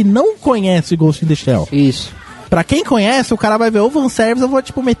público que não conhece Ghost in the Shell. Isso. Pra quem conhece, o cara vai ver o fanservice, eu vou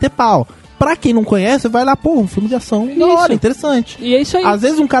tipo meter pau. Pra quem não conhece, vai lá, um filme de ação da hora, interessante. E é isso aí. Às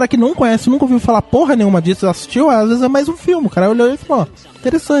vezes um cara que não conhece, nunca ouviu falar porra nenhuma disso, assistiu, às vezes é mais um filme. O cara olhou e falou,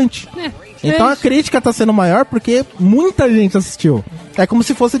 interessante. Então a crítica tá sendo maior porque muita gente assistiu. É como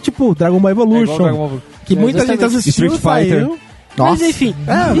se fosse tipo Dragon Ball Evolution. Que muita gente assistiu Street Fighter. Nossa. Mas enfim,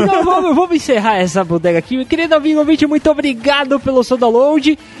 então vamos encerrar essa bodega aqui. Meu querido amigo ouvinte, muito obrigado pelo seu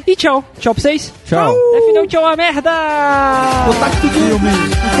download. E tchau. Tchau pra vocês. Tchau. Death Note é uma merda. Otaku do filme.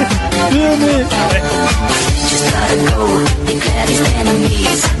 Just gotta go, declare these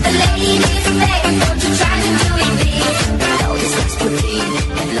enemies. The ladies begging, don't you